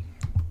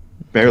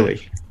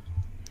 Barely.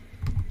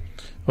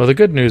 Well, the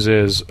good news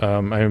is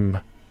I'm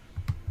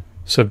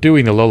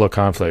subduing the Lola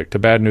conflict. The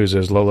bad news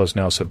is Lola's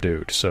now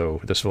subdued, so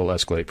this will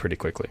escalate pretty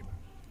quickly.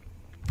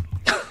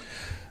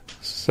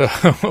 So,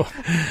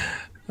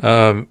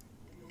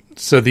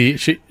 so the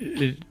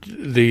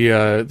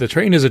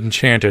train is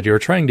enchanted. You're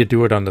trying to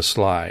do it on the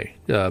sly,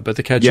 but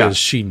the catch is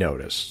she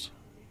noticed.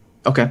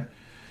 Okay.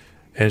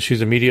 And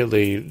she's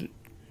immediately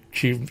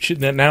she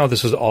now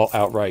this is all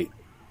outright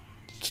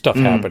stuff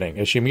happening,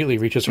 and she immediately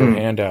reaches her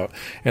hand out,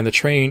 and the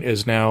train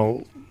is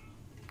now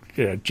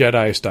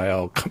Jedi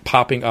style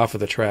popping off of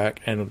the track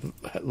and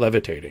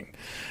levitating.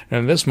 And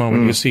in this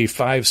moment, you see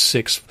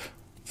 5-6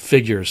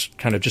 figures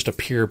kind of just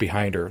appear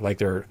behind her, like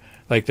they're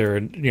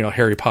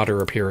Harry Potter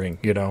appearing,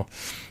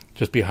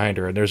 just behind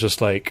her. And there's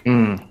just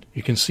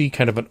you can see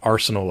kind of an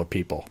arsenal of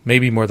people,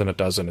 maybe more than a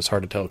dozen. It's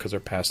hard to tell because they're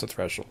past the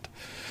threshold,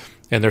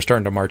 and they're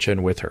starting to march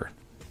in with her.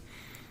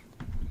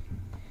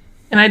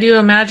 Can I do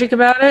a magic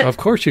about it? Of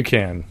course you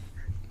can.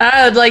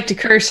 I would like to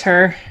curse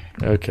her.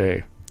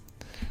 Okay.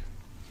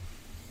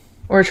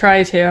 Or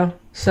try to.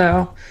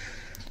 So.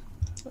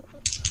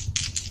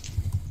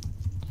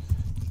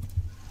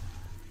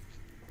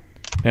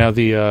 Now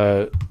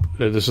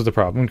this is the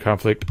problem.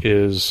 Conflict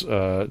is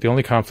the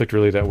only conflict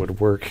really that would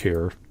work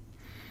here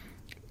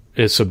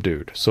is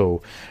subdued.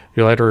 So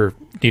you'll either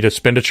need to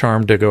spend a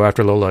charm to go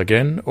after Lola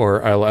again,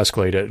 or I'll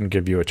escalate it and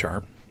give you a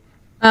charm.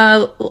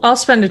 I'll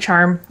spend a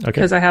charm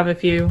because I have a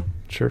few.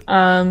 Sure.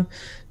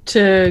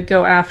 To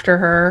go after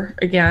her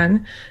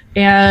again,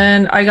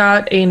 and I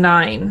got a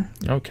 9.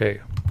 Okay.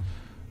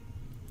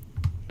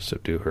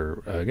 Subdue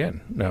her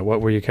again. Now,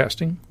 what were you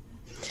casting?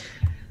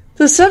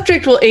 The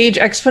subject will age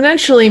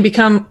exponentially and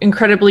become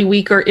incredibly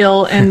weak or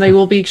ill, and they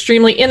will be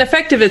extremely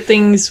ineffective at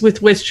things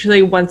with which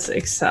they once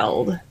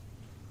excelled.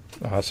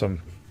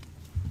 Awesome.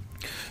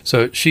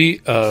 So she,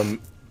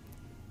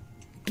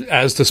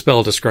 as the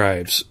spell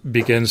describes,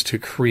 begins to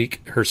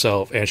creak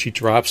herself, and she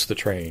drops the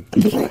train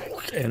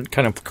and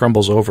kind of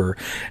crumbles over,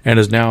 and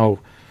is now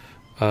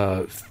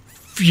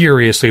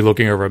furiously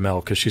looking over at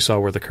Mel because she saw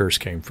where the curse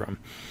came from.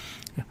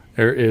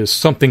 There is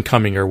something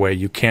coming her way.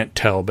 You can't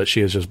tell, but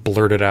she has just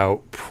blurted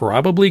out,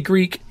 probably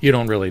Greek. You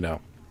don't really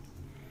know.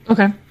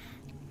 Okay.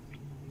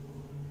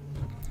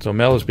 So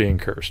Mel is being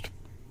cursed.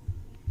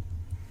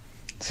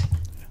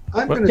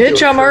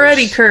 Bitch, I'm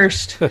already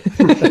cursed.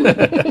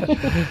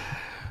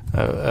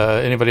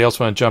 Anybody else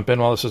want to jump in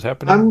while this is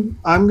happening?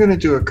 I'm going to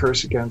do a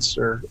curse against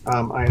her.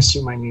 I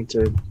assume I need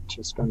to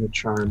spend a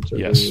charm to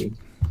read.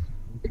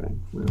 Okay,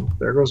 well,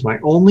 there goes my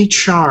only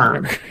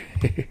charm.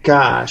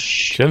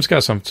 Gosh. Jim's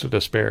got some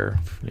to spare.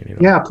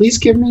 Yeah, please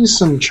give me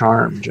some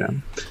charm,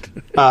 Jim.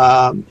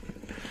 My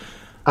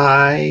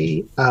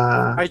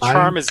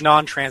charm is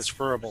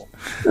non-transferable.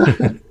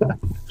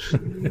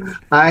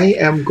 I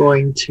am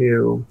going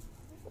to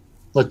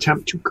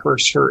attempt to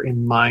curse her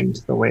in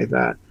mind the way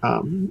that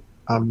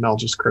Mel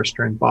just cursed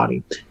her in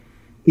body.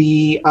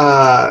 The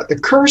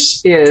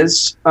curse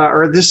is,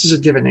 or this is a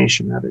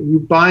divination rather. You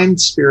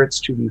bind spirits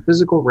to the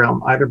physical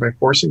realm either by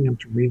forcing them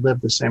to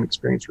relive the same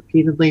experience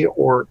repeatedly,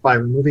 or by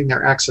removing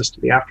their access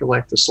to the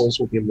afterlife. The souls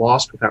will be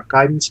lost without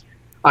guidance.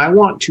 I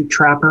want to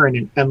trap her in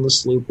an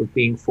endless loop of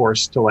being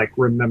forced to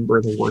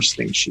remember the worst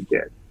thing she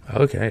did.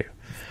 Okay.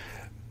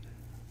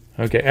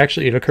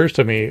 Actually, it occurs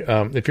to me,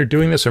 if you're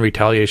doing this in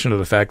retaliation of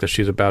the fact that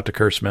she's about to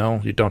curse Mel,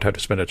 you don't have to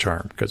spend a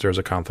charm because there's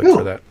a conflict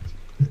for that.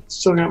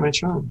 Still got my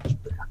charm.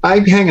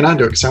 I'm hanging on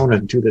to it because I want to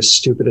do the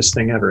stupidest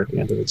thing ever at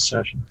the end of this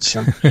session.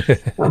 So,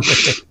 all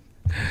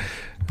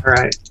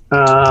right.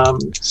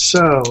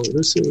 So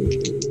this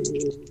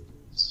is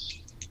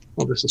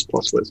Well, this is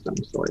plus wisdom,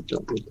 so I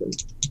don't need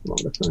to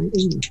modify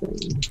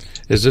anything.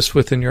 Is this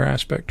within your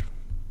aspect?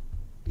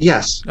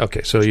 Yes.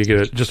 Okay, so you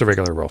get just a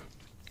regular roll.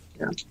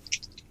 Yeah.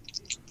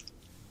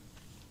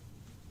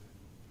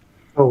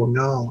 Oh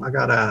no, I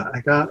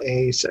got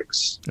a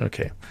 6.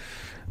 Okay.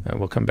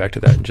 We'll come back to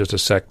that in just a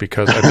sec,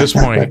 because at this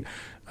point,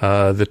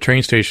 the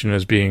train station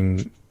is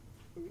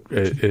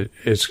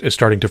is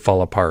starting to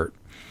fall apart.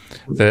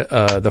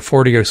 The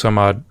 40 or some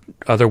odd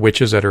other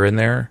witches that are in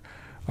there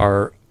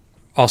are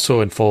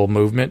also in full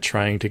movement,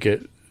 trying to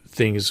get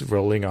things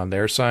rolling on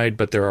their side,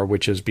 but there are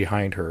witches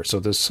behind her. So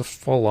this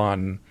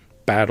full-on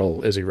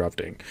battle is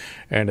erupting,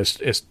 and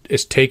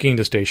it's taking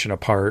the station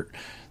apart.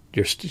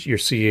 You're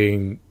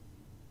seeing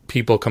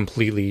people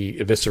completely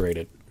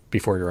eviscerated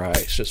before your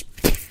eyes. Just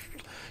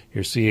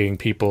you're seeing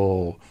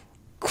people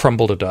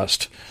crumble to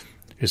dust.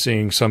 You're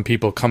seeing some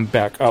people come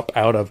back up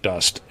out of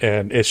dust,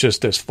 and it's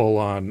just this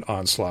full-on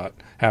onslaught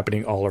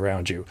happening all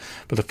around you.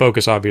 But the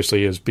focus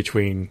obviously is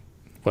between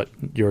what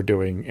you're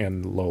doing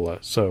and Lola.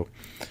 So,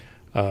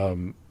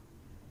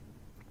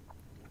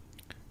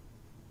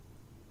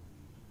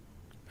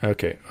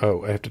 okay.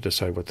 Oh, I have to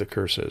decide what the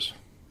curse is.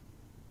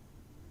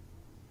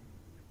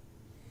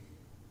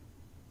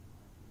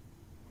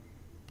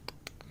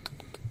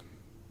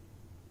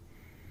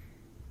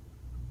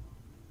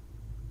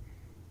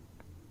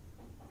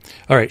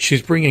 All right,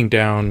 she's bringing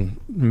down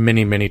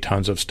many, many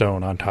tons of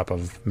stone on top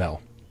of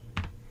Mel.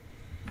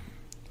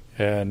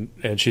 And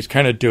she's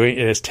kind of doing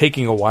it. It's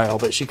taking a while,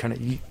 but she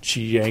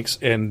yanks,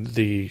 and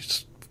the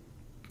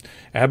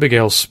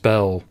Abigail's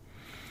spell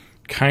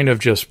kind of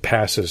just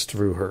passes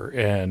through her,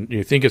 and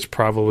you think it's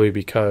probably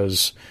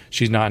because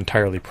she's not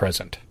entirely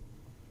present.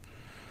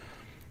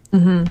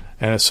 Mm-hmm.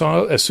 And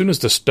as soon as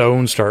the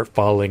stones start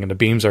falling and the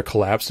beams are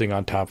collapsing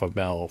on top of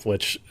Mel,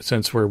 which,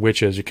 since we're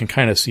witches, you can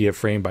kind of see it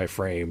frame by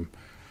frame.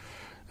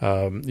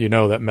 You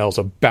know that Mel's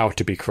about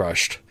to be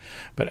crushed.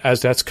 But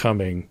as that's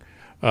coming,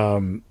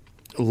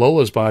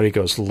 Lola's body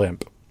goes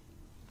limp.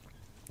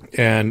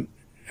 And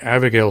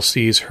Abigail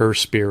sees her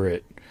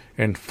spirit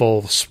in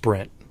full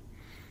sprint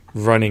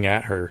running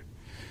at her.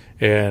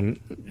 And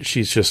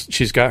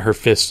she's got her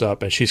fists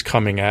up, and she's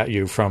coming at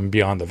you from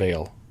beyond the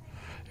veil.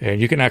 And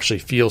you can actually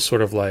feel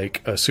sort of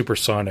like a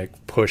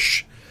supersonic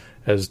push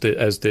as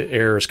the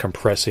air is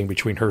compressing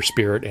between her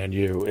spirit and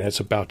you, and it's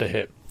about to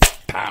hit.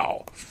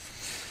 Pow!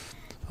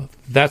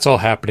 That's all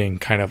happening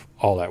kind of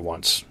all at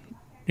once.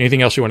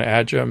 Anything else you want to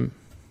add, Jim?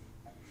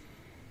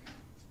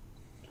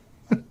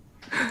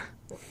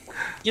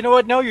 You know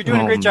what? No, you're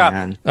doing a great job.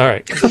 All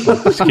right.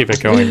 Let's keep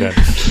it going then.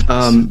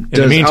 In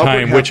the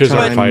meantime, witches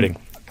are fighting.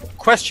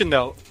 Question,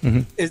 though,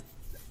 is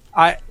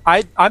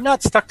I'm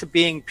not stuck to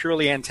being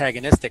purely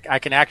antagonistic. I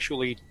can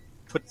actually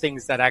put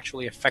things that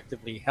actually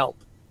effectively help.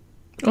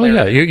 Oh,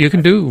 yeah. You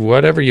can do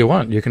whatever you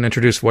want. You can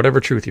introduce whatever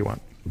truth you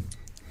want.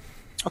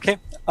 Okay.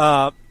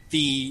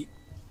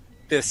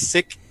 The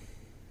sick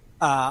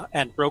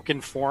and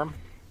broken form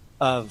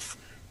of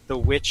the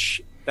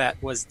witch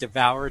that was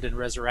devoured and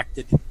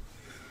resurrected,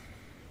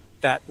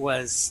 that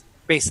was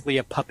basically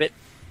a puppet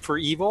for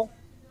evil,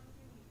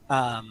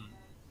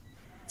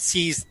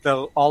 sees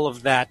all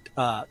of that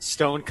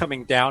stone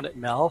coming down at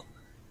Mel,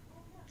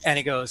 and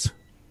he goes,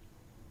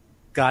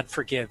 God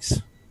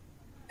forgives.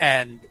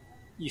 And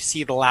you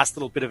see the last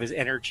little bit of his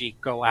energy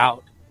go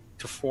out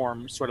to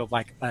form sort of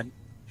like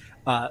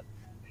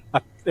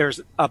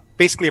there's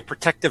basically a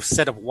protective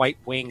set of white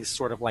wings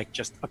sort of like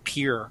just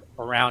appear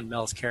around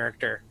Mel's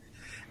character,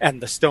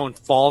 and the stone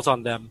falls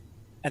on them,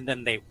 and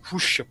then they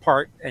whoosh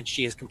apart, and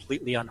she is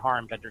completely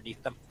unharmed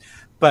underneath them.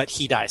 But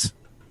he dies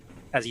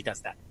as he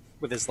does that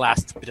with his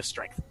last bit of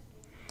strength.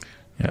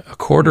 Yeah, a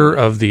quarter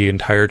of the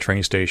entire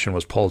train station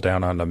was pulled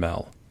down onto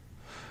Mel.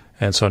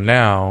 And so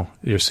now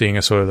you're seeing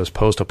a sort of this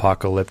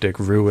post-apocalyptic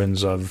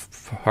ruins of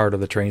part of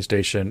the train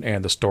station,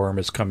 and the storm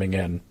is coming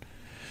in,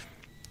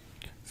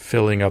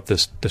 filling up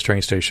this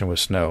train station with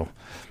snow.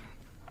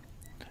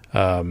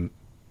 A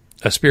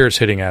spirit's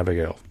hitting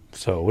Abigail.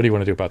 So what do you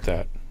want to do about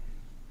that?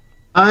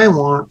 I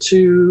want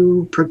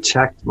to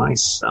protect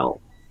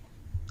myself.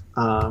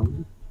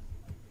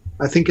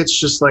 I think it's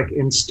just like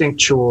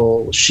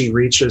instinctual. She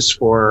reaches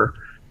for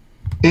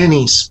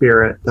any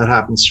spirit that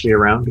happens to be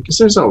around, because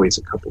there's always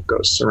a couple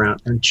ghosts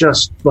around, and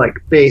just like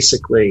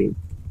basically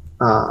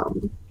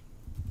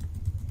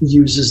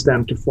uses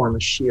them to form a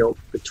shield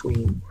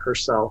between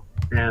herself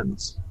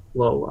and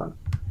Lola,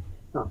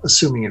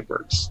 assuming it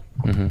works.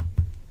 Mm-hmm.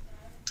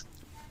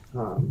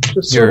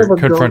 Just You're sort of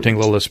confronting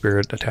Lola's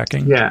spirit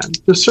attacking? Yeah,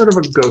 just sort of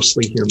a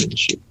ghostly human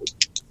shield.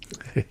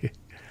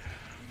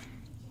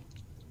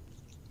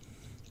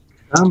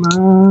 Come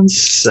on,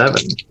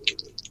 7.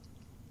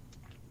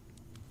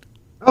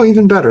 Oh,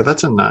 even better.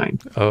 That's a 9.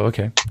 Oh,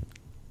 okay.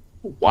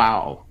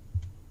 Wow.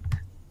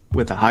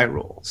 With the high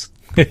rolls.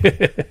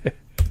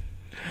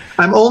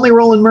 I'm only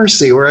rolling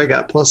mercy where I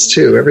got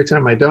 +2. Every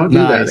time I don't do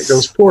that, it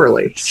goes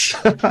poorly. So,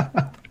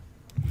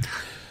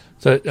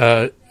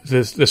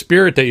 the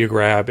spirit that you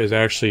grab is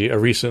actually a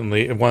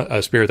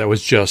spirit that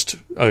was just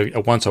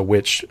once a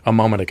witch a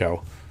moment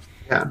ago.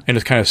 Yeah. and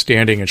is kind of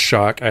standing in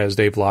shock as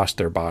they've lost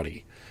their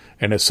body,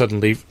 and is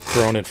suddenly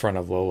thrown in front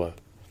of Lola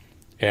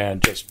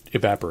and just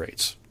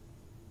evaporates.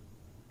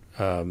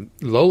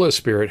 Lola's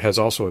spirit has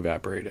also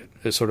evaporated.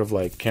 It's sort of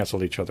like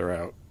canceled each other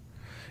out.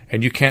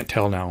 And you can't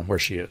tell now where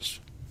she is.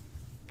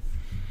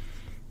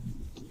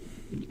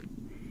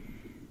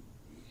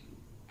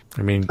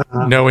 I mean,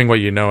 knowing what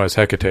you know as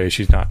Hecate,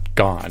 she's not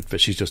gone, but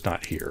she's just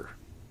not here.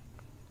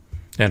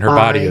 And her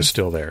body is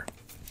still there.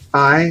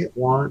 I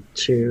want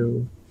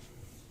to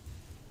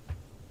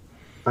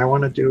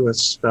do a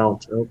spell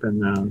to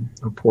open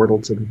a portal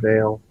to the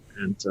Veil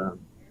and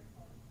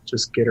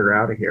just get her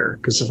out of here.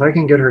 Because if I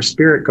can get her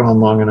spirit going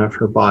long enough,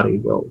 her body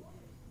will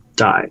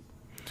die.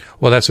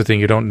 Well, that's the thing.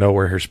 You don't know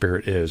where her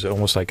spirit is. It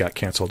almost like got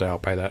canceled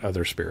out by that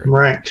other spirit.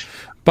 Right.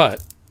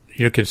 But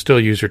you can still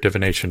use your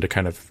divination to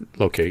kind of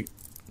locate.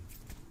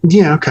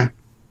 Yeah, okay.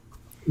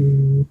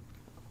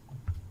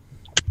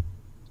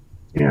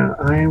 Yeah,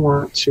 I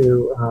want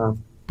to...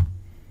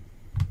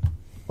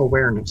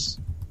 awareness,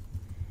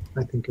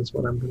 I think, is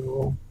what I'm going to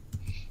roll.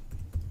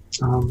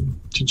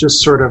 To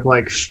just sort of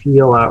like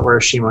feel out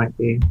where she might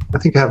be. I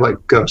think I have like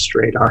ghost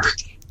radar.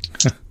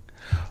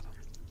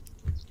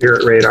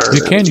 Spirit radar.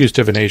 You can use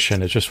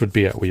divination. It just would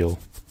be at wheel.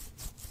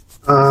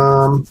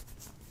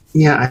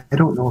 Yeah, I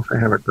don't know if I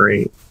have a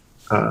great...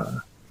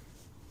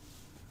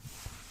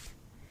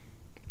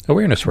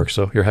 Awareness works,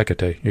 though. You're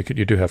Hecate.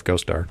 You do have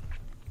ghost star.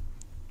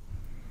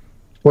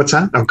 What's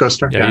that? Oh, ghost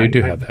star? Yeah, you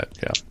do have that,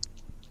 yeah.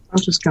 I'm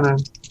just going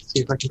to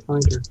see if I can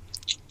find her.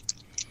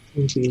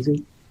 Seems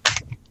easy.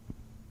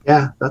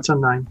 Yeah, that's a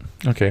 9.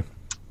 Okay.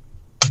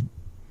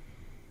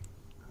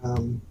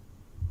 Um,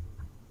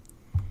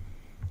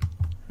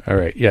 All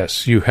right.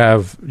 Yes, you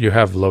have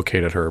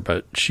located her,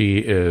 but she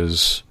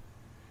is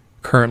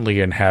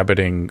currently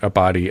inhabiting a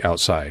body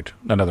outside.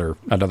 Another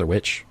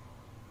witch.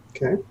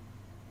 Okay.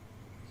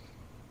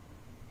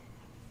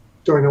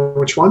 Do I know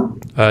which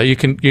one?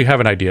 You have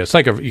an idea. It's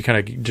like you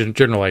kind of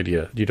general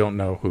idea. You don't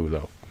know who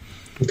though.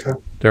 Okay.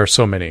 There are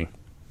so many.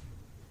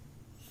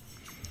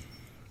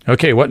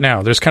 Okay, what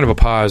now? There's kind of a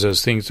pause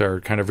as things are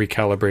kind of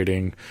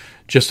recalibrating.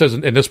 Just as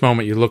in this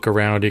moment you look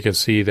around, you can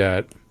see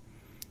that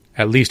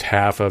at least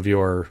half of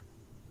your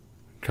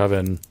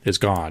coven is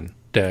gone,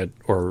 dead,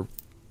 or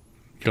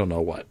you don't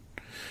know what.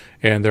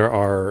 And there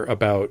are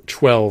about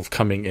 12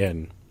 coming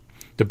in.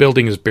 The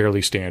building is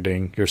barely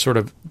standing.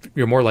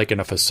 You're more like in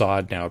a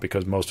facade now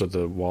because most of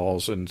the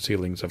walls and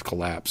ceilings have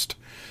collapsed.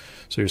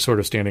 So you're sort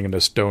of standing in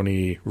the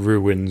stony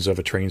ruins of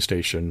a train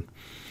station.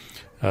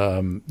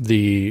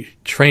 The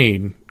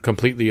train,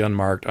 completely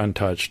unmarked,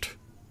 untouched,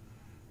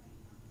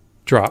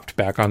 dropped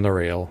back on the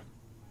rail.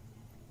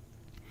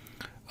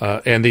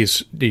 And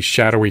these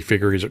shadowy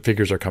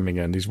figures are coming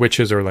in. These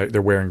witches are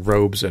they're wearing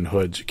robes and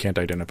hoods. You can't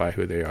identify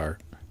who they are.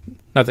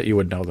 Not that you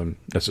would know them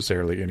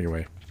necessarily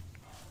anyway.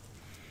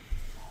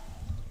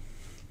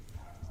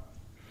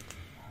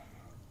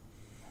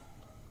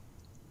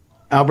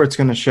 Albert's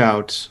going to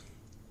shout,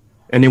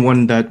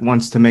 anyone that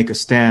wants to make a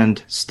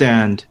stand,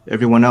 stand.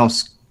 Everyone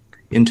else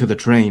into the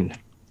train.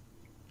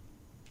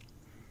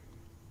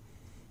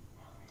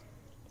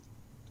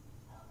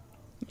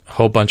 A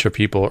whole bunch of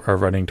people are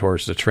running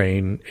towards the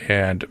train,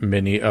 and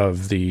many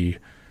of the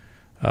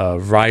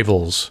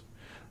rivals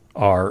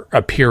are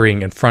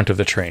appearing in front of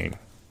the train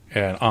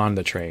and on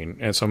the train,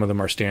 and some of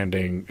them are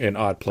standing in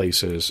odd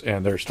places,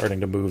 and they're starting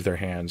to move their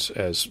hands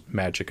as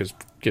magic is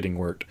getting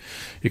worked.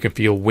 You can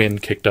feel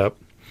wind kicked up.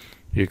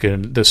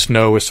 The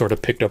snow is sort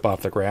of picked up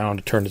off the ground.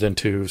 It turns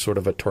into sort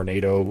of a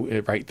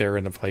tornado right there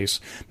in the place.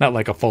 Not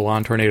like a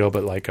full-on tornado,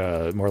 but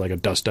more like a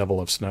dust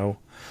devil of snow.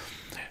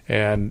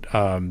 And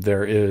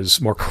there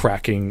is more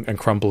cracking and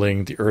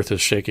crumbling. The earth is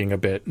shaking a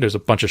bit. There's a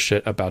bunch of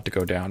shit about to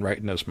go down right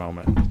in this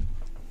moment.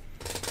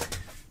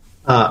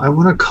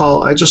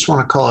 I just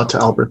want to call out to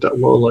Albert that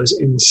Lola is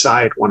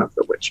inside one of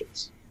the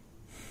witches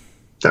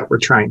that we're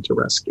trying to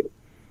rescue.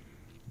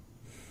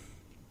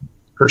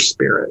 Her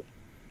spirit.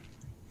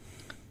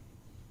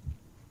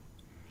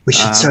 We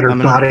should set her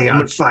body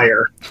on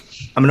fire.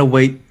 I'm going to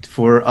wait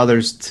for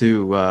others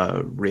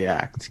to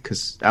react,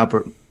 because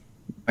Albert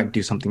might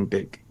do something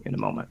big in a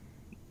moment.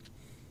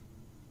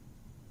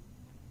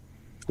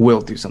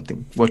 Will do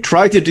something. We'll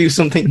try to do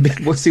something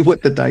big. We'll see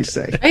what the dice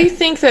say. I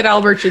think that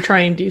Albert should try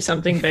and do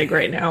something big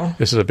right now.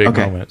 This is a big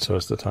moment, so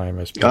it's the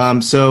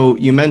time. So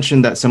you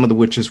mentioned that some of the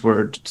witches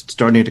were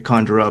starting to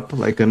conjure up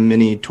like a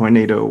mini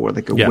tornado or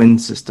like a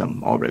wind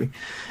system already.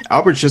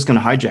 Albert's just going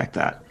to hijack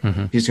that.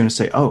 Mm-hmm. He's going to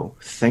say, "Oh,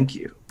 thank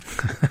you,"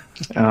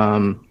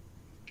 and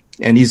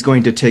he's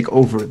going to take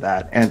over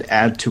that and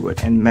add to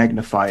it and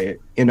magnify it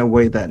in a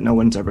way that no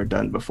one's ever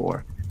done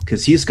before,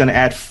 because he's going to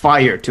add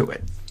fire to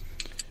it.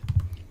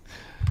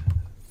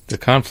 The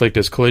conflict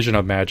is collision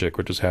of magic,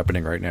 which is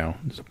happening right now.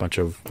 There's a bunch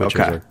of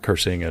witches are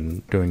cursing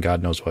and doing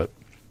God knows what.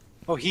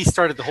 Oh, he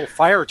started the whole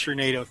fire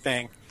tornado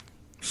thing.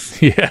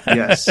 Yeah.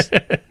 Yes.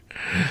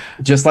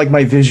 Just like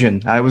my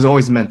vision. I was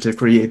always meant to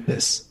create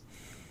this.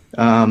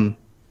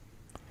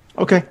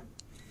 Okay.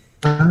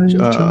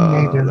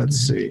 Let's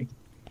see.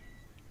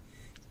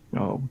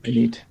 Oh, I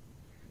need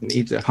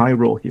Needs a high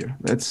roll here.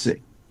 Let's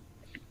see.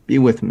 Be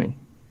with me.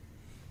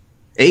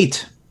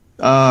 8.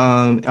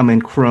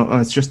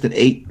 It's just an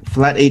 8,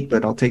 flat 8,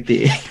 but I'll take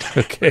the 8.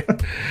 Okay.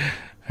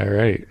 All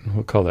right.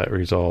 We'll call that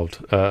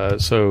resolved.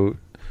 So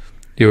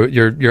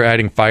you're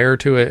adding fire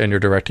to it and you're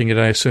directing it,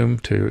 I assume,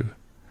 to.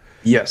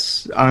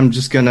 Yes, I'm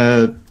just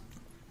gonna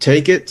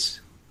take it,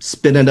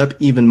 spin it up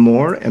even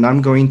more, and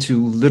I'm going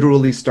to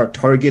literally start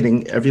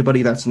targeting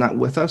everybody that's not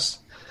with us.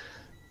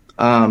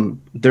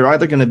 They're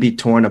either going to be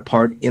torn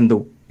apart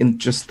in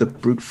just the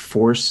brute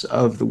force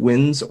of the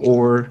winds,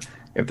 or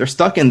if they're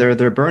stuck in there,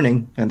 they're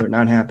burning and they're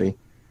not happy.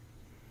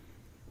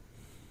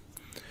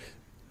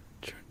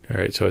 All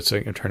right, so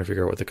I'm trying to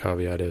figure out what the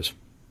caveat is.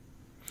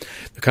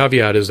 The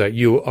caveat is that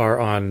you are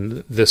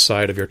on this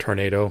side of your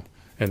tornado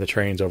and the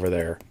train's over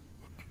there.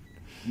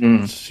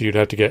 So you'd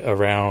have to get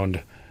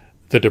around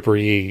the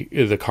debris,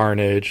 the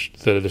carnage,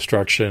 the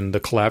destruction, the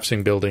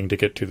collapsing building to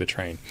get to the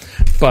train.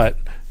 But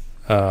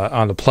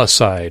on the plus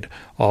side,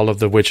 all of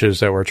the witches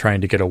that were trying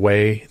to get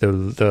away,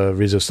 the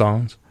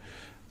resistance,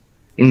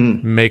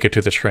 make it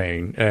to the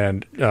train.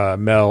 And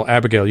Mel,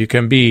 Abigail, you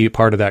can be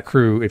part of that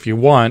crew if you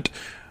want,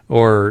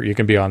 or you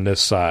can be on this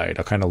side.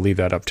 I'll kind of leave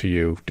that up to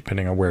you,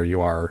 depending on where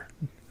you are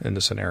in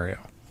the scenario.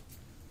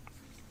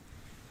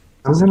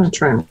 I'm going to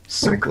try and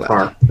sink the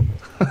car.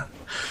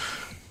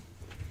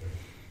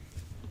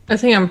 I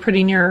think I'm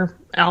pretty near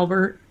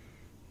Albert.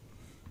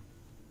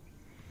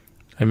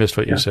 I missed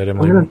what you said,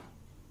 Emily. I'm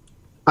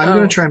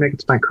going to try and make it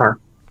to my car.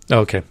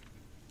 Okay.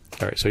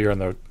 All right, so you're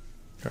on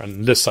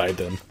this side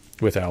then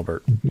with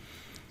Albert.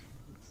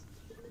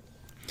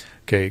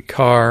 Okay,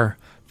 car,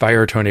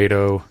 fire,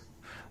 tornado.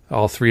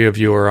 All three of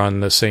you are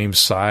on the same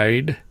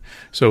side.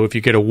 So if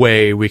you get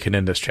away, we can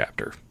end this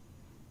chapter.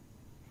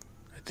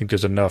 I think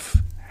there's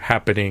enough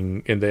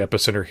happening in the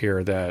epicenter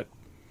here that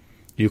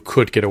you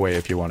could get away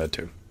if you wanted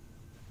to.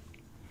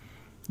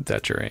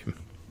 That's your aim.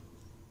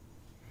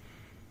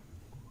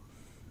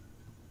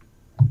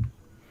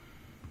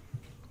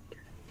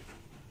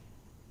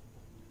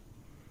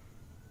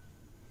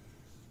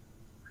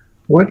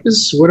 What do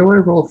I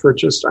roll for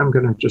I'm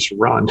going to just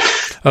run.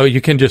 Oh,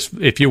 you can just,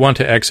 if you want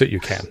to exit, you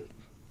can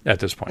at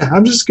this point.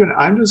 I'm just going to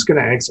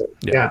exit.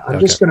 Yeah. I'm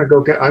just going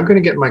to I'm going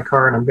to get in my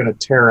car and I'm going to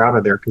tear out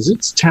of there because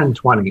it's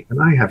 10:20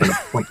 and I have an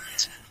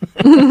appointment.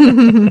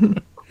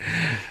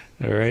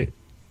 All right.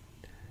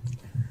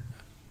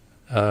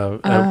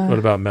 What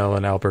about Mel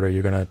and Albert? Are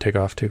you going to take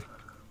off too?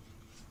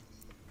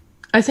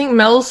 I think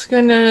Mel's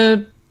going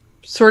to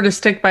sort of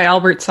stick by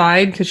Albert's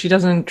side because she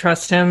doesn't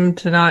trust him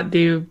to not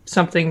do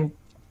something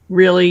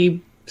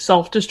really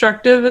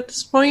self-destructive at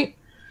this point.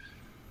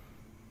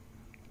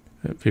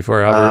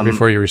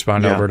 Before you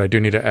respond, Albert, I do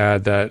need to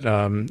add that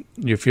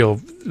you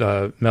feel,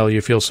 Mel,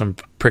 you feel some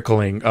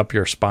prickling up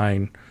your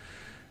spine,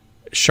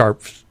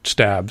 sharp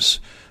stabs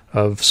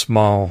of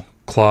small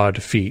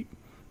clawed feet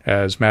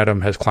as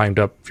Madam has climbed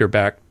up your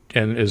back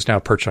and is now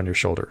perched on your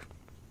shoulder.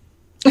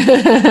 All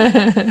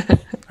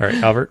right,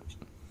 Albert.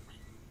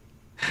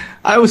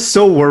 I was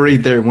so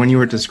worried there when you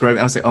were describing.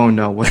 I was like, "Oh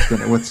no,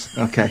 what's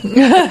okay?"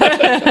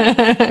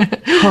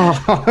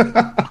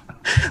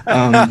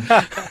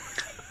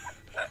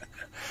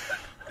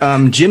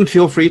 Jim,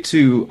 feel free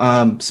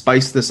to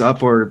spice this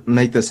up or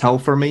make this hell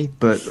for me.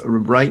 But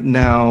right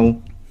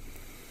now,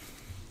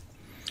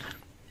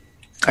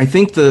 I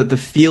think the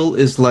feel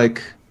is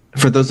like,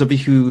 for those of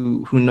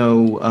you who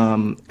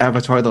know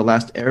Avatar: The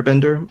Last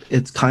Airbender,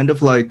 it's kind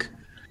of like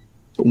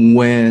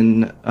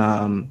when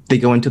they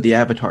go into the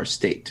Avatar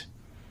state.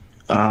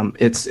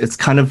 It's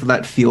kind of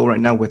that feel right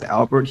now with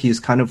Albert. He's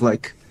kind of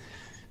like,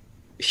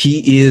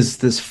 he is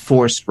this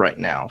force right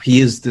now.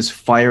 He is this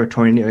fire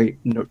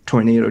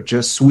tornado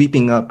just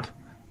sweeping up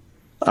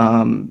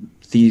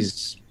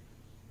these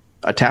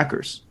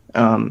attackers.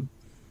 And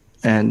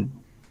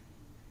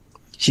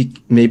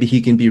maybe he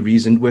can be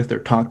reasoned with or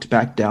talked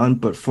back down,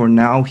 but for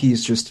now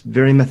he's just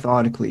very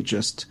methodically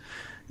just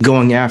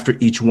going after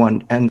each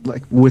one and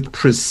like with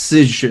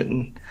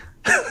precision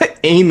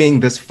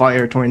aiming this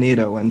fire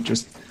tornado and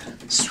just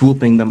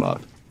swooping them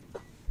up.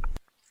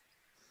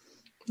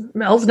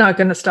 Mel's not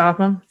going to stop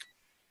him.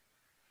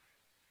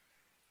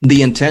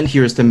 The intent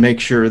here is to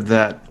make sure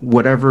that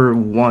whatever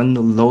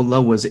one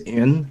Lola was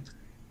in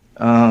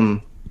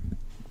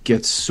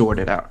gets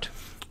sorted out.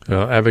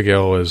 Well,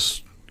 Abigail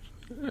was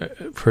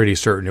pretty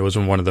certain it was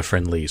in one of the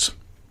friendlies.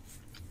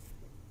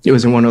 It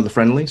was in one of the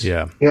friendlies?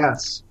 Yeah.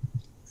 Yes.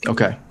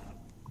 Okay.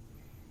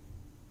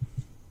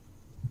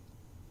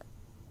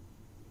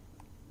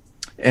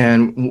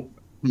 And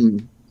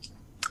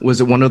was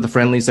it one of the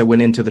friendlies that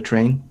went into the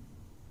train?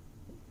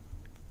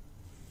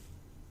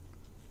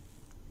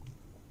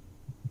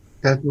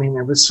 I mean,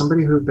 it was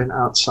somebody who had been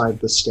outside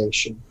the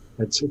station.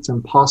 It's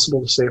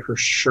impossible to say for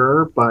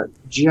sure, but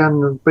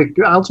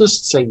I'll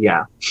just say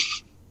yeah.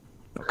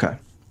 Okay.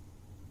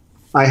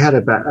 I had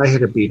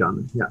a beat on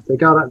them. Yeah, they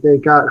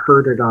got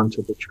herded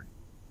onto the train.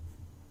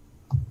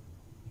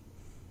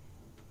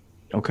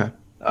 Okay.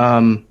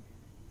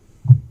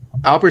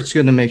 Albert's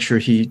going to make sure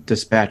he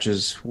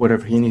dispatches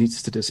whatever he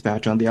needs to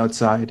dispatch on the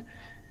outside,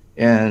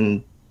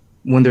 and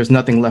when there's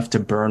nothing left to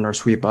burn or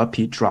sweep up,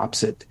 he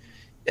drops it,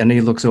 and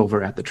he looks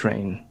over at the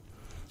train.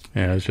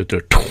 Yeah, it's just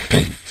a...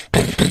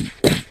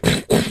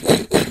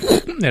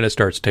 and it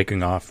starts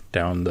taking off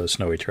down the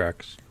snowy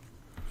tracks.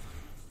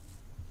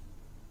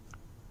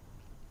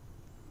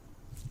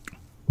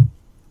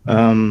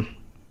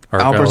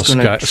 Albert's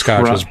gonna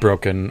Scotch is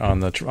broken on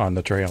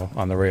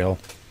the rail.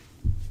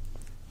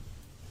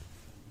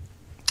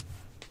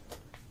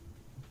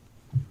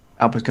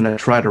 Albert's going to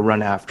try to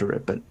run after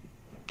it, but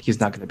he's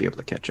not going to be able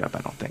to catch up,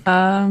 I don't think.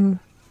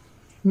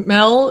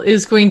 Mel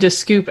is going to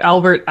scoop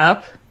Albert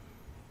up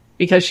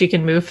because she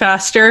can move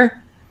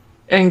faster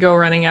and go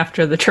running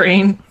after the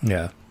train.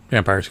 Yeah,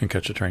 vampires can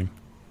catch a train.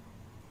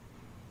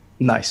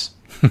 Nice.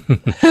 I'm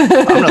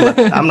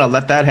gonna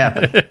let that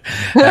happen.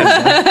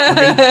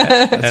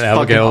 And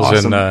Abigail's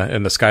awesome.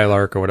 in the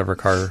Skylark or whatever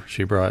car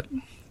she brought.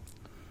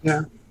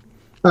 Yeah.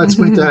 It's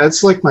my dad.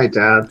 It's like my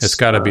dad's. It's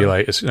got to be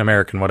like it's an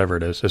American, whatever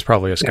it is. It's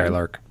probably a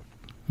Skylark.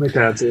 My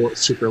dad's a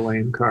super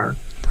lame car.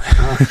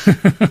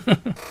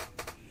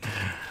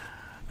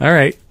 All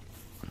right.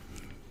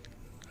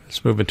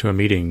 Let's move into a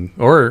meeting.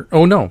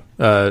 Let's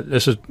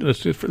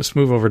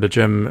move over to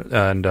Jim,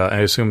 and I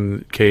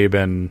assume Cabe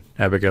and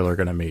Abigail are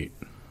going to meet.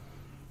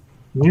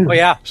 Yeah. Oh,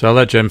 yeah. So I'll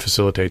let Jim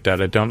facilitate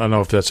that. I don't know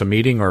if that's a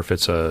meeting or if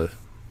it's a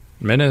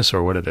menace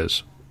or what it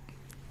is.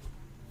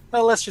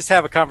 Well, let's just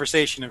have a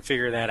conversation and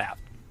figure that out.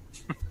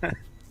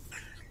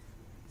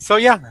 So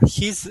yeah,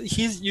 he's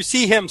you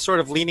see him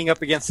sort of leaning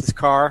up against his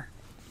car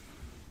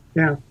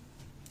Yeah.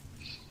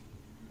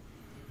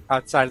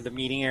 outside of the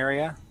meeting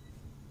area,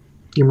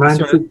 You mind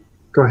if Sort we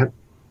go ahead?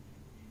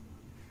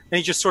 and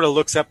he just sort of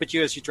looks up at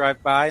you as you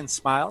drive by and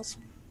smiles.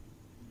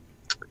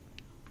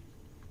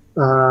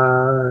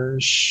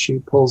 She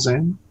pulls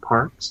in,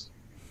 parks,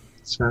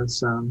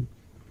 says, "You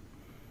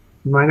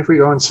mind if we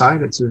go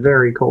inside? It's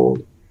very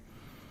cold."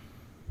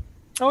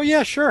 Oh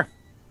yeah, sure.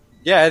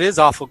 Yeah, it is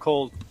awful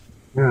cold,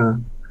 Yeah.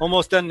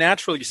 almost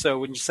unnaturally so,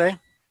 wouldn't you say?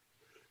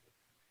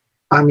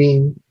 I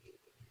mean,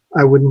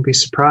 I wouldn't be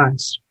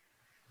surprised.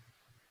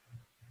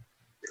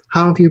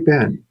 How have you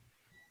been?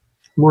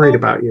 I'm worried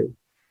about you.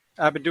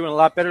 I've been doing a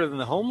lot better than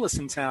the homeless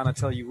in town. I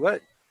tell you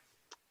what,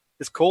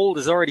 this cold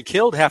has already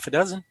killed half a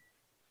dozen.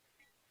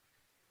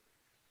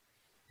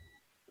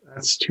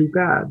 That's too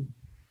bad.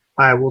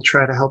 I will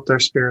try to help their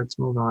spirits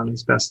move on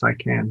as best I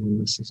can when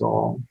this is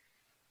all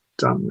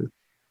done with.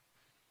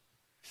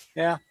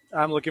 Yeah,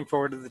 I'm looking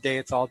forward to the day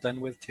it's all done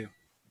with too.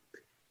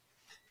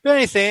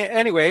 But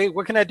anyway,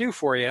 what can I do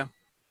for you?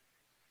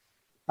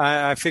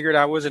 I figured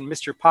I wasn't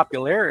Mr.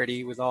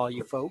 Popularity with all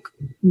you folk.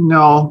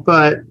 No,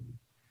 but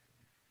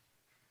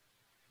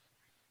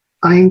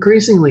I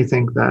increasingly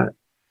think that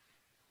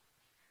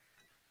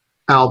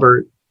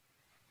Albert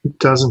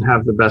doesn't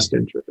have the best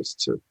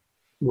interests of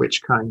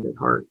which kind at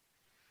heart.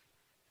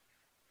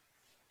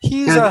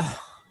 He's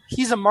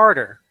a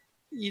martyr.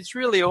 He's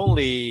really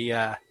only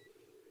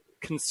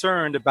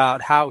concerned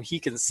about how he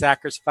can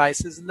sacrifice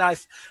his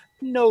life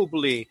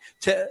nobly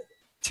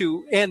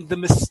to end the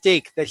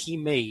mistake that he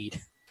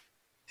made.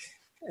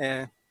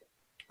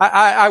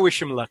 I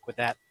wish him luck with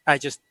that. I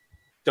just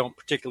don't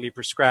particularly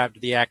prescribe to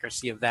the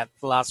accuracy of that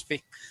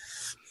philosophy.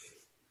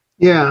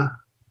 Yeah,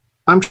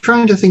 I'm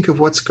trying to think of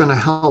what's going to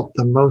help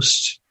the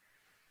most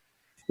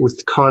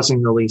with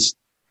causing the least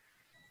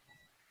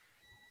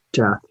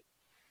death.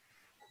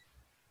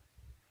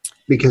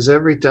 Because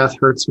every death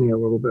hurts me a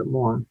little bit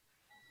more.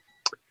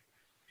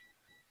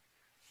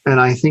 And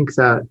I think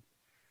that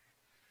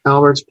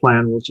Albert's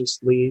plan will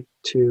just lead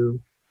to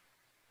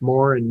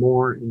more and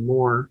more and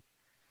more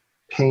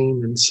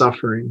pain and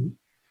suffering.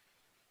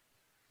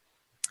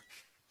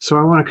 So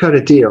I want to cut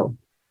a deal.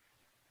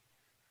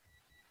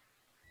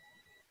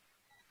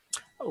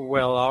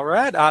 Well, all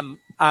right. I'm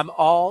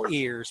all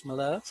ears, my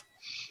love.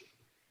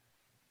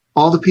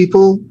 All the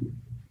people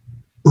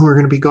who are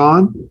going to be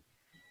gone,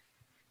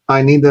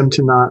 I need them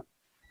to not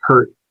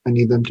hurt. I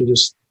need them to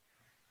just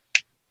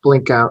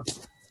blink out.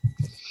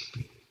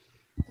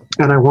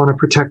 And I want to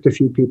protect a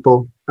few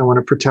people. I want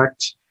to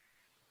protect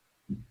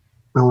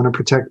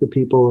the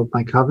people of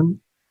my coven.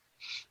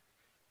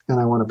 And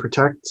I want to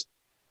protect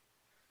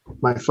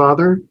my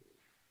father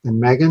and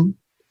Megan.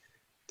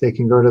 They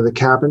can go to the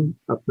cabin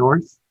up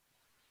north.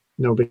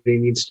 Nobody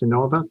needs to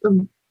know about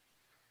them.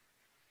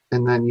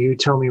 And then you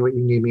tell me what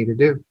you need me to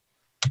do.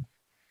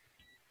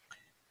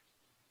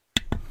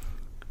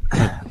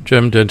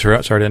 Jim,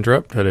 sorry to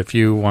interrupt, but if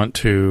you want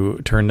to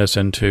turn this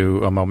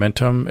into a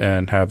momentum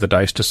and have the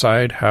dice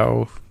decide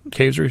how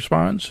Caves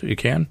responds, you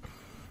can.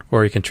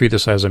 Or you can treat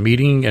this as a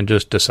meeting and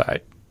just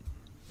decide.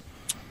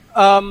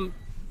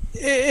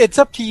 It's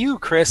up to you,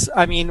 Chris.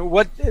 I mean,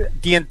 what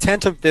the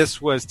intent of this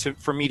was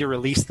for me to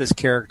release this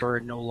character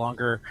and no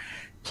longer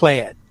play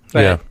it.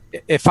 But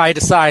if I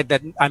decide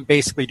that I'm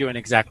basically doing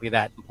exactly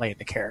that and playing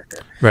the character.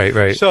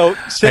 Right. So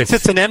since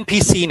it's an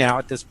NPC now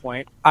at this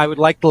point, I would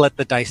like to let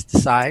the dice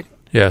decide.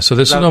 Yeah, so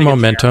this is no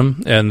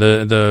momentum, and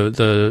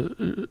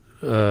the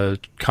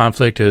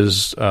conflict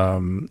is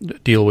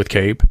deal with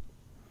Cabe.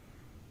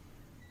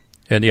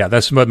 And yeah,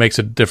 that's what makes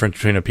a difference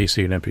between a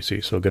PC and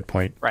NPC. So good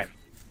point. Right.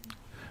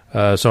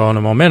 So on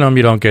a momentum,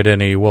 you don't get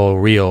any will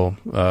real,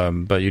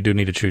 but you do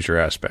need to choose your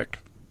aspect.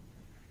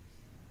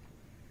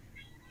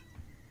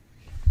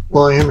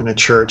 Well, I am in a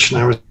church,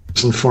 and I was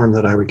informed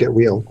that I would get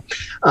wheel.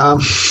 Oh,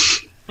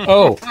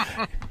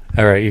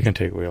 all right. You can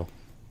take wheel.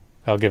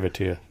 I'll give it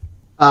to you.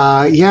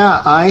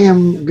 Yeah, I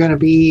am going to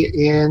be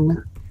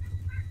in.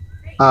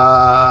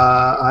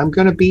 I'm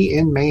going to be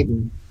in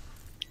Maiden,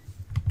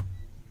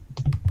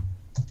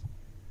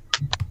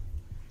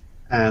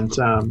 and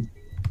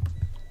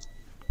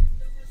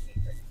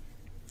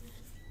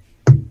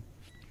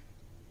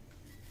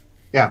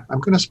yeah, I'm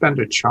going to spend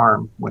a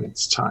charm when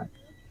it's time.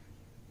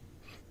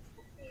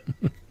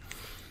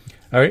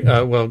 All right.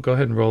 Well, go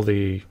ahead and roll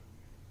the.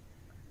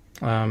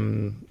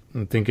 I'm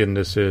thinking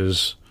this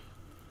is.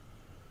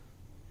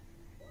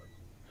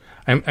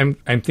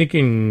 I'm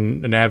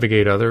thinking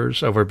navigate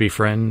others over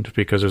befriend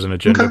because there's an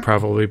agenda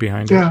probably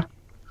behind it. Yeah,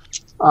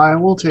 I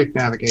will take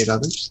navigate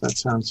others. That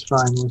sounds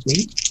fine with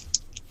me.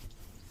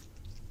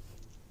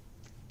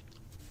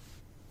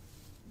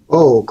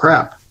 Oh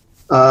crap!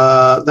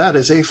 That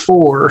is a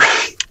 4.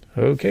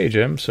 Okay,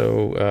 Jim.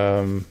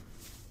 So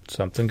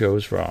something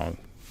goes wrong.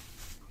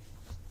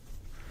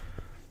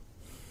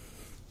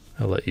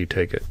 I'll let you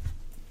take it.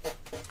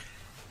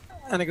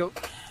 And I go,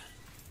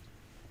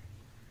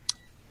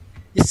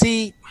 you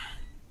see,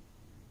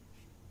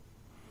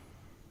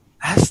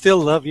 I still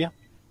love you.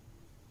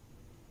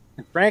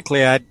 And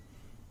frankly, I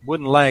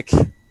wouldn't like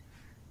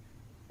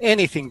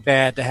anything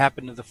bad to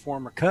happen to the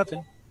former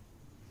coven.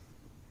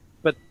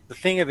 But the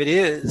thing of it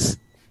is,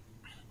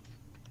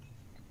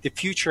 the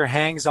future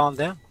hangs on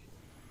them.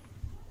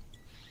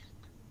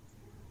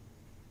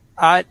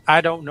 I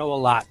don't know a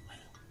lot.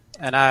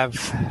 And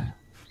I've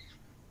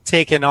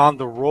taken on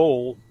the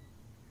role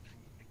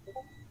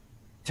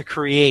to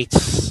create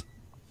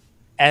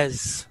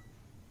as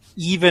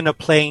even a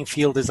playing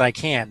field as I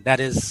can. That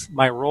is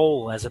my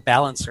role as a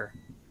balancer,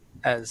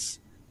 as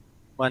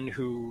one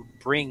who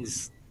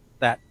brings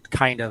that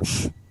kind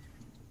of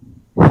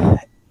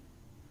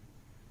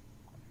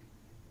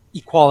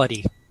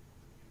equality.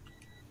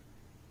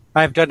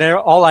 I've done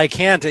all I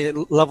can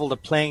to level the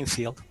playing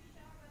field.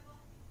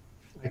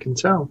 I can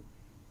tell.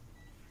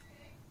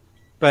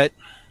 But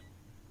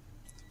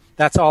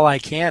that's all I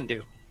can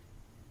do.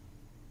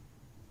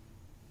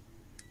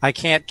 I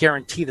can't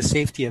guarantee the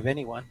safety of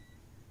anyone.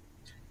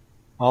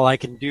 All I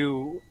can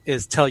do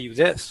is tell you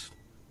this.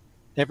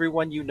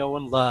 Everyone you know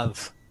and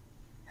love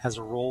has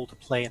a role to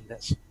play in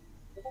this.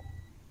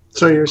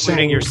 So you're including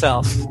saying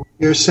yourself.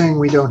 You're saying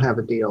we don't have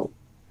a deal,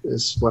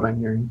 is what I'm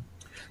hearing.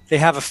 They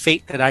have a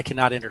fate that I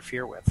cannot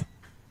interfere with.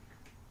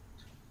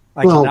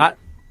 I Well, cannot.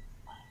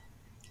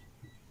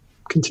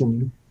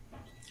 Continue.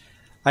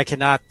 I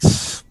cannot.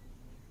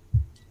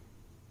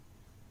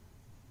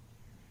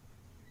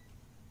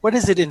 What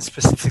is it in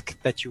specific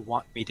that you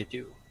want me to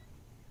do?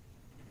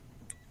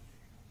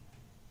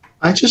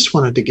 I just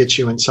wanted to get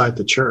you inside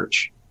the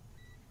church.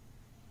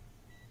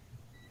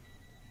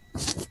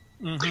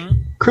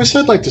 Mm-hmm. Chris,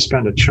 I'd like to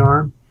spend a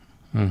charm.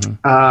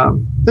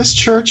 Mm-hmm. This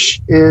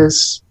church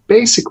is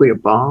basically a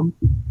bomb.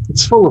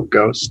 It's full of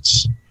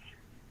ghosts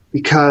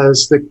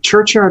because the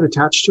churchyard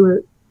attached to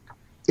it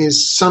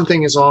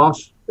something is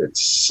off.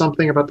 It's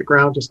something about the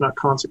ground is not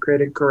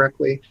consecrated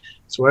correctly.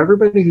 So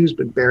everybody who's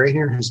been buried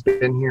here has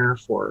been here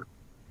for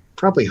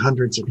probably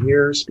hundreds of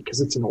years because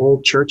it's an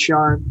old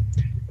churchyard.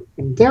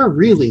 And they're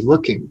really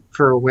looking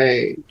for a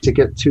way to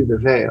get to the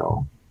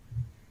veil.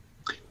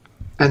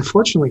 And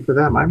fortunately for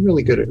them, I'm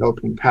really good at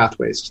opening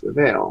pathways to the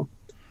veil.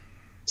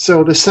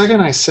 So the second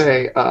I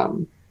say,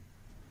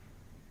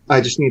 I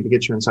just need to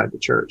get you inside the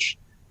church,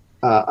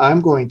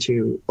 I'm going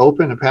to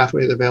open a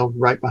pathway to the veil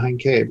right behind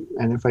Cabe.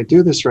 And if I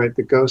do this right,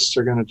 the ghosts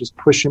are going to just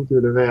push him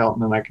through the veil,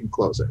 and then I can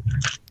close it.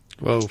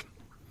 Whoa.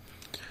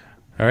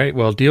 All right.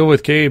 Well, deal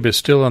with Cabe is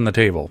still on the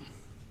table.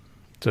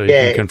 So you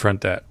can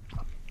confront that.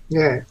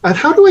 Yeah. And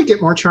how do I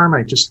get more charm?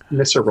 I just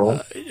miss a roll.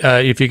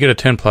 If you get a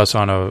 10 plus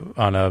on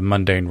a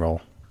mundane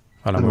roll,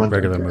 on a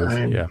regular move.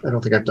 I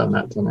don't think I've done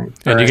that tonight.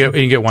 And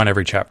you get one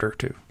every chapter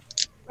too.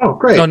 Oh,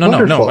 great.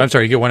 No. I'm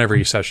sorry. You get one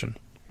every session.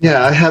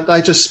 Yeah,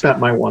 I just spent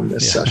my one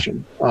this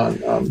session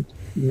on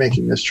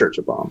making this church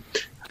a bomb.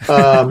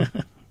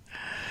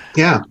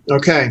 Yeah.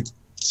 Okay.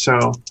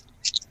 So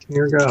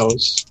here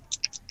goes.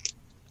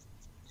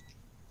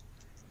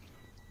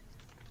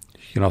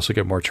 You can also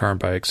get more charm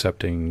by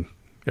accepting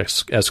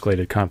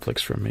escalated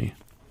conflicts from me.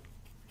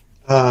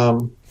 I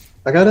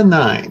got a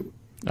 9.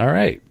 All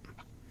right.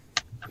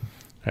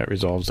 That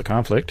resolves the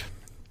conflict.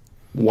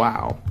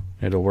 Wow.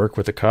 It'll work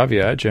with a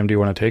caveat. Jim, do you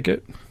want to take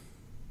it?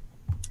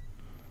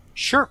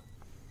 Sure.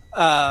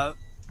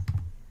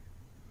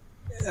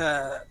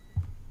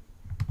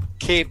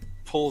 Cabe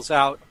pulls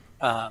out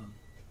what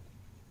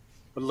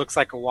looks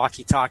like a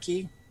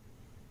walkie-talkie.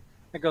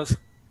 And goes,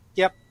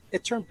 "Yep,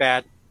 it turned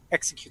bad.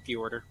 Execute the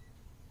order."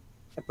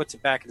 And puts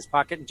it back in his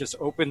pocket and just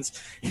opens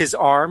his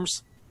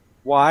arms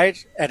wide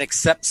and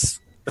accepts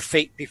the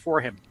fate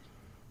before him.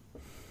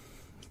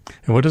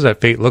 And what does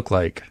that fate look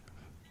like?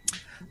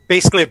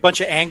 basically a bunch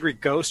of angry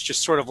ghosts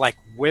just sort of like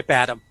whip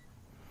at him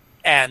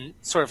and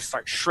sort of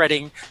start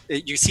shredding.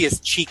 You see his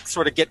cheek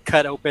sort of get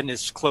cut open,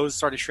 his clothes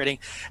started shredding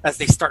as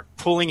they start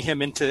pulling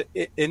him into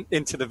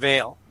the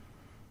veil.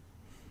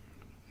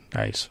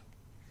 Nice.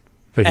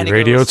 But And he he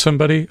radioed goes-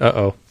 somebody?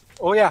 Uh-oh.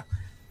 Oh yeah,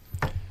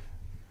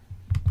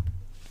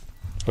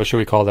 What should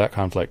we call that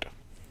conflict?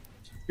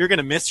 you're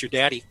gonna miss your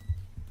daddy.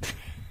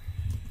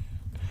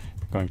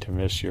 Going to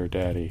miss your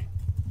daddy.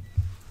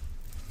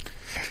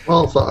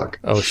 Well, fuck.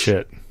 Oh,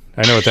 shit.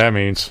 I know what that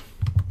means.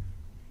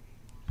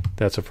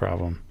 That's a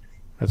problem.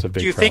 That's a big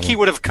Do you problem. think he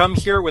would have come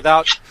here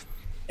without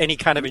any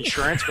kind of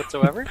insurance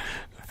whatsoever?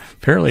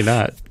 Apparently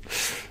not.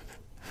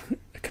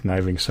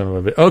 Conniving son of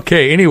a bit.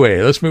 Okay,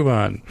 anyway, let's move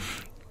on.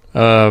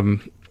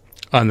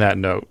 On that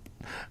note,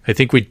 I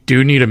think we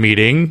do need a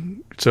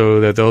meeting so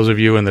that those of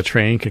you in the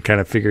train can kind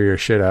of figure your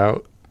shit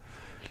out.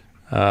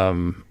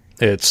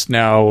 It's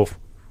now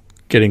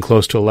getting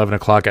close to 11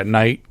 o'clock at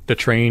night. The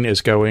train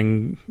is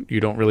going. You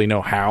don't really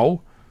know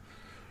how.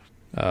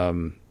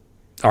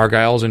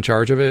 Argyle's in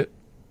charge of it.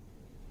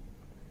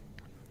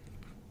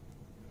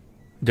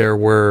 There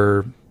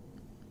were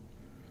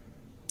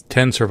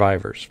 10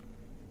 survivors.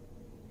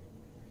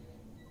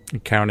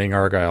 Counting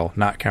Argyle,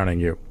 not counting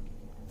you.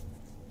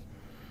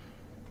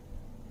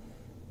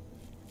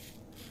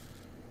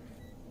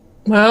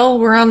 Well,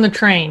 we're on the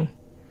train.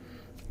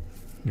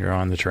 You're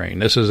on the train.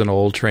 This is an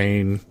old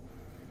train.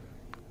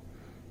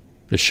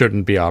 This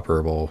shouldn't be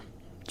operable.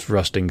 It's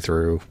rusting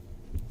through.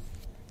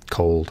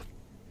 Cold.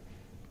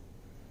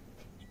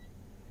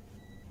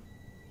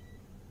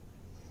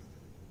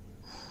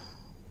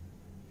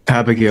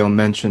 Abigail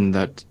mentioned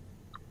that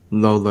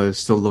Lola is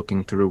still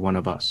looking through one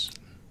of us.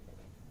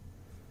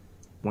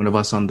 One of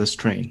us on this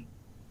train.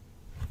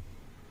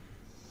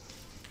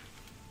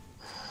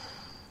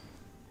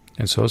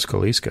 And so is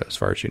Kaliska, as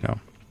far as you know.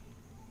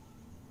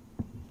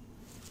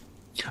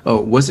 Oh,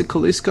 was it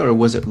Kaliska or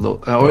was it Lola?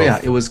 Oh, yeah,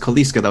 it was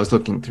Kaliska that was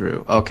looking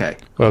through. Okay.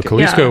 Well,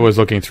 Kaliska Yeah. was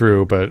looking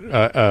through, but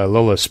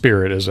Lola's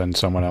spirit is in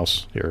someone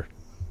else here.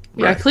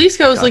 Yeah, Right.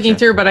 Kaliska was looking Gotcha.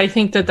 through, but I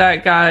think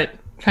that got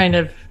kind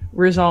of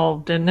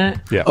resolved, didn't it?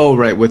 Yeah. Oh,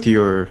 right, with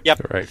your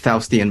Yep. Right.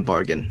 Faustian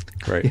bargain.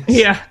 Right.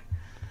 Yeah.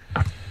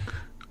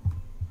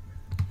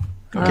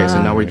 Okay,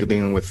 so now we're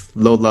dealing with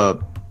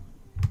Lola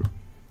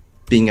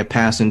being a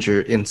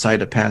passenger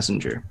inside a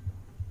passenger.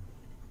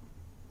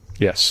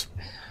 Yes.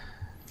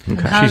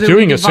 How She's do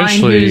doing we divine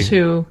essentially- who's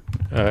who?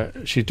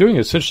 She's doing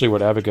essentially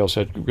what Abigail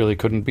said really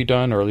couldn't be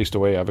done, or at least the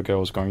way Abigail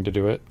was going to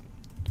do it.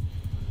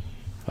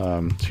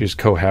 She's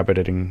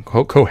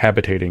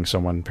cohabitating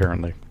someone,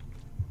 apparently.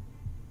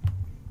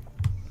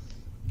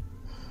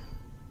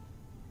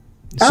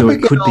 So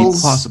it could be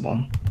Abigail's-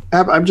 possible.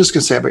 I'm just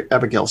going to say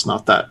Abigail's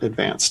not that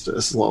advanced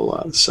as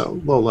Lola,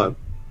 so Lola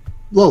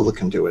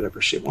can do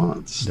whatever she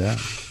wants. Yeah.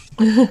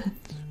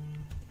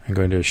 I'm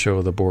going to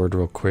show the board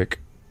real quick.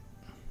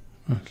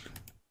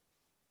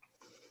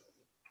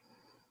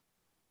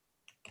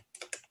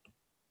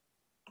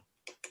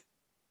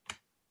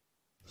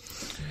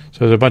 So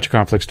there's a bunch of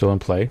conflicts still in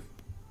play.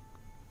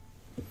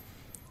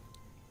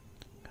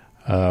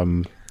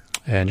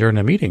 And you're in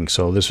a meeting,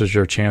 so this is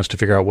your chance to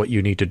figure out what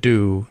you need to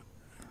do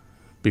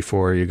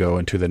before you go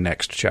into the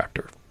next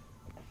chapter.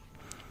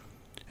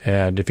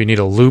 And if you need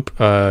to loop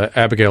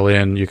Abigail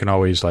in, you can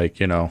always,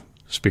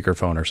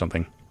 speakerphone or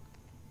something.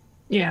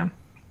 Yeah.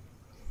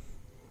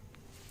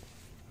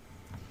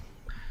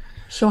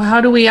 So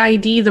how do we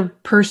ID the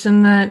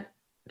person that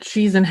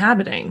she's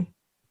inhabiting?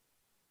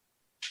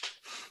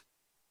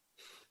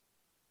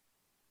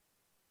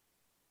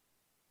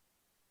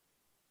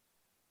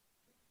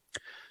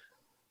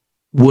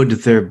 Would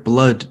their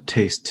blood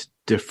taste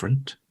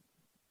different?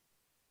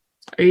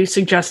 Are you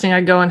suggesting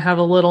I go and have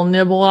a little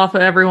nibble off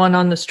of everyone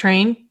on this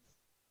train?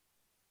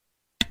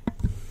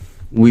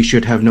 We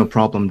should have no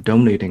problem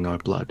donating our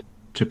blood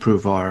to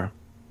prove our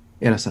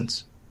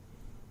innocence.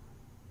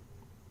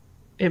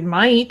 It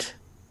might.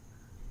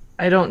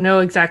 I don't know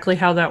exactly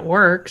how that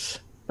works,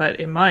 but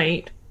it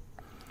might.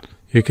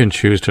 You can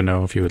choose to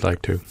know if you would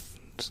like to.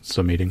 It's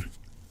a meeting.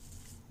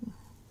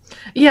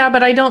 Yeah,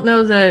 but I don't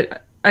know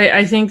that.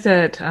 I think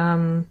that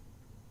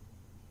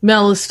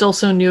Mel is still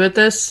so new at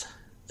this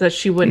that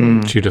she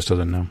wouldn't. She just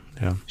doesn't know.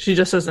 Yeah. She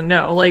just doesn't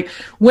know. Like,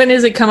 when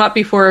has it come up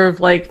before?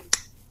 Like,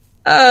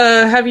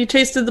 have you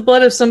tasted the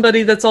blood of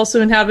somebody that's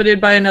also inhabited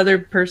by another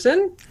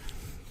person?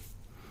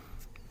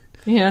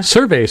 Yeah,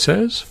 Survey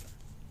says.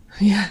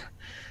 yeah.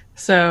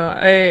 So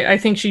I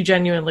think she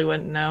genuinely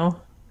wouldn't know.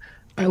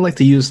 I like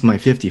to use my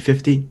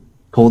 50-50,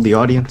 poll the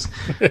audience.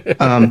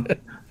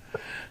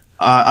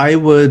 I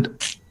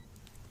would,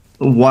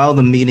 while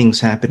the meeting's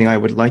happening, I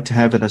would like to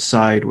have an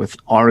aside with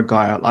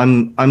Argyle.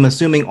 I'm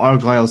assuming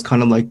Argyle's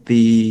kind of like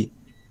the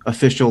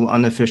official,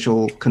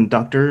 unofficial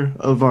conductor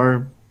of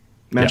our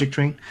magic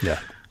train. Yeah.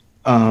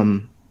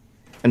 And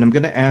I'm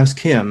going to ask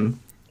him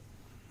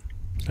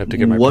I have to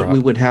get my what prop. we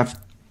would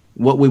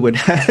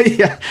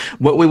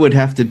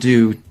have to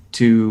do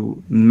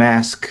to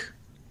mask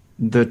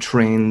the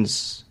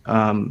train's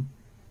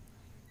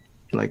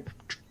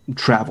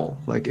travel?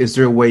 Like, is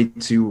there a way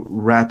to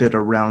wrap it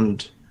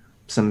around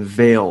some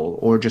veil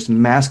or just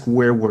mask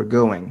where we're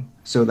going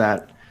so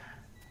that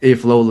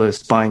if Lola is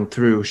spying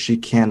through, she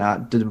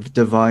cannot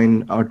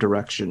divine our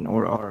direction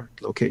or our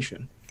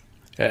location?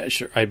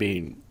 Sure. I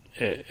mean,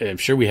 I'm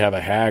sure we have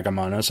a hag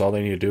among us. All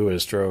they need to do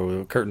is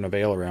throw a curtain of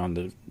veil around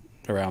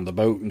the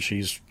boat, and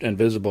she's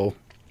invisible.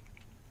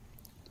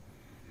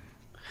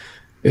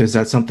 Is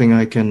that something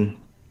I can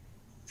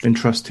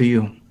entrust to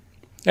you?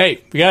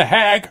 Hey, we got a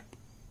hag!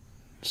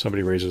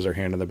 Somebody raises their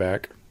hand in the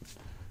back.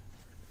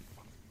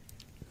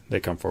 They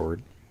come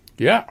forward.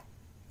 Yeah.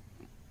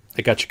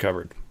 I got you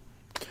covered.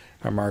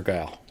 I'm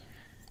Argyle.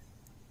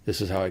 This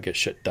is how I get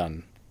shit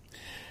done.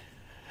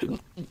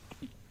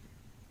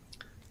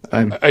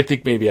 I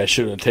think maybe I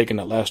shouldn't have taken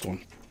that last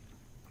one.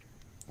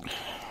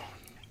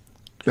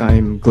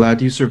 I'm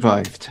glad you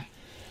survived.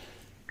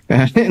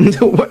 And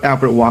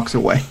Albert walks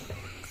away.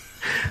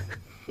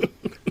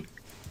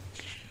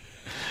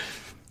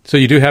 So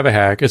you do have a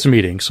hag. It's a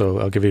meeting, so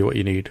I'll give you what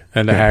you need.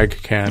 And the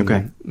hag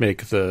can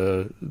make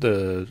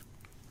they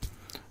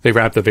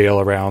wrap the veil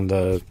around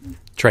the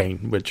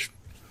train, which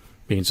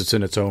means it's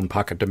in its own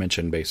pocket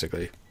dimension,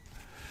 basically.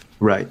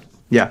 Right.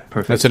 Yeah,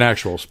 perfect. That's an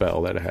actual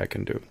spell that a hag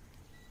can do.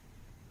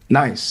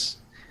 Nice.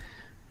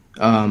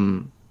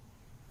 Unless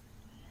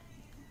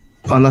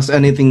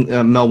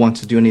anything, Mel wants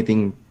to do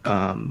anything,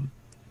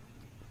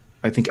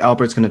 I think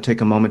Albert's going to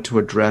take a moment to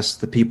address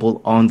the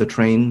people on the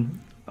train.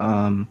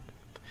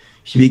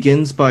 He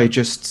begins by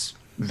just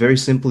very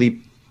simply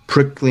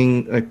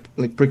pricking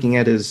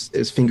at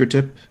his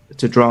fingertip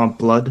to draw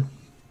blood,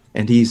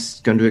 and he's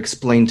going to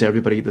explain to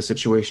everybody the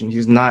situation.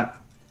 He's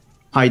not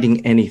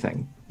hiding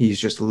anything. He's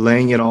just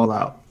laying it all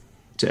out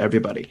to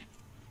everybody.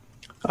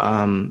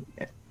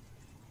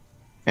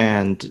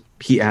 And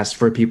he asked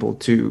for people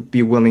to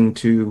be willing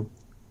to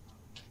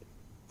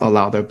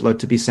allow their blood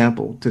to be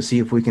sampled to see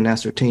if we can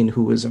ascertain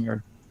who is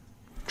our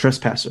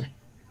trespasser.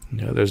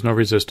 Yeah, there's no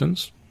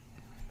resistance,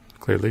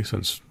 clearly,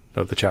 since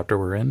of the chapter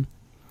we're in.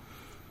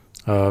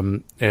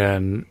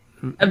 And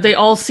have they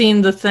all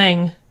seen the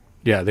thing?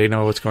 Yeah, they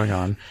know what's going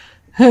on.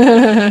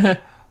 No,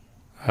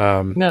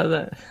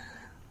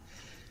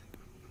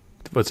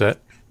 what's that?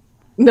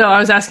 No, I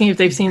was asking if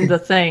they've seen The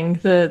Thing,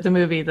 the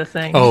movie The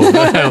Thing. Oh,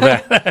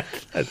 that.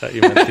 I thought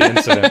you meant the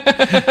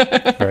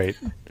incident. Right.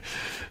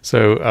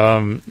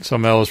 So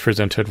Mel is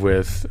presented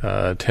with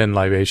 10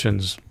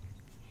 libations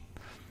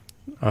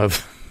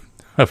of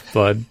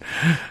blood,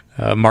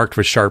 marked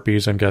with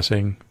Sharpies, I'm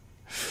guessing.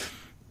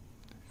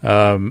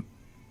 And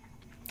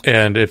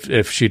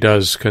if she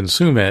does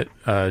consume it,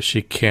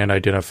 she can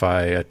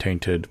identify a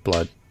tainted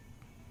blood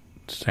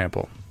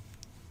sample.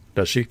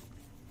 Does she?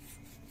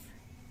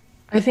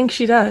 I think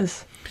she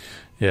does.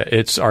 Yeah,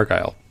 it's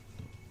Argyle.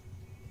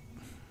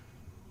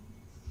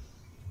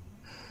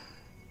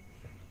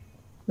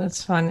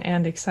 That's fun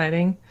and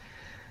exciting.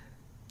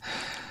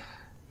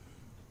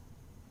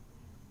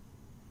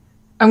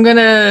 I'm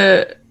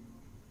gonna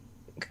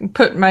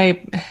turn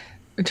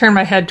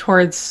my head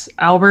towards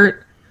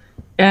Albert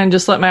and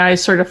just let my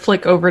eyes sort of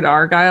flick over to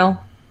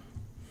Argyle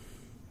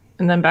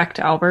and then back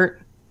to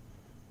Albert.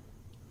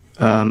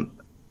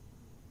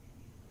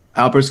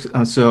 Albert's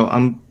so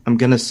I'm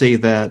gonna say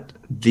that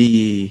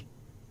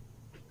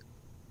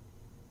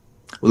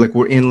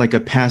we're in like a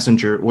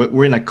passenger,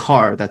 we're in a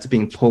car that's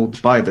being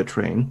pulled by the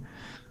train,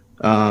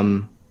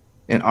 and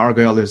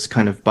Argyle is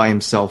kind of by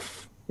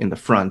himself in the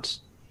front,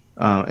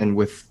 and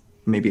with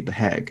maybe the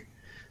hag.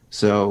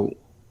 So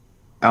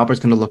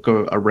Albert's gonna look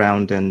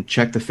around and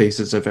check the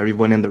faces of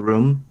everyone in the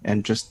room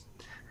and just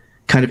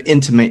kind of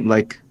intimate,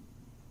 like,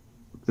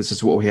 this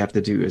is what we have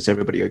to do. Is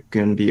everybody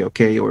going to be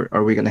okay, or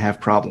are we going to have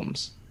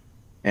problems?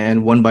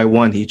 And one by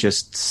one, he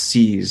just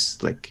sees,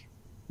 like,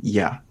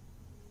 yeah,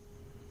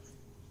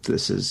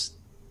 this is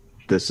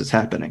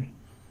happening.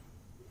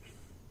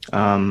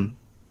 All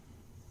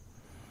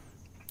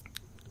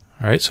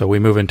right, so we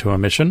move into a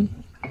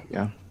mission.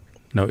 Yeah.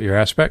 Note your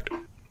aspect.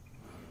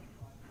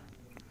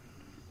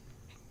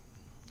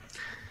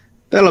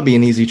 That'll be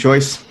an easy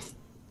choice.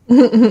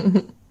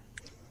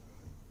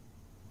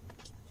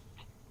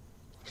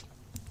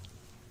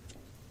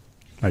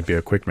 Might be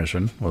a quick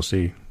mission. We'll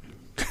see.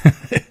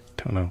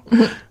 Don't know.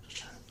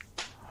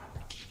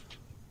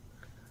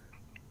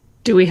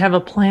 Do we have a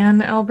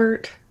plan,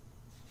 Albert?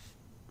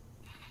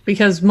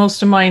 Because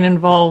most of mine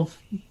involve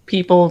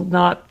people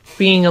not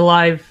being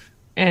alive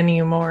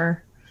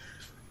anymore.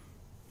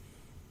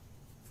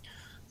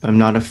 I'm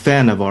not a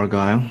fan of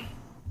Argyle,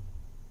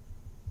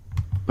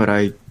 but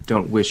I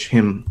don't wish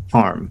him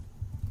harm.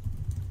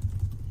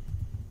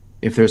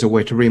 If there's a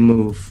way to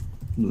remove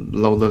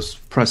Lola's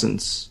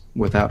presence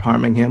without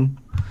harming him,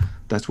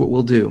 that's what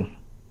we'll do.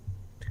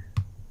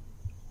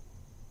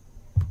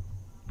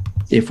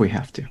 If we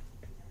have to.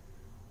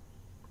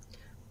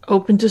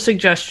 Open to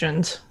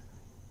suggestions.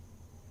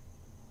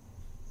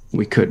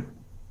 We could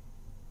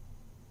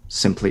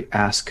simply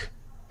ask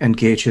and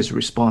gauge his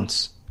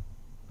response.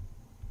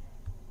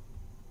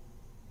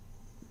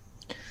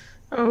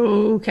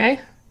 Okay.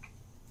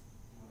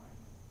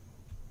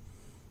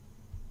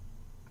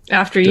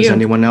 After Does you.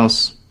 anyone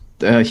else?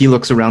 He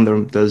looks around the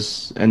room.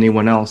 Does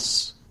anyone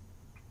else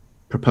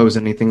propose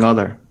anything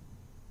other?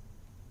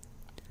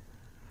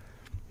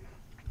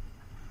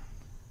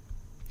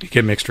 You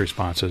get mixed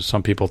responses.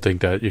 Some people think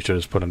that you should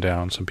just put him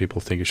down. Some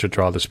people think you should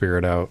draw the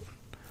spirit out.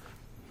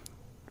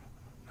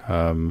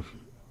 Are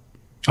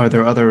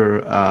there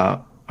other?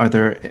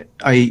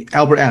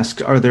 Albert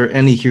asks, are there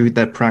any here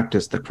that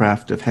practice the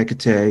craft of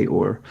Hecate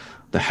or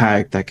the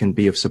hag that can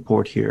be of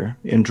support here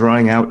in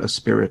drawing out a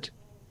spirit?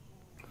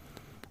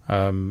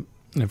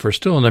 If we're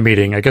still in the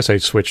meeting, I guess I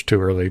switched too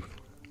early.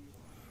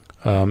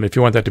 If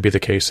you want that to be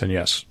the case, then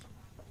yes.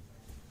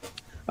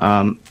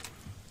 Can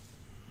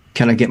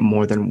I get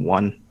more than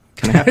one?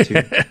 Can I have two?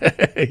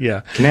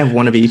 Yeah. Can I have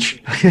one of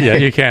each? Yeah,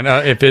 you can.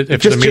 If just,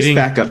 the meeting,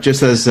 just backup,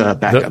 just as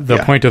backup. the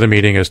point of the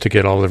meeting is to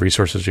get all the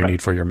resources you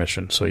need for your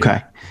mission. So yeah.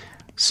 Okay.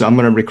 So I'm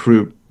going to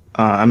recruit.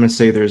 I'm going to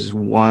say there's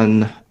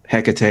one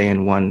Hecate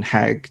and one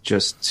hag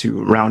just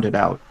to round it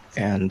out.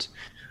 And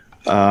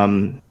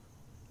I'm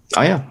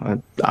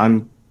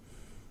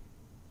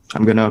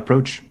going to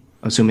approach,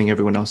 assuming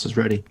everyone else is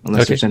ready,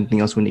 unless there's anything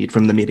else we need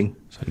from the meeting.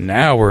 So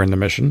now we're in the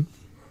mission.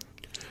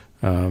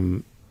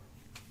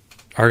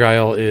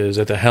 Argyle is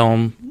at the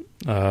helm.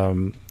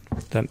 Not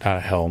a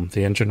helm,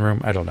 the engine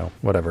room. I don't know.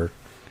 Whatever.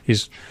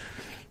 He's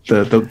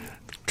the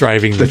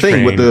driving the thing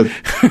train. with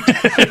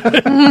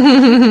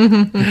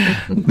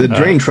the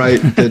drain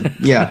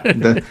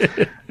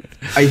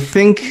I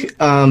think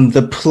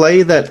the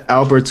play that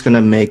Albert's going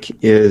to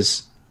make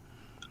is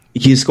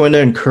he's going to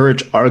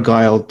encourage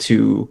Argyle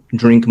to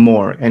drink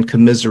more and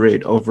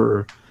commiserate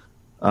over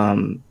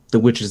the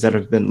witches that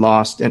have been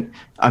lost. And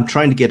I'm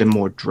trying to get him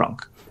more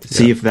drunk.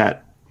 See if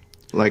that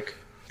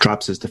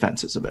drops his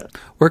defenses a bit.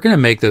 We're going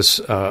to make this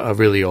a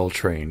really old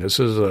train. This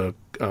is a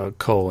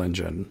coal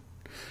engine.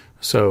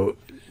 So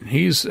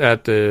he's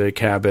at the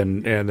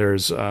cabin, and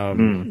there's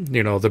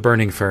the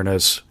burning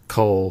furnace,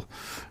 coal,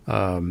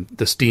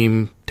 the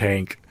steam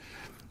tank,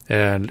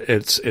 and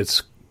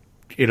it's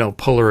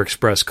Polar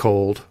Express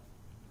cold.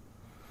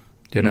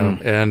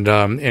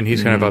 And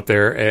he's kind of up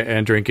there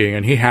and drinking,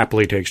 and he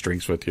happily takes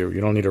drinks with you. You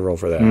don't need to roll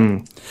for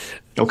that.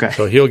 Okay.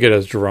 So he'll get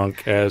as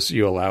drunk as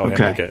you allow him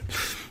to get.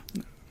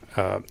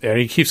 And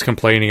he keeps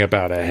complaining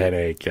about a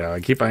headache. I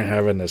keep on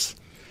having this.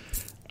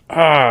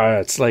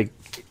 It's like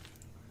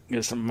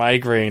it's a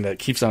migraine that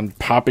keeps on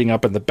popping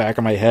up in the back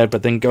of my head,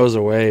 but then goes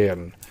away,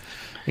 and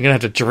I'm gonna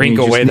have to drink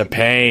away the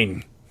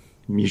pain.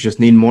 You just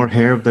need more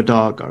hair of the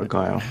dog,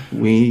 Argyle.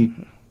 We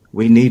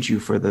need you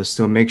for this,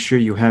 so make sure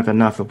you have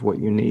enough of what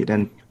you need.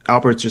 And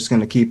Albert's just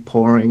going to keep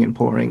pouring and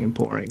pouring and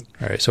pouring.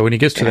 All right, so when he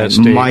gets to that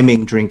state...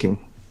 miming drinking.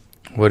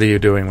 What are you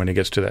doing when he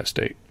gets to that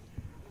state?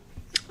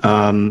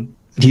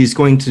 He's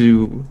going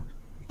to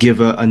give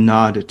a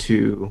nod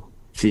to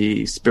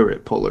the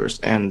spirit pullers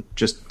and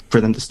just for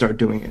them to start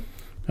doing it.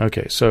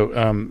 Okay, so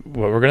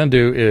what we're going to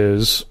do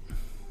is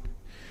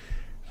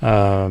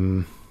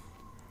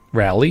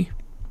rally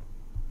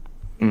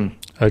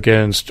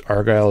against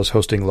Argyle is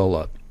hosting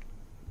Lola.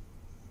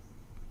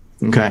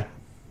 Okay.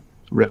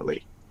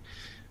 Really.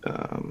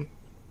 I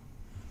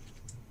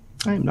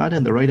am not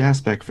in the right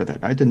aspect for that.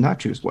 I did not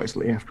choose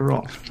wisely after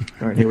all.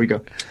 All right, here we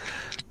go.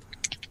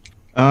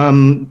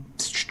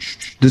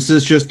 This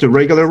is just a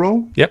regular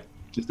roll? Yep.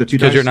 Just the 2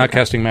 because dice? You're not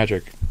casting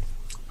magic.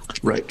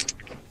 Right.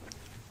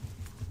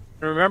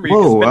 Remember, you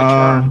can spend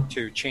a turn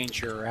to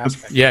change your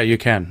aspect. Yeah, you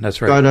can.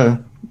 That's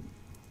right.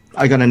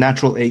 I got a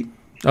natural 8.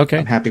 Okay.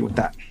 I'm happy with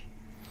that.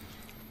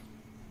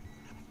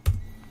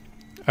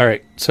 All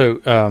right.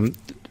 So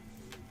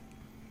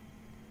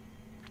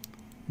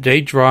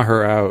they draw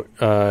her out.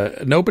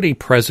 Nobody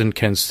present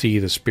can see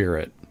the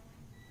spirit.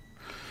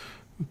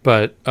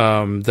 But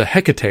the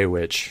Hecate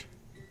witch,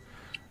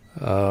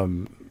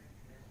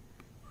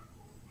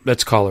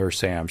 let's call her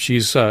Sam.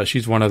 She's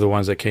one of the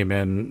ones that came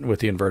in with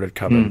the inverted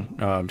coven,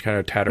 kind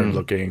of tattered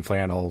looking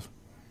flannel.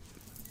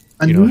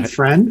 A new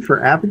friend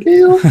for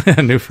Abigail?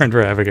 A new friend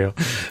for Abigail.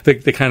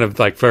 The kind of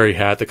furry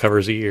hat that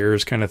covers the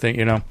ears kind of thing,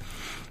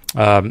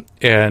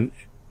 and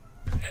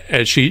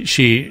she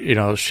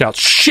shouts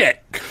shit.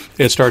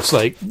 It starts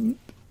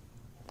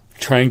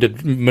trying to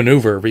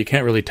maneuver, but you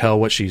can't really tell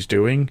what she's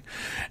doing.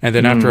 And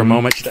then after a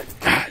moment, she's like,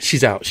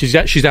 she's out.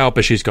 She's out,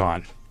 but she's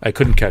gone. I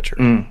couldn't catch her.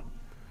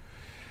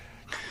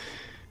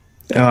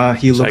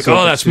 He looks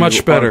like, that's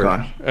much better.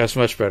 Argyle. That's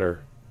much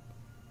better.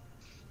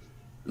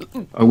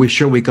 Are we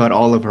sure we got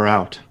all of her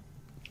out?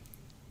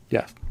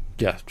 Yeah,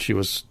 she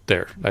was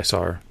there. I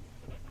saw her.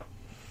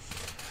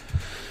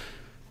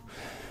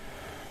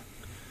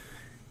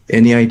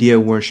 Any idea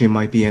where she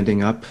might be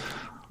ending up?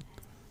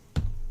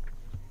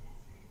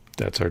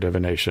 That's our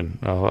divination.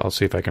 I'll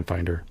see if I can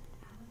find her.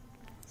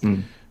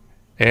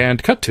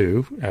 And cut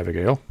to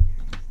Abigail.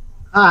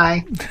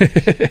 Hi.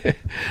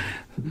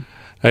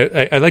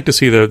 I like to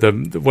see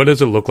the what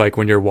does it look like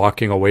when you're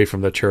walking away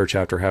from the church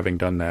after having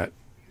done that?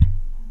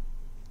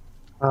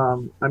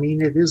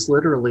 It is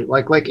literally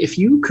like if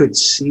you could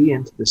see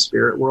into the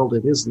spirit world,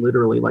 it is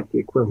literally like the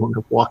equivalent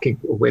of walking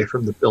away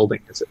from the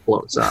building as it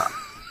blows up.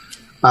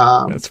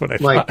 That's what I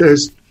like thought.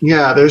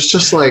 there's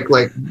just like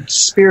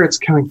spirits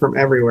coming from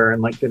everywhere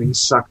and like getting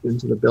sucked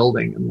into the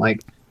building, and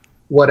like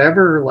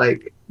whatever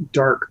like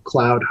dark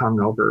cloud hung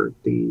over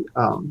the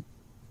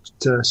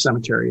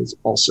cemetery is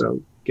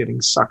also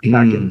getting sucked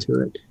back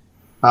into it.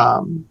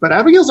 But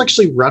Abigail's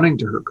actually running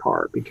to her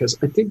car because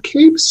I think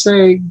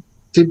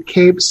did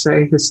Cabe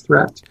say his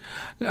threat?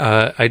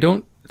 I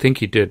don't think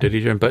he did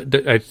he, Jim?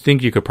 But I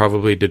think you could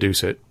probably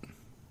deduce it.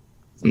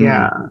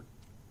 Yeah.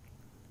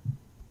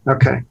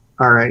 Okay.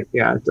 All right.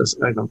 Yeah, it does.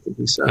 I don't think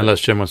he said.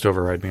 Unless Jim wants to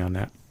override me on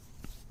that.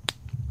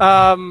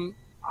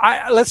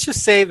 Let's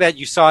just say that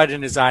you saw it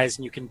in his eyes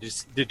and you can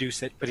just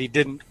deduce it, but he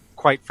didn't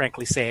quite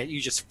frankly say it.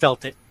 You just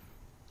felt it.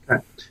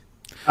 Okay.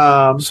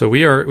 So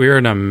we are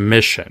in a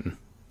mission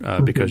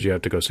because you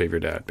have to go save your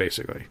dad,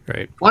 basically,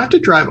 right? Well, I have to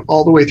drive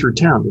all the way through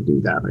town to do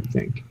that, I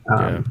think.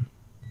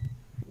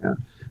 Yeah.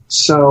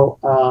 So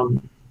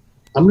I'm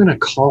going to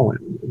call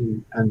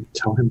him and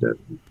tell him to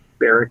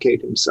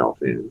barricade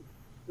himself in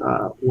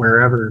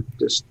wherever.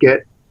 Just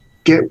get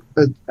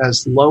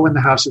as low in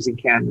the house as he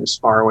can, as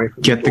far away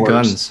from Get the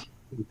guns.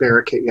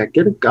 Barricade. Yeah,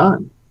 get a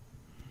gun.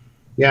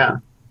 Yeah.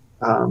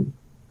 I'm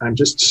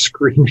just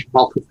screaming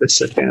all of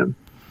this at him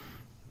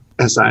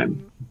as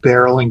I'm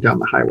barreling down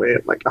the highway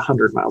at like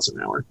 100 miles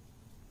an hour.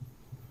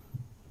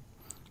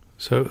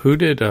 So who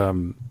did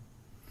Jim?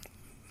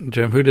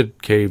 Who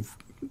did Cave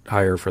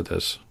hire for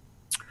this?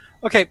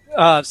 Okay,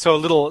 so a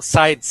little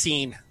side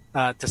scene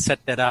to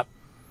set that up.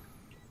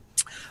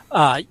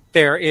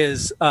 There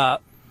is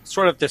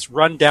sort of this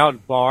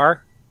rundown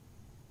bar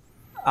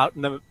out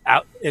in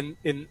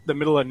the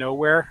middle of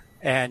nowhere,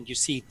 and you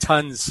see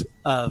tons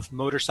of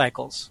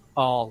motorcycles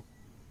all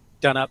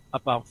done up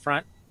out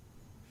front.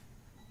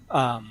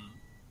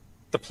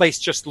 The place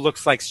just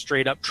looks like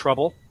straight up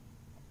trouble.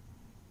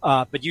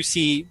 But you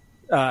see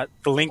the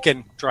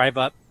Lincoln drive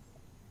up,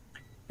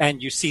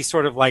 and you see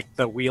sort of like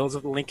the wheels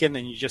of the Lincoln,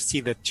 and you just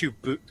see the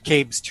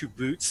Cabe's two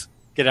boots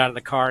get out of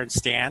the car and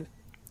stand.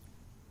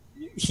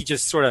 He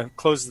just sort of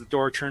closes the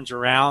door, turns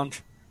around.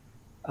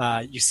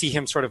 You see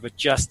him sort of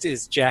adjust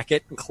his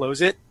jacket and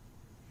close it.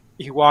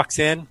 He walks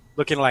in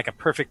looking like a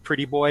perfect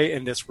pretty boy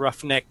in this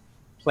roughneck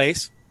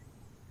place.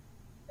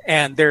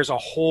 And there's a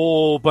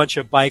whole bunch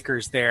of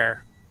bikers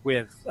there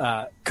with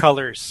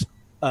colors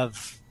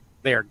of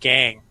their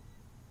gang.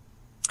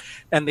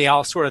 And they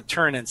all sort of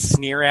turn and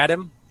sneer at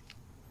him.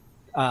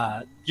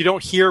 You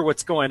don't hear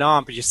what's going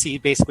on, but you see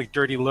basically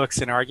dirty looks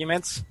and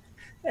arguments.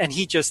 And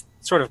he just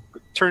sort of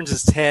turns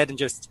his head and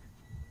just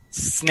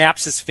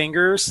snaps his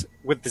fingers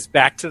with his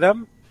back to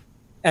them.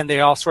 And they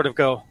all sort of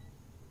go,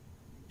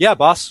 "Yeah,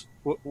 boss,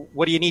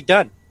 what do you need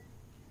done?"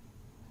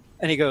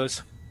 And he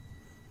goes,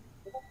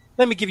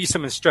 "Let me give you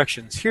some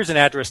instructions. Here's an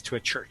address to a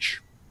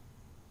church."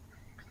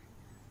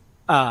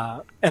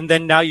 And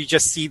then now you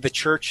just see the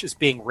church is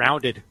being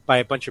rounded by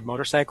a bunch of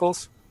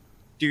motorcycles.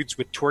 Dudes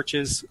with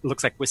torches, it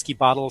looks like whiskey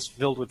bottles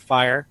filled with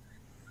fire,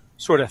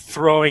 sort of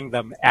throwing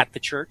them at the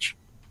church.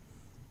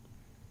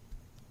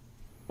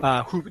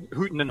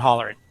 Hooting and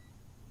hollering.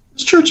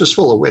 This church is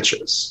full of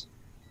witches.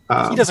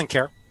 He doesn't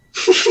care.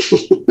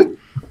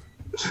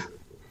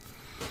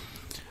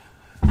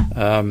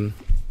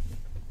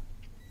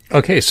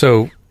 Okay,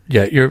 so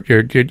yeah,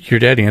 your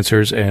dad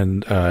answers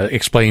and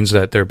explains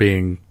that they're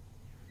being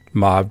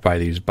mobbed by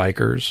these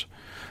bikers.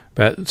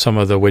 But some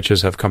of the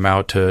witches have come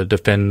out to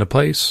defend the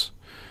place,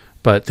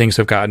 but things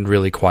have gotten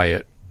really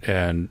quiet,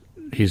 and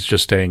he's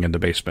just staying in the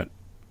basement.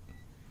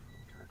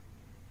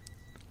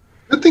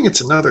 Good thing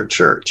it's another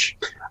church.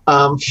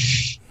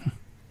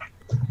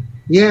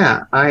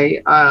 Yeah,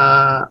 I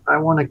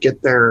want to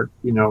get there,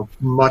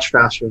 much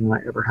faster than I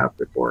ever have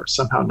before.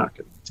 Somehow not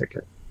getting a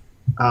ticket.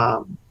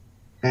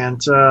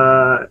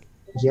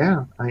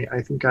 Yeah,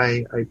 I think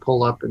I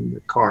pull up and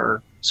the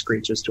car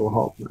screeches to a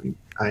halt, and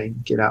I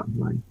get out in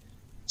my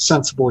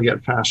sensible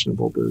yet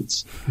fashionable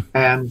boots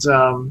and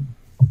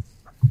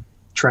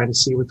try to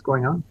see what's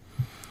going on.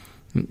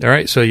 All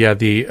right, so yeah,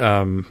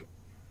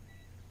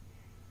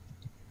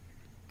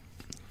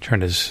 trying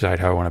to decide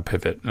how I want to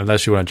pivot.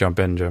 Unless you want to jump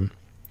in, Jim.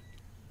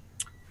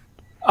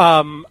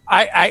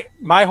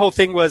 My whole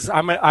thing was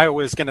I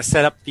was going to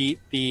set up the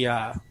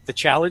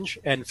challenge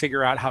and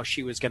figure out how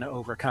she was going to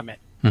overcome it.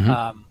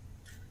 Mm-hmm.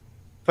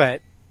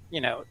 But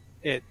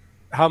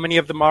how many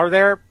of them are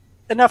there?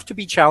 Enough to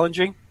be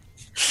challenging.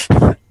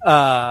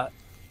 And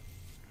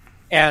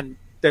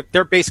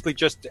they're basically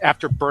just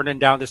after burning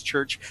down this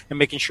church and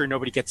making sure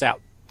nobody gets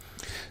out.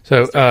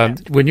 So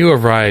when you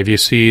arrive, you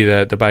see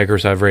that the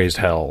bikers have raised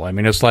hell. I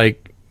mean, it's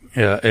like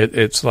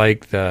it's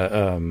like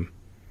the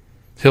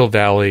Hill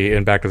Valley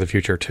in Back to the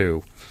Future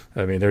 2.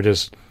 I mean, they're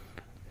just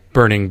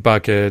burning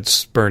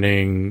buckets,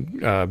 burning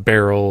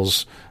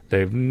barrels.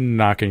 They're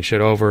knocking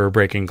shit over,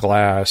 breaking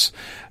glass,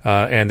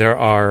 and there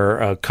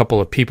are a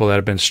couple of people that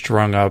have been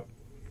strung up,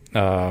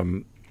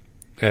 and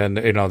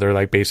they're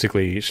like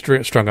basically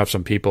strung up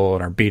some people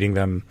and are beating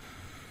them.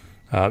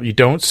 You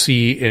don't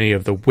see any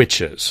of the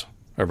witches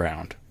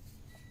around.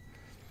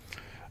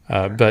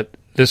 But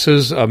this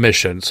is a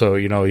mission. So,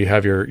 you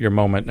have your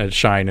moment and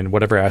shine, and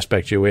whatever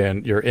aspect you're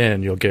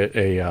in, you'll get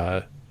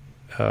a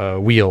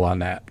wheel on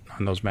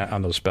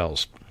those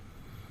spells.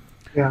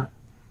 Yeah.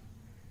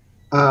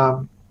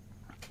 To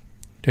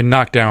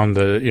knock down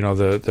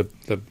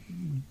the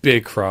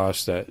big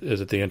cross that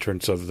is at the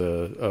entrance of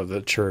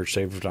the church.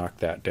 They've knocked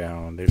that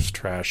down. They've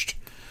trashed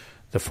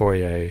the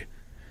foyer.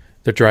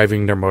 They're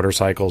driving their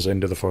motorcycles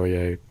into the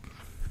foyer.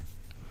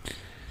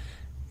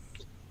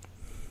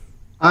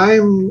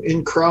 I'm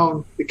in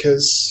Crone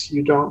because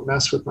you don't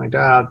mess with my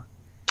dad.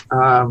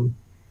 And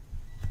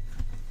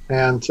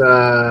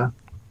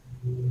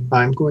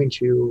I'm going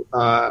to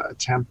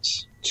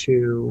attempt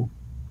to...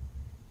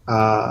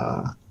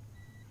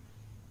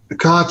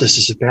 God, this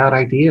is a bad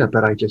idea,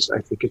 but I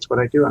think it's what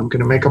I do. I'm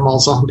going to make them all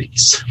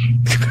zombies.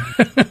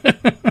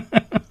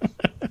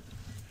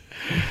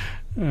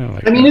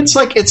 I mean, it's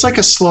like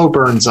a slow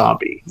burn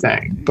zombie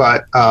thing,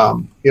 but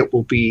it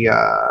will be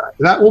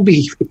that will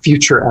be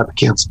future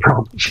Abigail's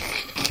problem.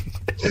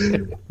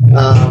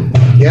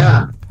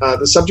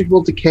 The subject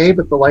will decay,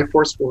 but the life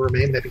force will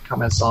remain. They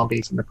become as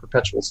zombies in the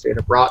perpetual state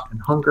of rot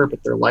and hunger,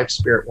 but their life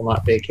spirit will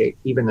not vacate,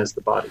 even as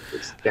the body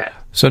is dead.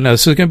 So now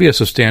this is going to be a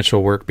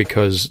substantial work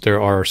because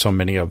there are so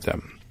many of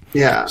them.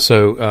 Yeah.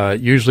 So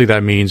usually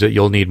that means that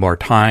you'll need more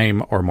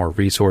time or more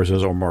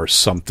resources or more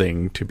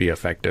something to be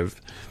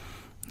effective.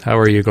 How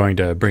are you going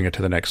to bring it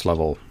to the next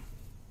level?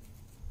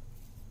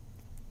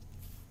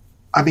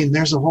 I mean,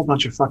 there's a whole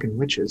bunch of fucking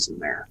witches in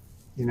there,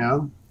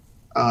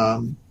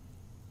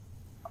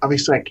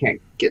 Obviously, I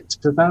can't get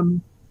to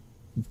them,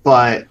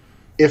 but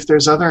if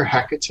there's other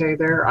Hecate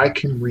there, I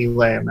can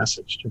relay a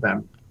message to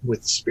them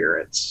with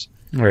spirits.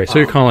 All right, so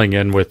you're calling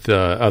in with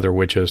other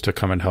witches to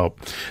come and help.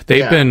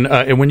 They've been,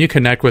 and when you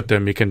connect with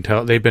them, you can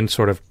tell they've been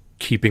sort of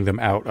keeping them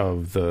out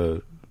of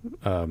the,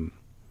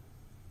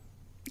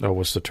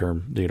 what's the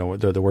term?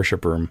 The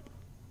worship room,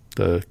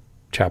 the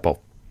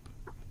chapel.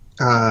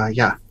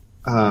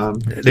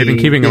 They've been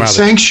keeping them out of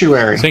the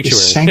sanctuary.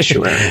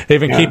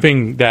 They've been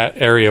keeping that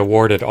area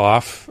warded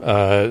off.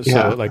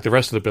 Like the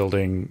rest of the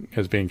building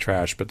is being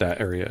trashed, but that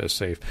area is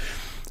safe.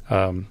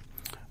 All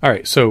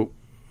right, so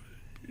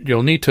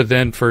you'll need to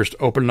then first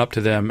open it up to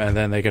them, and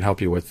then they can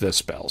help you with this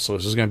spell. So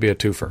this is going to be a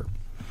twofer.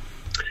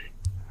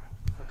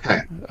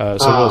 Okay.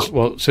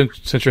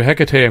 Since you're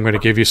Hecate, I'm going to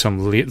give you some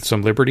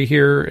liberty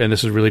here, and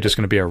this is really just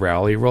going to be a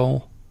rally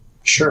roll.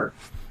 Sure.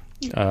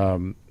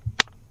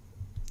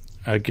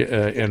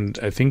 And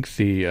I think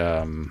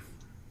the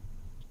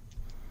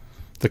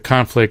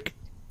conflict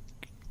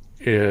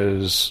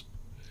is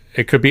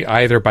it could be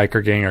either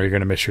biker gang or you're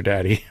going to miss your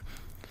daddy.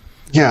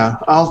 Yeah,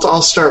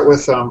 I'll start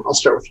with you're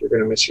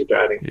going to miss your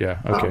daddy. Yeah.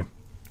 Okay.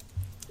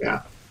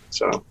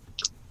 So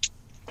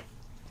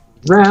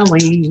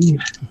rally.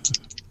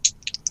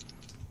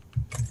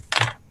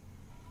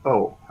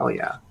 Oh hell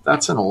yeah!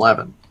 That's an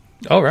 11.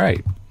 All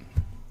right.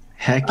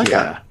 Heck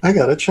yeah! I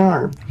got a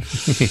charm.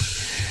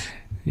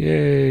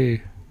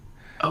 Yay.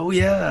 Oh,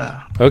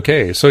 yeah.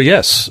 Okay, so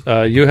yes,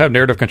 you have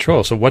narrative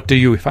control. So what do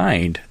you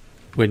find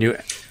when you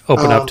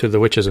open up to the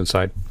witches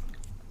inside?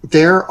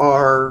 There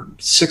are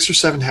 6 or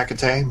 7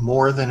 Hecate,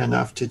 more than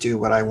enough to do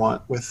what I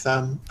want with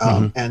them.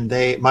 And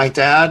my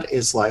dad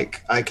is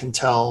like, I can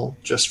tell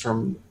just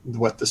from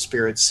what the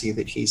spirits see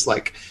that he's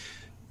like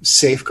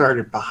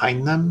safeguarded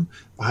behind them,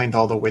 behind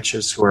all the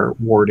witches who are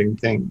warding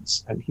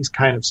things. And he's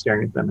kind of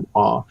staring at them in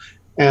awe.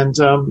 And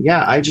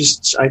I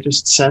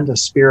just send a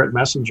spirit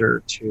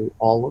messenger to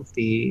all of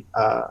the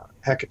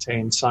Hecate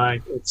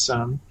inside. It's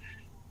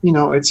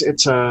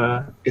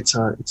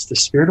it's the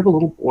spirit of a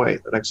little boy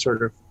that I've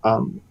sort of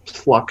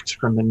plucked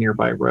from the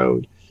nearby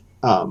road.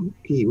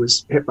 He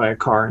was hit by a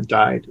car and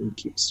died, and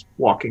keeps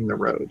walking the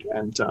road.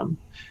 And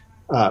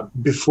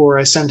before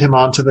I send him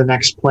on to the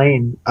next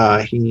plane,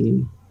 I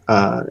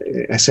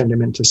send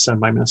him in to send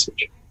my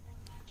message.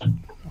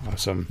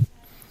 Awesome.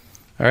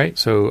 All right,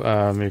 so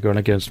you're going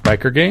against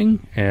Biker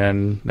Gang,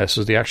 and this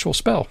is the actual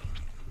spell.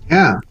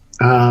 Yeah.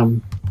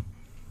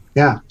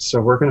 So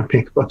we're going to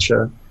make a bunch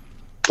of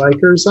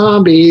biker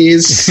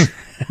zombies.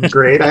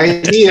 Great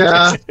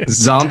idea.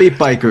 Zombie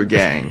Biker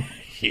Gang.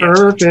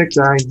 Perfect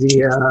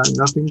idea.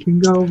 Nothing can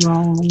go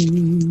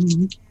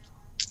wrong.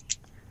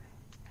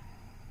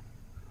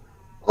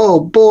 Oh,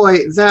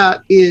 boy,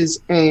 that is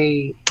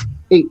a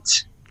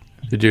 8.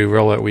 Did you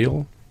roll that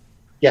wheel?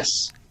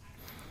 Yes.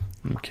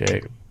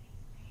 Okay.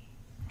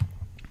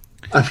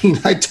 I mean,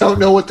 I don't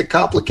know what the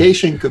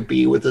complication could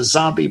be with a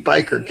zombie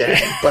biker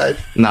gang, but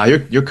no,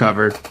 you're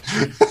covered.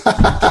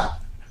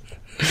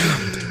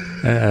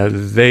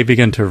 They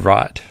begin to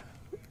rot.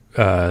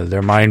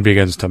 Their mind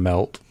begins to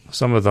melt.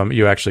 Some of them,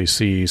 you actually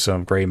see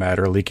some gray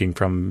matter leaking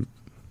from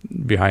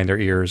behind their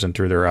ears and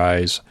through their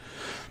eyes.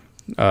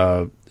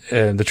 And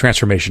the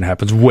transformation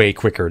happens way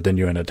quicker than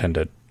you had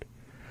intended.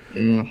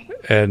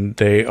 And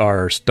they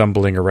are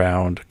stumbling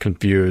around,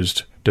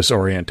 confused,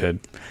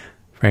 disoriented.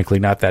 Frankly,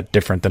 not that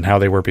different than how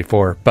they were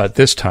before. But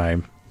this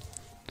time,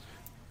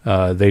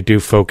 they do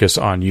focus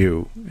on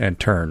you and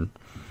turn.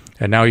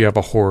 And now you have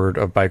a horde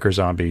of biker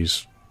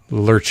zombies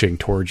lurching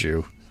towards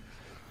you.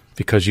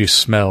 because you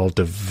smell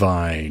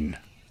divine.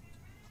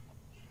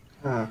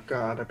 Oh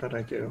God, I bet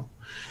I do.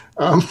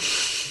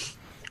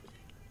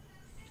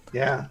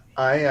 Yeah,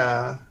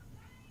 I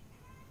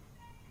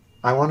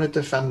want to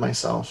defend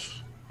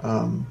myself.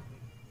 I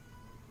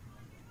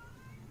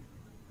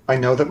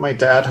know that my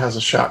dad has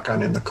a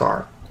shotgun in the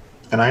car,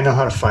 and I know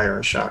how to fire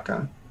a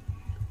shotgun.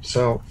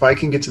 So if I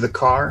can get to the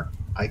car,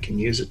 I can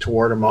use it to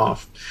ward them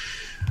off.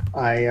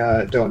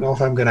 I don't know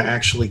if I'm going to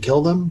actually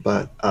kill them,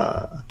 but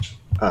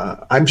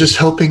I'm just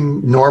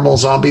hoping normal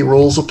zombie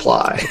rules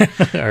apply.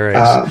 All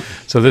right.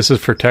 So this is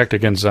protect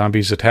against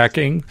zombies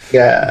attacking.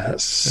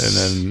 Yes. And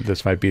then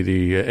this might be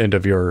the end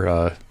of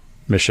your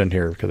mission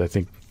here, because I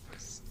think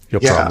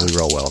you'll probably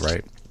roll well,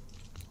 right?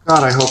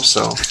 God, I hope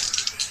so.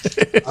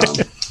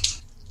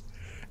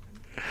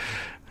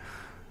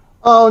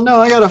 Oh, no,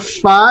 I got a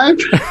 5.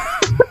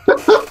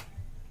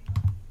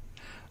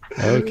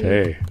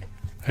 Okay.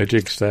 I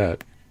jinxed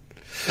that.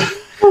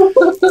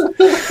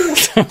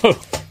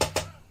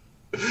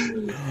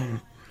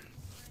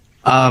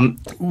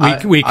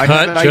 We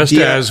cut just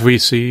as we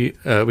see.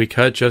 We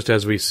cut just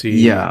as we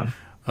see. Yeah.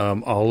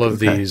 All of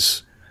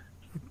these.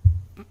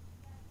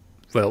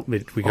 Well,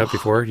 we cut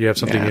before. You have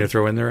something you need to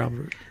throw in there,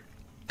 Albert?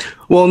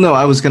 Well, no,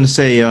 I was going to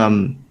say I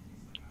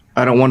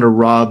don't want to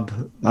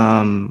rob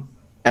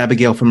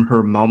Abigail from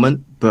her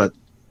moment, but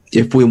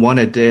if we want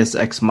a Deus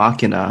Ex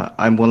Machina,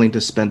 I'm willing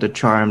to spend a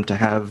charm to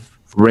have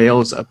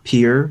rails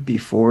appear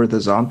before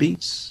the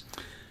zombies.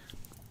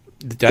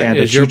 That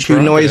is your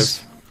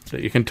noise.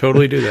 You can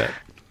totally do that.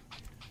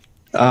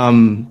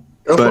 Go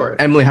for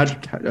it. Emily,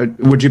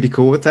 would you be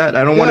cool with that?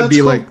 I don't want to be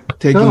cool. Like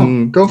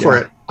taking. No, go for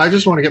it. I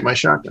just want to get my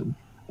shotgun.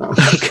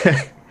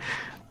 Okay.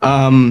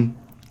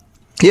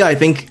 Yeah, I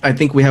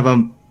think we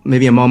have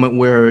maybe a moment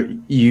where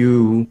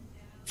you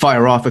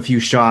fire off a few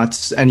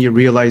shots and you're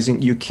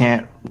realizing you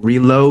can't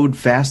reload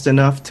fast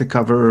enough to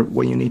cover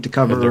what you need to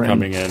cover. And they're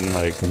coming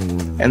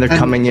in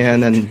coming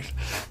in and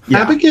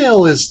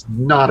Abigail is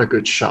not a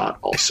good shot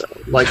also.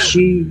 Like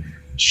she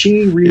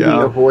really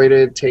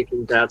avoided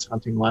taking Dad's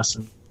hunting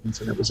lessons,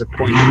 and it was a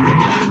point of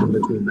connection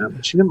between them.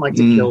 She didn't like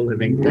to kill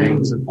living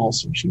things, and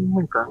also she didn't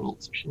like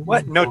girls.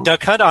 What? No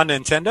Duck Hunt on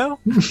Nintendo?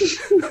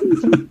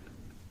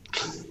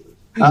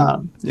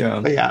 But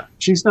yeah,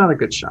 she's not a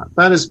good shot.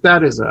 That is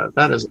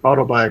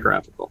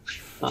autobiographical.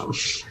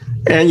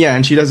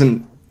 And she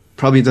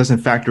probably doesn't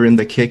factor in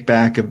the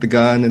kickback of the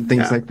gun and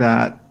things like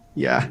that.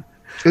 Yeah,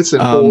 it's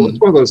it's one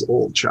of those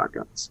old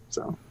shotguns.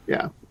 So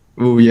yeah.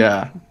 Oh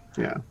yeah.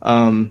 Yeah.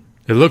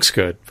 It looks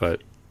good,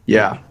 but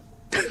yeah.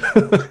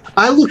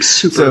 I look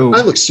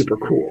super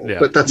cool. Yeah.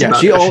 But that's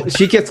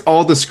she gets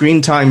all the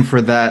screen time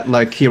for that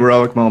like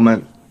heroic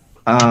moment.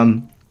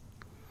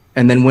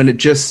 And then when it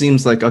just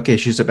seems like, okay,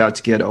 she's about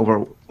to get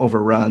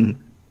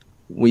overrun,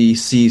 we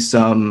see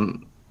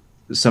some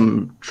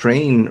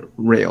train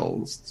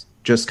rails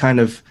just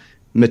kind of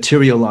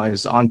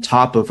materialize on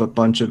top of a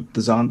bunch of the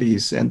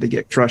zombies, and they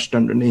get crushed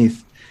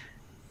underneath.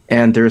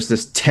 And there's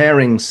this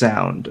tearing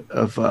sound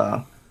of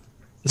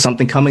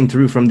something coming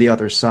through from the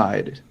other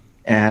side.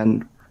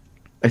 And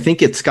I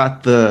think it's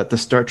got the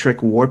Star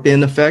Trek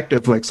warp-in effect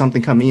of like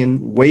something coming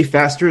in way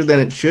faster than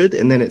it should,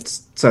 and then it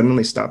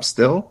suddenly stops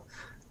still.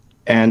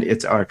 And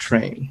it's our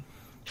train.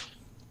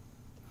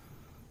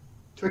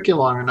 Took you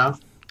long enough.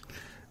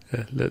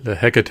 The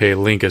Hecate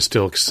link is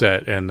still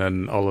set, and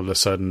then all of a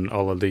sudden,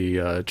 all of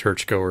the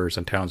churchgoers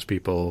and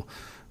townspeople,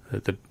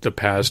 the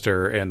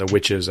pastor and the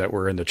witches that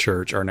were in the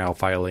church are now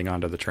filing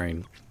onto the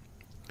train.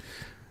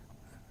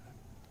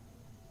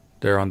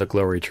 They're on the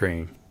glory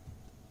train.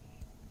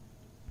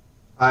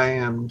 I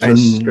am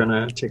just going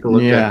to take a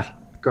look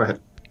at... Go ahead.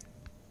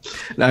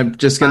 I'm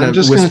just going to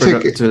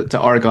whisper to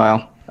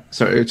Argyle.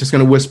 Sorry, just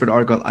going to whisper to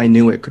Argyle, I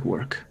knew it could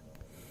work.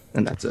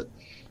 And that's it.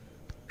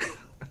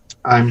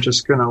 I'm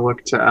just going to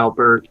look to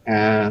Albert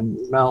and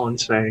Mel and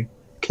say,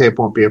 okay, it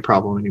won't be a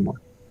problem anymore.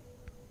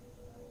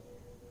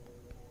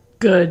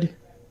 Good.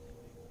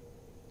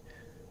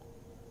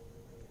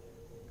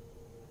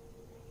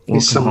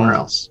 He's somewhere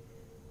else.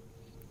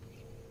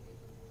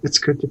 It's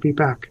good to be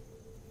back.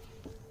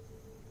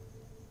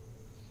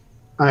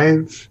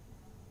 I've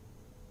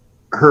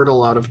hurt a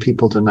lot of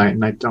people tonight,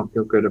 and I don't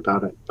feel good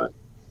about it, but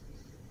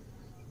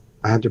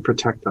I had to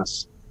protect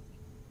us.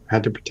 I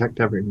had to protect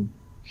everyone.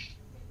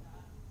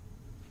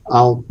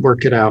 I'll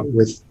work it out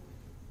with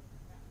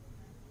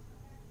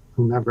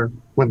whomever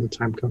when the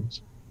time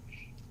comes.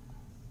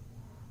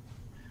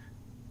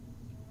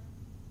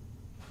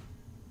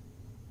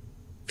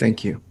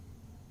 Thank you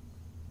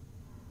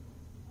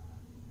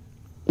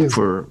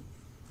for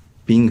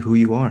being who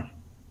you are.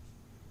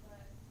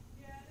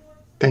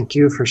 Thank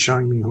you for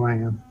showing me who I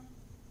am.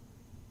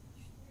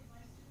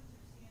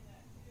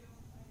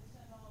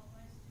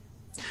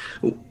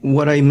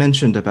 What I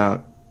mentioned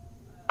about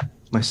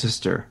my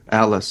sister,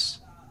 Alice,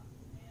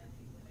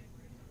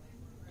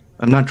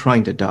 I'm not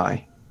trying to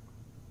die.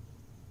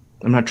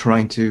 I'm not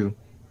trying to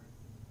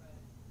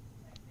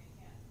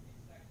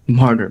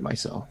martyr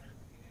myself.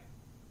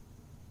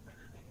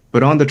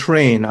 But on the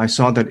train, I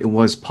saw that it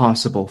was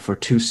possible for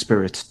two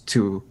spirits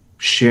to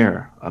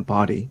share a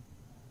body.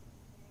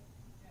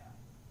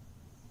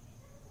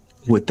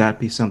 Would that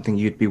be something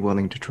you'd be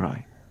willing to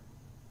try?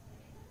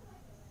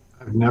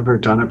 I've never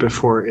done it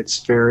before. It's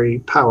very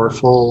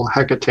powerful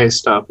Hecate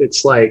stuff.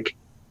 It's like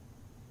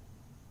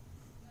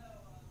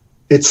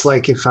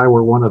if I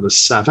were one of the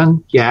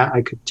 7, yeah,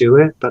 I could do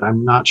it, but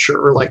I'm not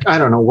sure. Or like, I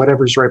don't know,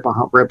 whatever's right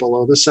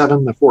below the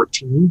 7, the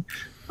 14,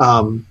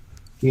 but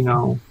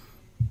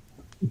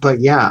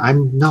yeah,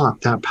 I'm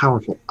not that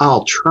powerful.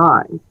 I'll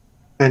try.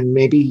 And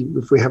maybe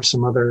if we have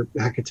some other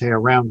Hecate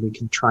around, we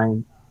can try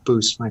and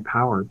boost my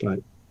power. But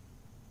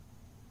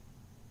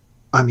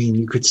I mean,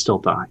 you could still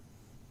die.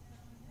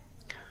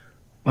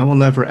 I will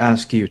never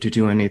ask you to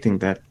do anything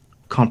that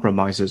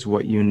compromises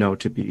what you know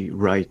to be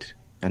right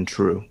and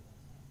true.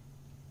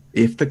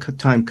 If the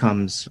time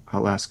comes,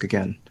 I'll ask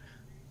again.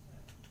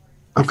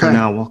 But Okay. for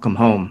now, welcome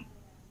home.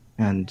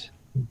 And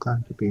I'm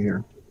glad to be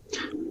here.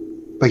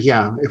 But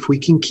yeah, if we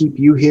can keep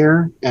you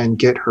here and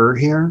get her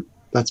here,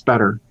 that's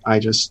better.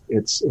 It's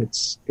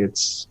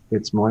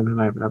more than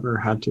I've ever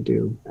had to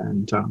do,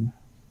 and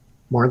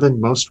more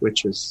than most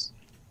witches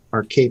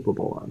are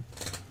capable of.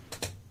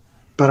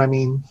 But I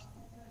mean,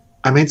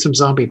 I made some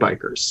zombie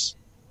bikers.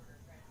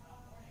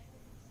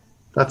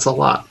 That's a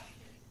lot.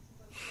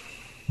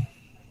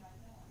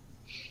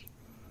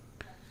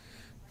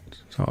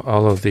 So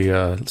all of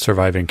the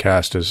surviving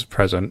cast is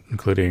present,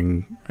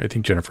 including, I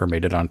think Jennifer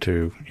made it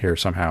onto here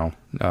somehow.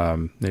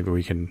 Maybe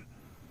we can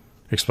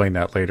explain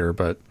that later,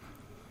 but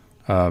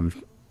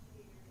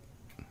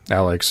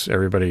Alex,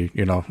 everybody,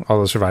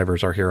 all the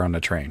survivors are here on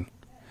the train.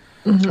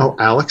 Mm-hmm. Oh,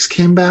 Alex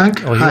came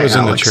back? Oh, he Hi, was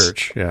in the Alex.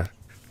 church, yeah.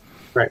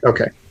 Right,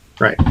 okay,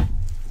 right.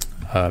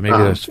 Maybe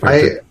that's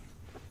right.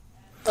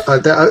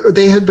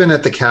 They had been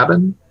at the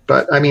cabin,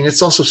 but I mean,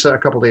 it's also said a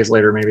couple days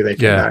later, maybe they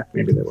came back.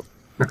 Maybe they were.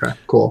 Okay,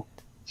 cool.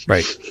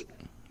 Right.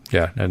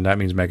 Yeah, and that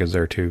means Megan's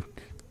there too.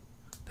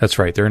 That's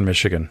right, they're in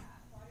Michigan.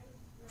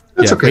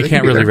 That's okay. We they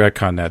can't can be really there.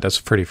 retcon that.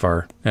 That's pretty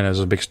far, and it's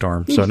a big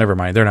storm, so never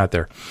mind. They're not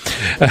there.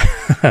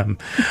 But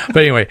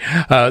anyway,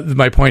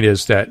 my point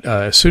is that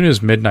as soon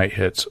as midnight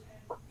hits,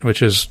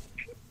 which is,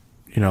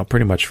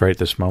 pretty much right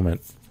this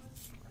moment,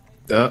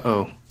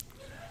 uh-oh.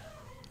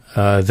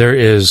 There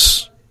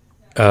is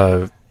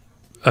a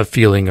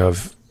feeling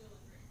of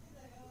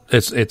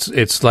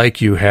it's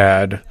like you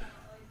had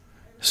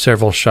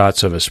several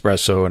shots of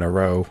espresso in a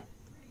row.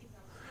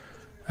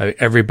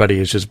 Everybody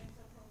is just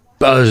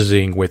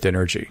buzzing with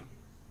energy.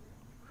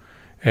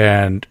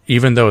 And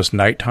even though it's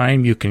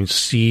nighttime, you can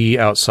see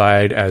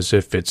outside as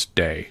if it's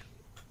day.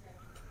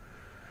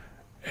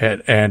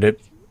 And it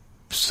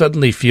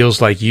suddenly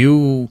feels like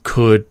you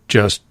could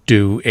just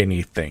do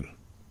anything.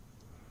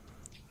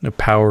 The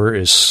power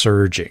is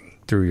surging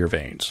through your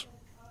veins.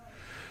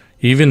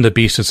 Even the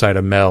beast inside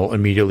of Mel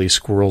immediately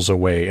squirrels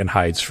away and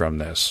hides from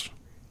this.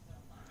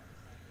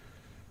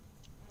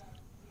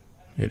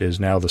 It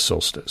is now the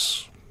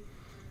solstice.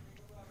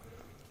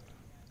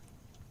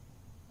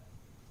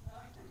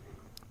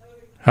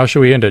 How should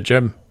we end it,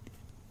 Jim?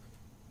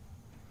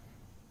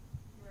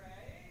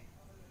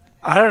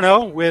 I don't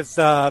know, with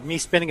me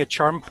spending a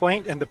charm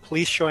point and the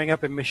police showing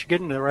up in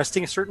Michigan and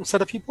arresting a certain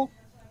set of people?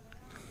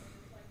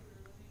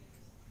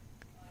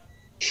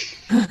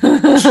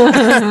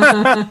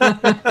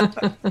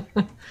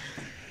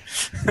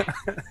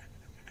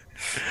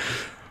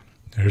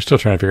 They're still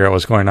trying to figure out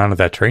what's going on at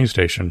that train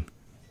station.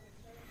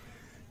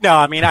 No,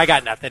 I mean, I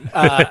got nothing.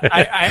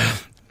 I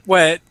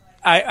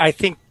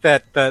think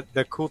that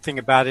the cool thing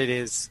about it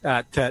is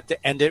to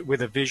end it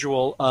with a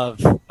visual of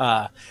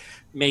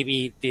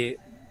maybe the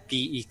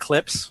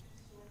eclipse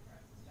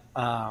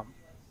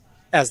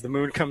as the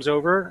moon comes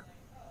over,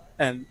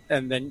 and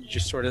then you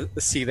just sort of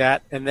see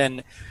that, and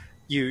then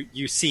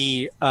you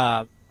see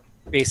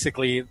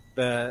basically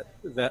a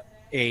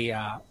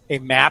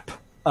map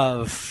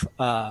of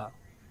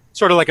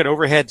sort of like an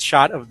overhead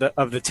shot of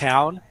the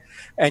town,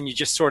 and you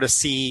just sort of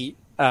see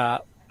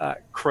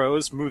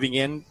crows moving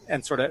in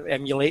and sort of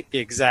emulate the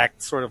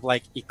exact sort of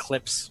like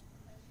eclipse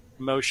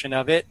motion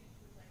of it,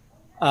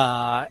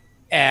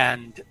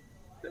 and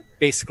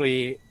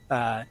basically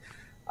a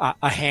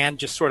hand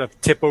just sort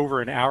of tip over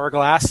an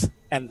hourglass,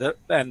 and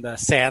the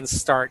sands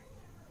start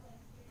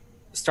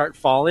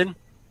falling,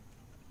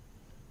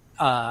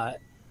 and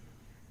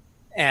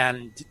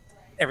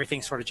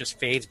everything sort of just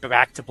fades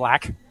back to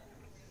black.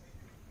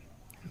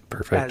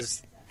 Perfect.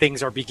 As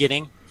things are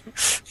beginning.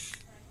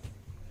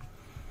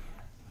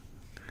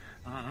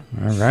 All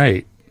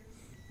right.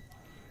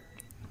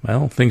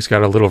 Well, things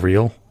got a little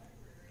real.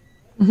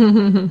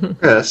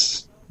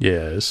 Chris,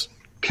 Yes.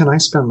 can I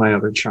spend my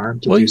other charm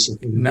to do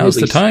something? Now's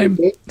really the time.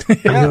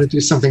 stupid? I'm going to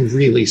do something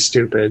really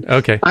stupid.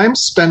 Okay. I'm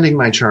spending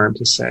my charm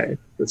to say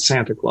that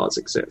Santa Claus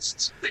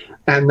exists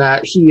and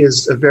that he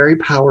is a very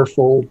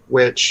powerful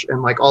witch,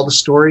 and like all the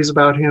stories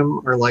about him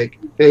are like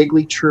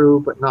vaguely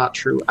true but not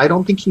true. I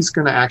don't think he's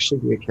going to actually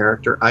be a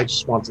character. I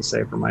just want to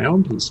say for my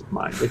own peace of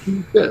mind that he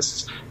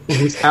exists and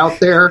he's out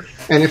there,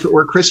 and if it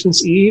were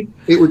Christmas Eve,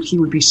 he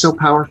would be so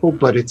powerful,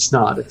 but it's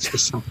not. It's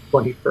December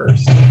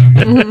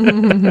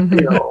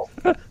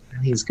 21st.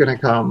 And he's going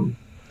to come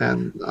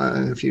and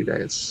in a few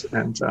days.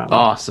 And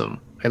Awesome.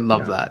 I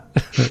love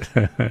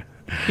that.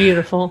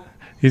 Beautiful.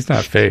 He's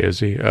not Fae, is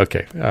he?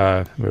 Okay.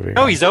 Moving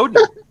No, on. he's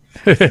Odin.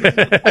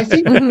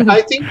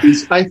 I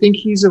think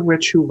he's a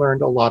witch who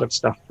learned a lot of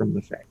stuff from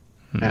the Fae,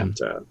 and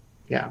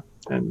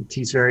and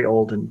he's very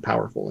old and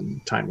powerful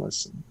and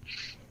timeless and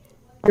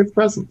gives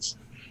presents.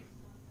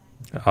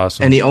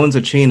 Awesome. And he owns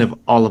a chain of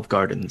Olive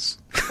Gardens.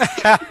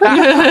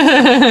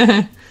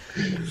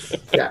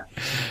 Yeah.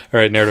 All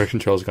right, narrative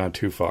control's gone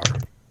too far.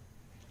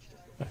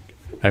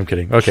 I'm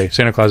kidding. Okay,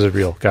 Santa Claus is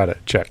real. Got it.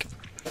 Check.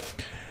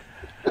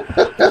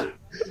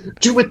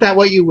 Do with that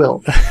what you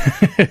will.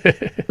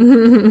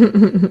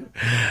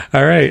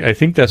 All right, I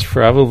think that's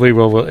probably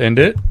where we'll end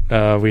it.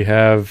 We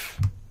have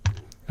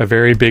a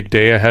very big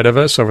day ahead of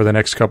us over the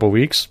next couple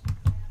weeks.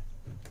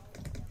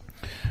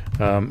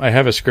 I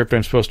have a script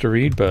I'm supposed to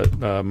read, but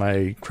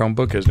my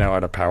Chromebook is now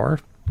out of power.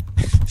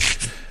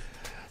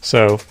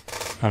 So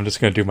I'm just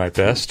going to do my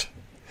best.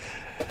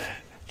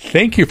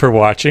 Thank you for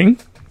watching.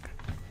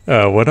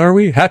 What are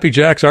we? Happy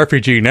Jack's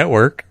RPG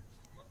Network.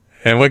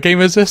 And what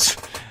game is this?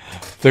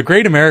 The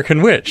Great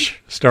American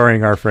Witch,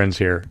 starring our friends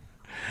here.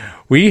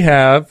 We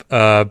have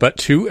but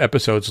 2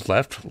 episodes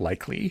left,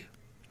 likely.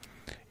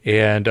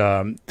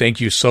 And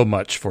thank you so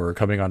much for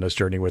coming on this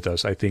journey with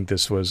us. I think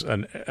this was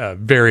a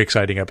very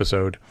exciting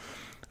episode.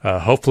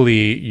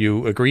 Hopefully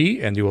you agree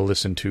and you will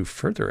listen to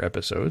further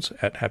episodes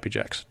at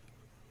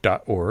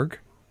happyjacks.org.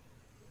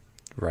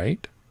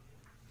 Right?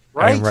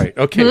 Right. I'm right.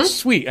 Okay,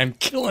 sweet. I'm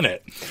killing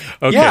it.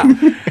 Okay. Yeah.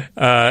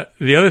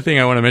 The other thing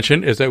I want to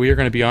mention is that we are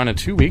going to be on in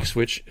 2 weeks,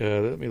 which,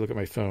 let me look at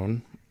my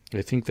phone.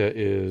 I think that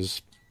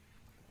is,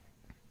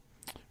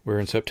 we're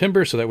in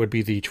September, so that would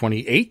be the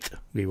 28th.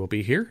 We will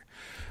be here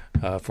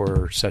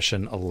for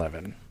session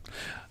 11.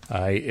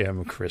 I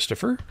am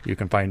Christopher. You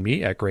can find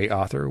me at Grey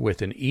Author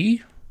with an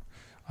E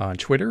on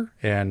Twitter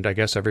and I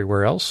guess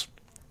everywhere else.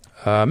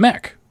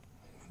 Mac,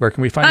 where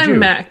can we find you? I'm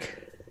Mac.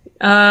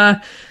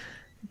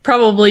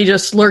 Probably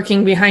just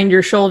lurking behind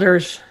your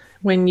shoulders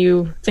when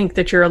you think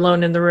that you're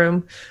alone in the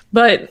room,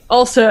 but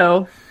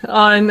also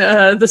on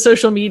the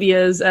social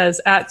medias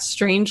as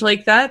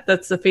 @StrangeLikeThat.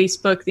 That's the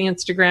Facebook, the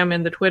Instagram,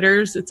 and the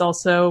Twitters. It's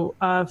also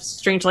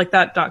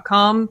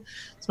strangelikeThat.com.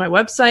 It's my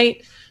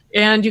website.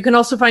 And you can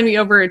also find me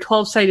over at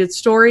 12 Sided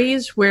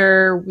Stories,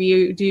 where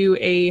we do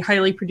a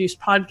highly produced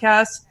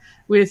podcast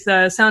with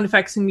sound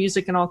effects and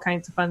music and all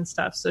kinds of fun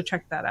stuff. So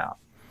check that out.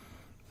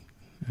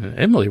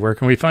 Emily, where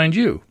can we find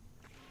you?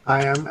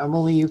 I am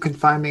Emily. You can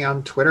find me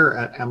on Twitter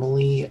at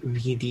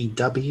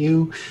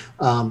EmilyVDW.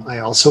 I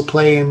also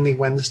play in the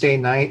Wednesday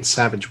night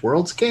Savage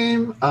Worlds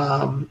game,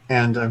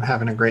 and I'm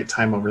having a great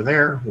time over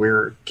there.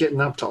 We're getting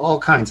up to all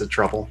kinds of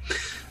trouble.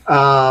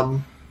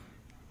 Other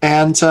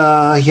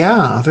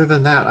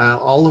than that,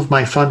 all of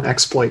my fun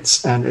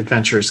exploits and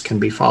adventures can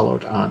be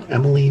followed on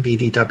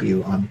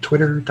EmilyVDW on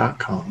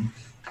Twitter.com.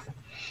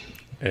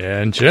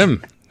 And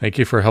Jim, thank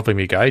you for helping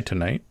me guide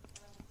tonight.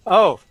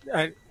 Oh,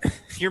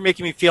 you're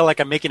making me feel like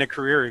I'm making a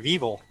career of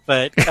evil.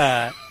 But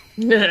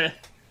no,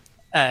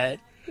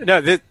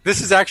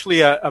 this is actually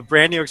a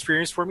brand new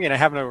experience for me, and I'm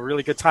having a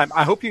really good time.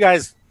 I hope you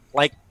guys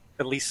like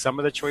at least some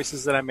of the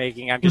choices that I'm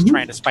making. I'm just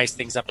trying to spice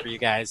things up for you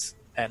guys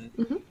and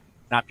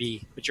not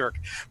be a jerk.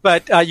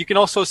 But you can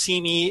also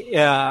see me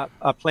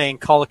playing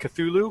Call of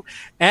Cthulhu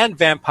and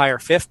Vampire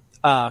 5th,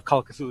 Call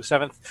of Cthulhu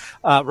 7th,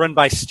 run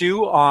by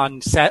Stu on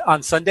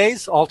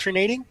Sundays,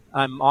 alternating.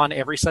 I'm on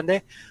every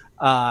Sunday.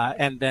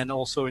 And then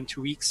also in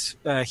 2 weeks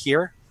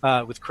here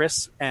with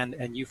Chris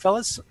and you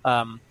fellas.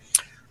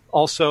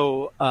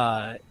 Also,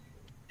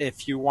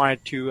 if you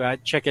wanted to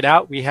check it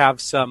out, we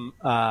have some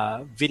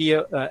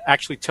video.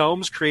 Actually,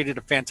 Tomes created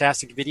a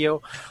fantastic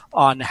video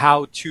on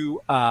how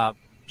to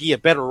be a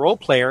better role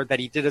player that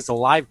he did as a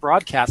live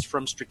broadcast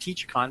from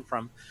Strategicon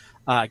from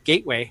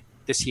Gateway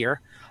this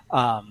year.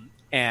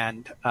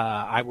 And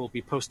I will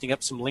be posting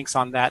up some links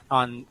on that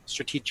on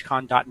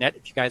strategicon.net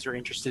if you guys are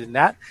interested in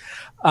that.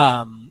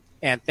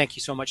 And thank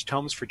you so much,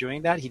 Tomes, for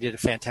doing that. He did a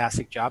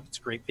fantastic job. It's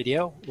a great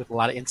video with a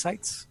lot of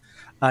insights.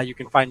 You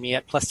can find me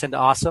at +10 to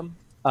Awesome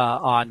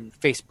on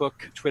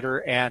Facebook,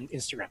 Twitter, and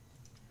Instagram.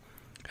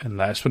 And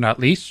last but not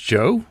least,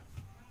 Joe.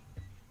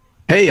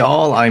 Hey,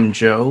 all, I'm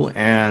Joe,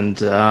 and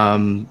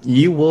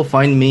you will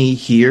find me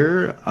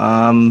here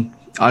on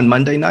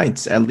Monday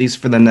nights, at least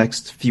for the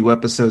next few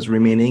episodes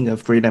remaining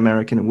of Great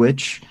American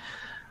Witch.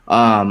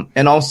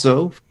 And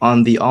also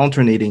on the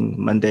alternating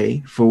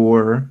Monday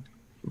for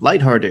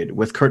Lighthearted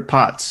with Kurt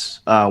Potts,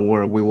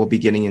 where we will be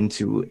getting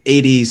into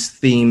 80s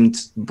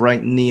themed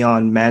bright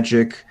neon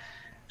magic,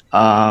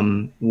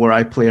 where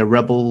I play a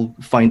rebel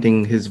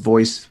finding his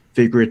voice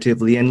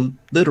figuratively and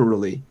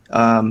literally.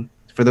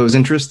 For those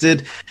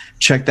interested,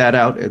 check that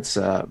out. It's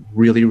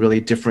really,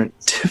 really different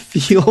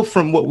feel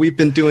from what we've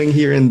been doing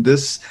here in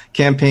this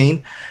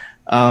campaign.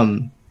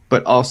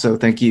 But also,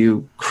 thank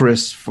you,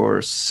 Chris,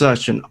 for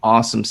such an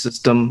awesome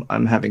system.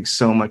 I'm having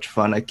so much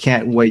fun. I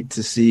can't wait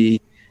to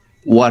see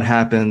what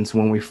happens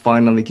when we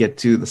finally get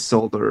to the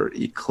solar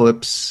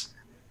eclipse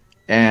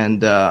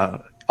and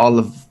all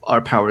of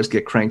our powers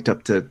get cranked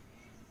up to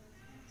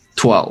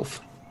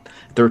 12.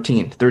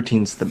 13.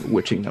 13's the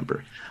witching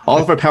number. All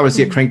of our powers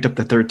get cranked up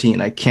to 13.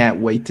 I can't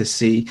wait to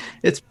see.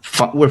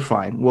 We're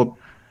fine.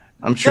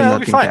 I'm sure it'll be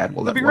nothing fine. bad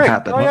will It'll be will great.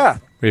 happen. Oh yeah.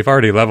 We've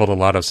already leveled a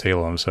lot of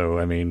Salem, so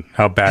I mean,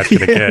 how bad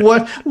could it get?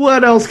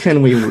 What else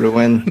can we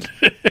ruin?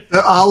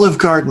 The Olive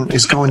Garden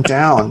is going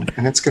down,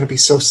 and it's going to be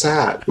so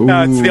sad.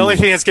 No, it's the only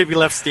thing that's going to be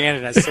left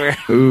standing. I swear.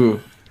 Ooh.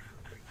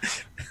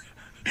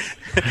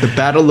 The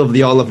Battle of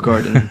the Olive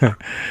Garden.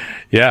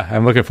 Yeah,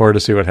 I'm looking forward to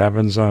see what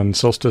happens on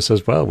Solstice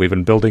as well. We've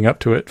been building up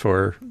to it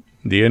for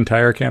the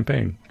entire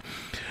campaign.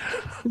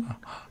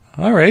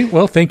 All right.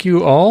 Well, thank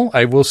you all.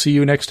 I will see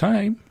you next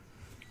time.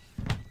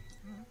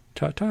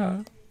 Ta-ta.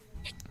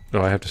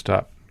 Oh, I have to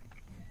stop.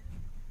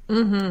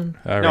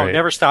 Mm-hmm. All No, right.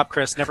 never stop,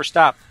 Chris. Never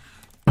stop.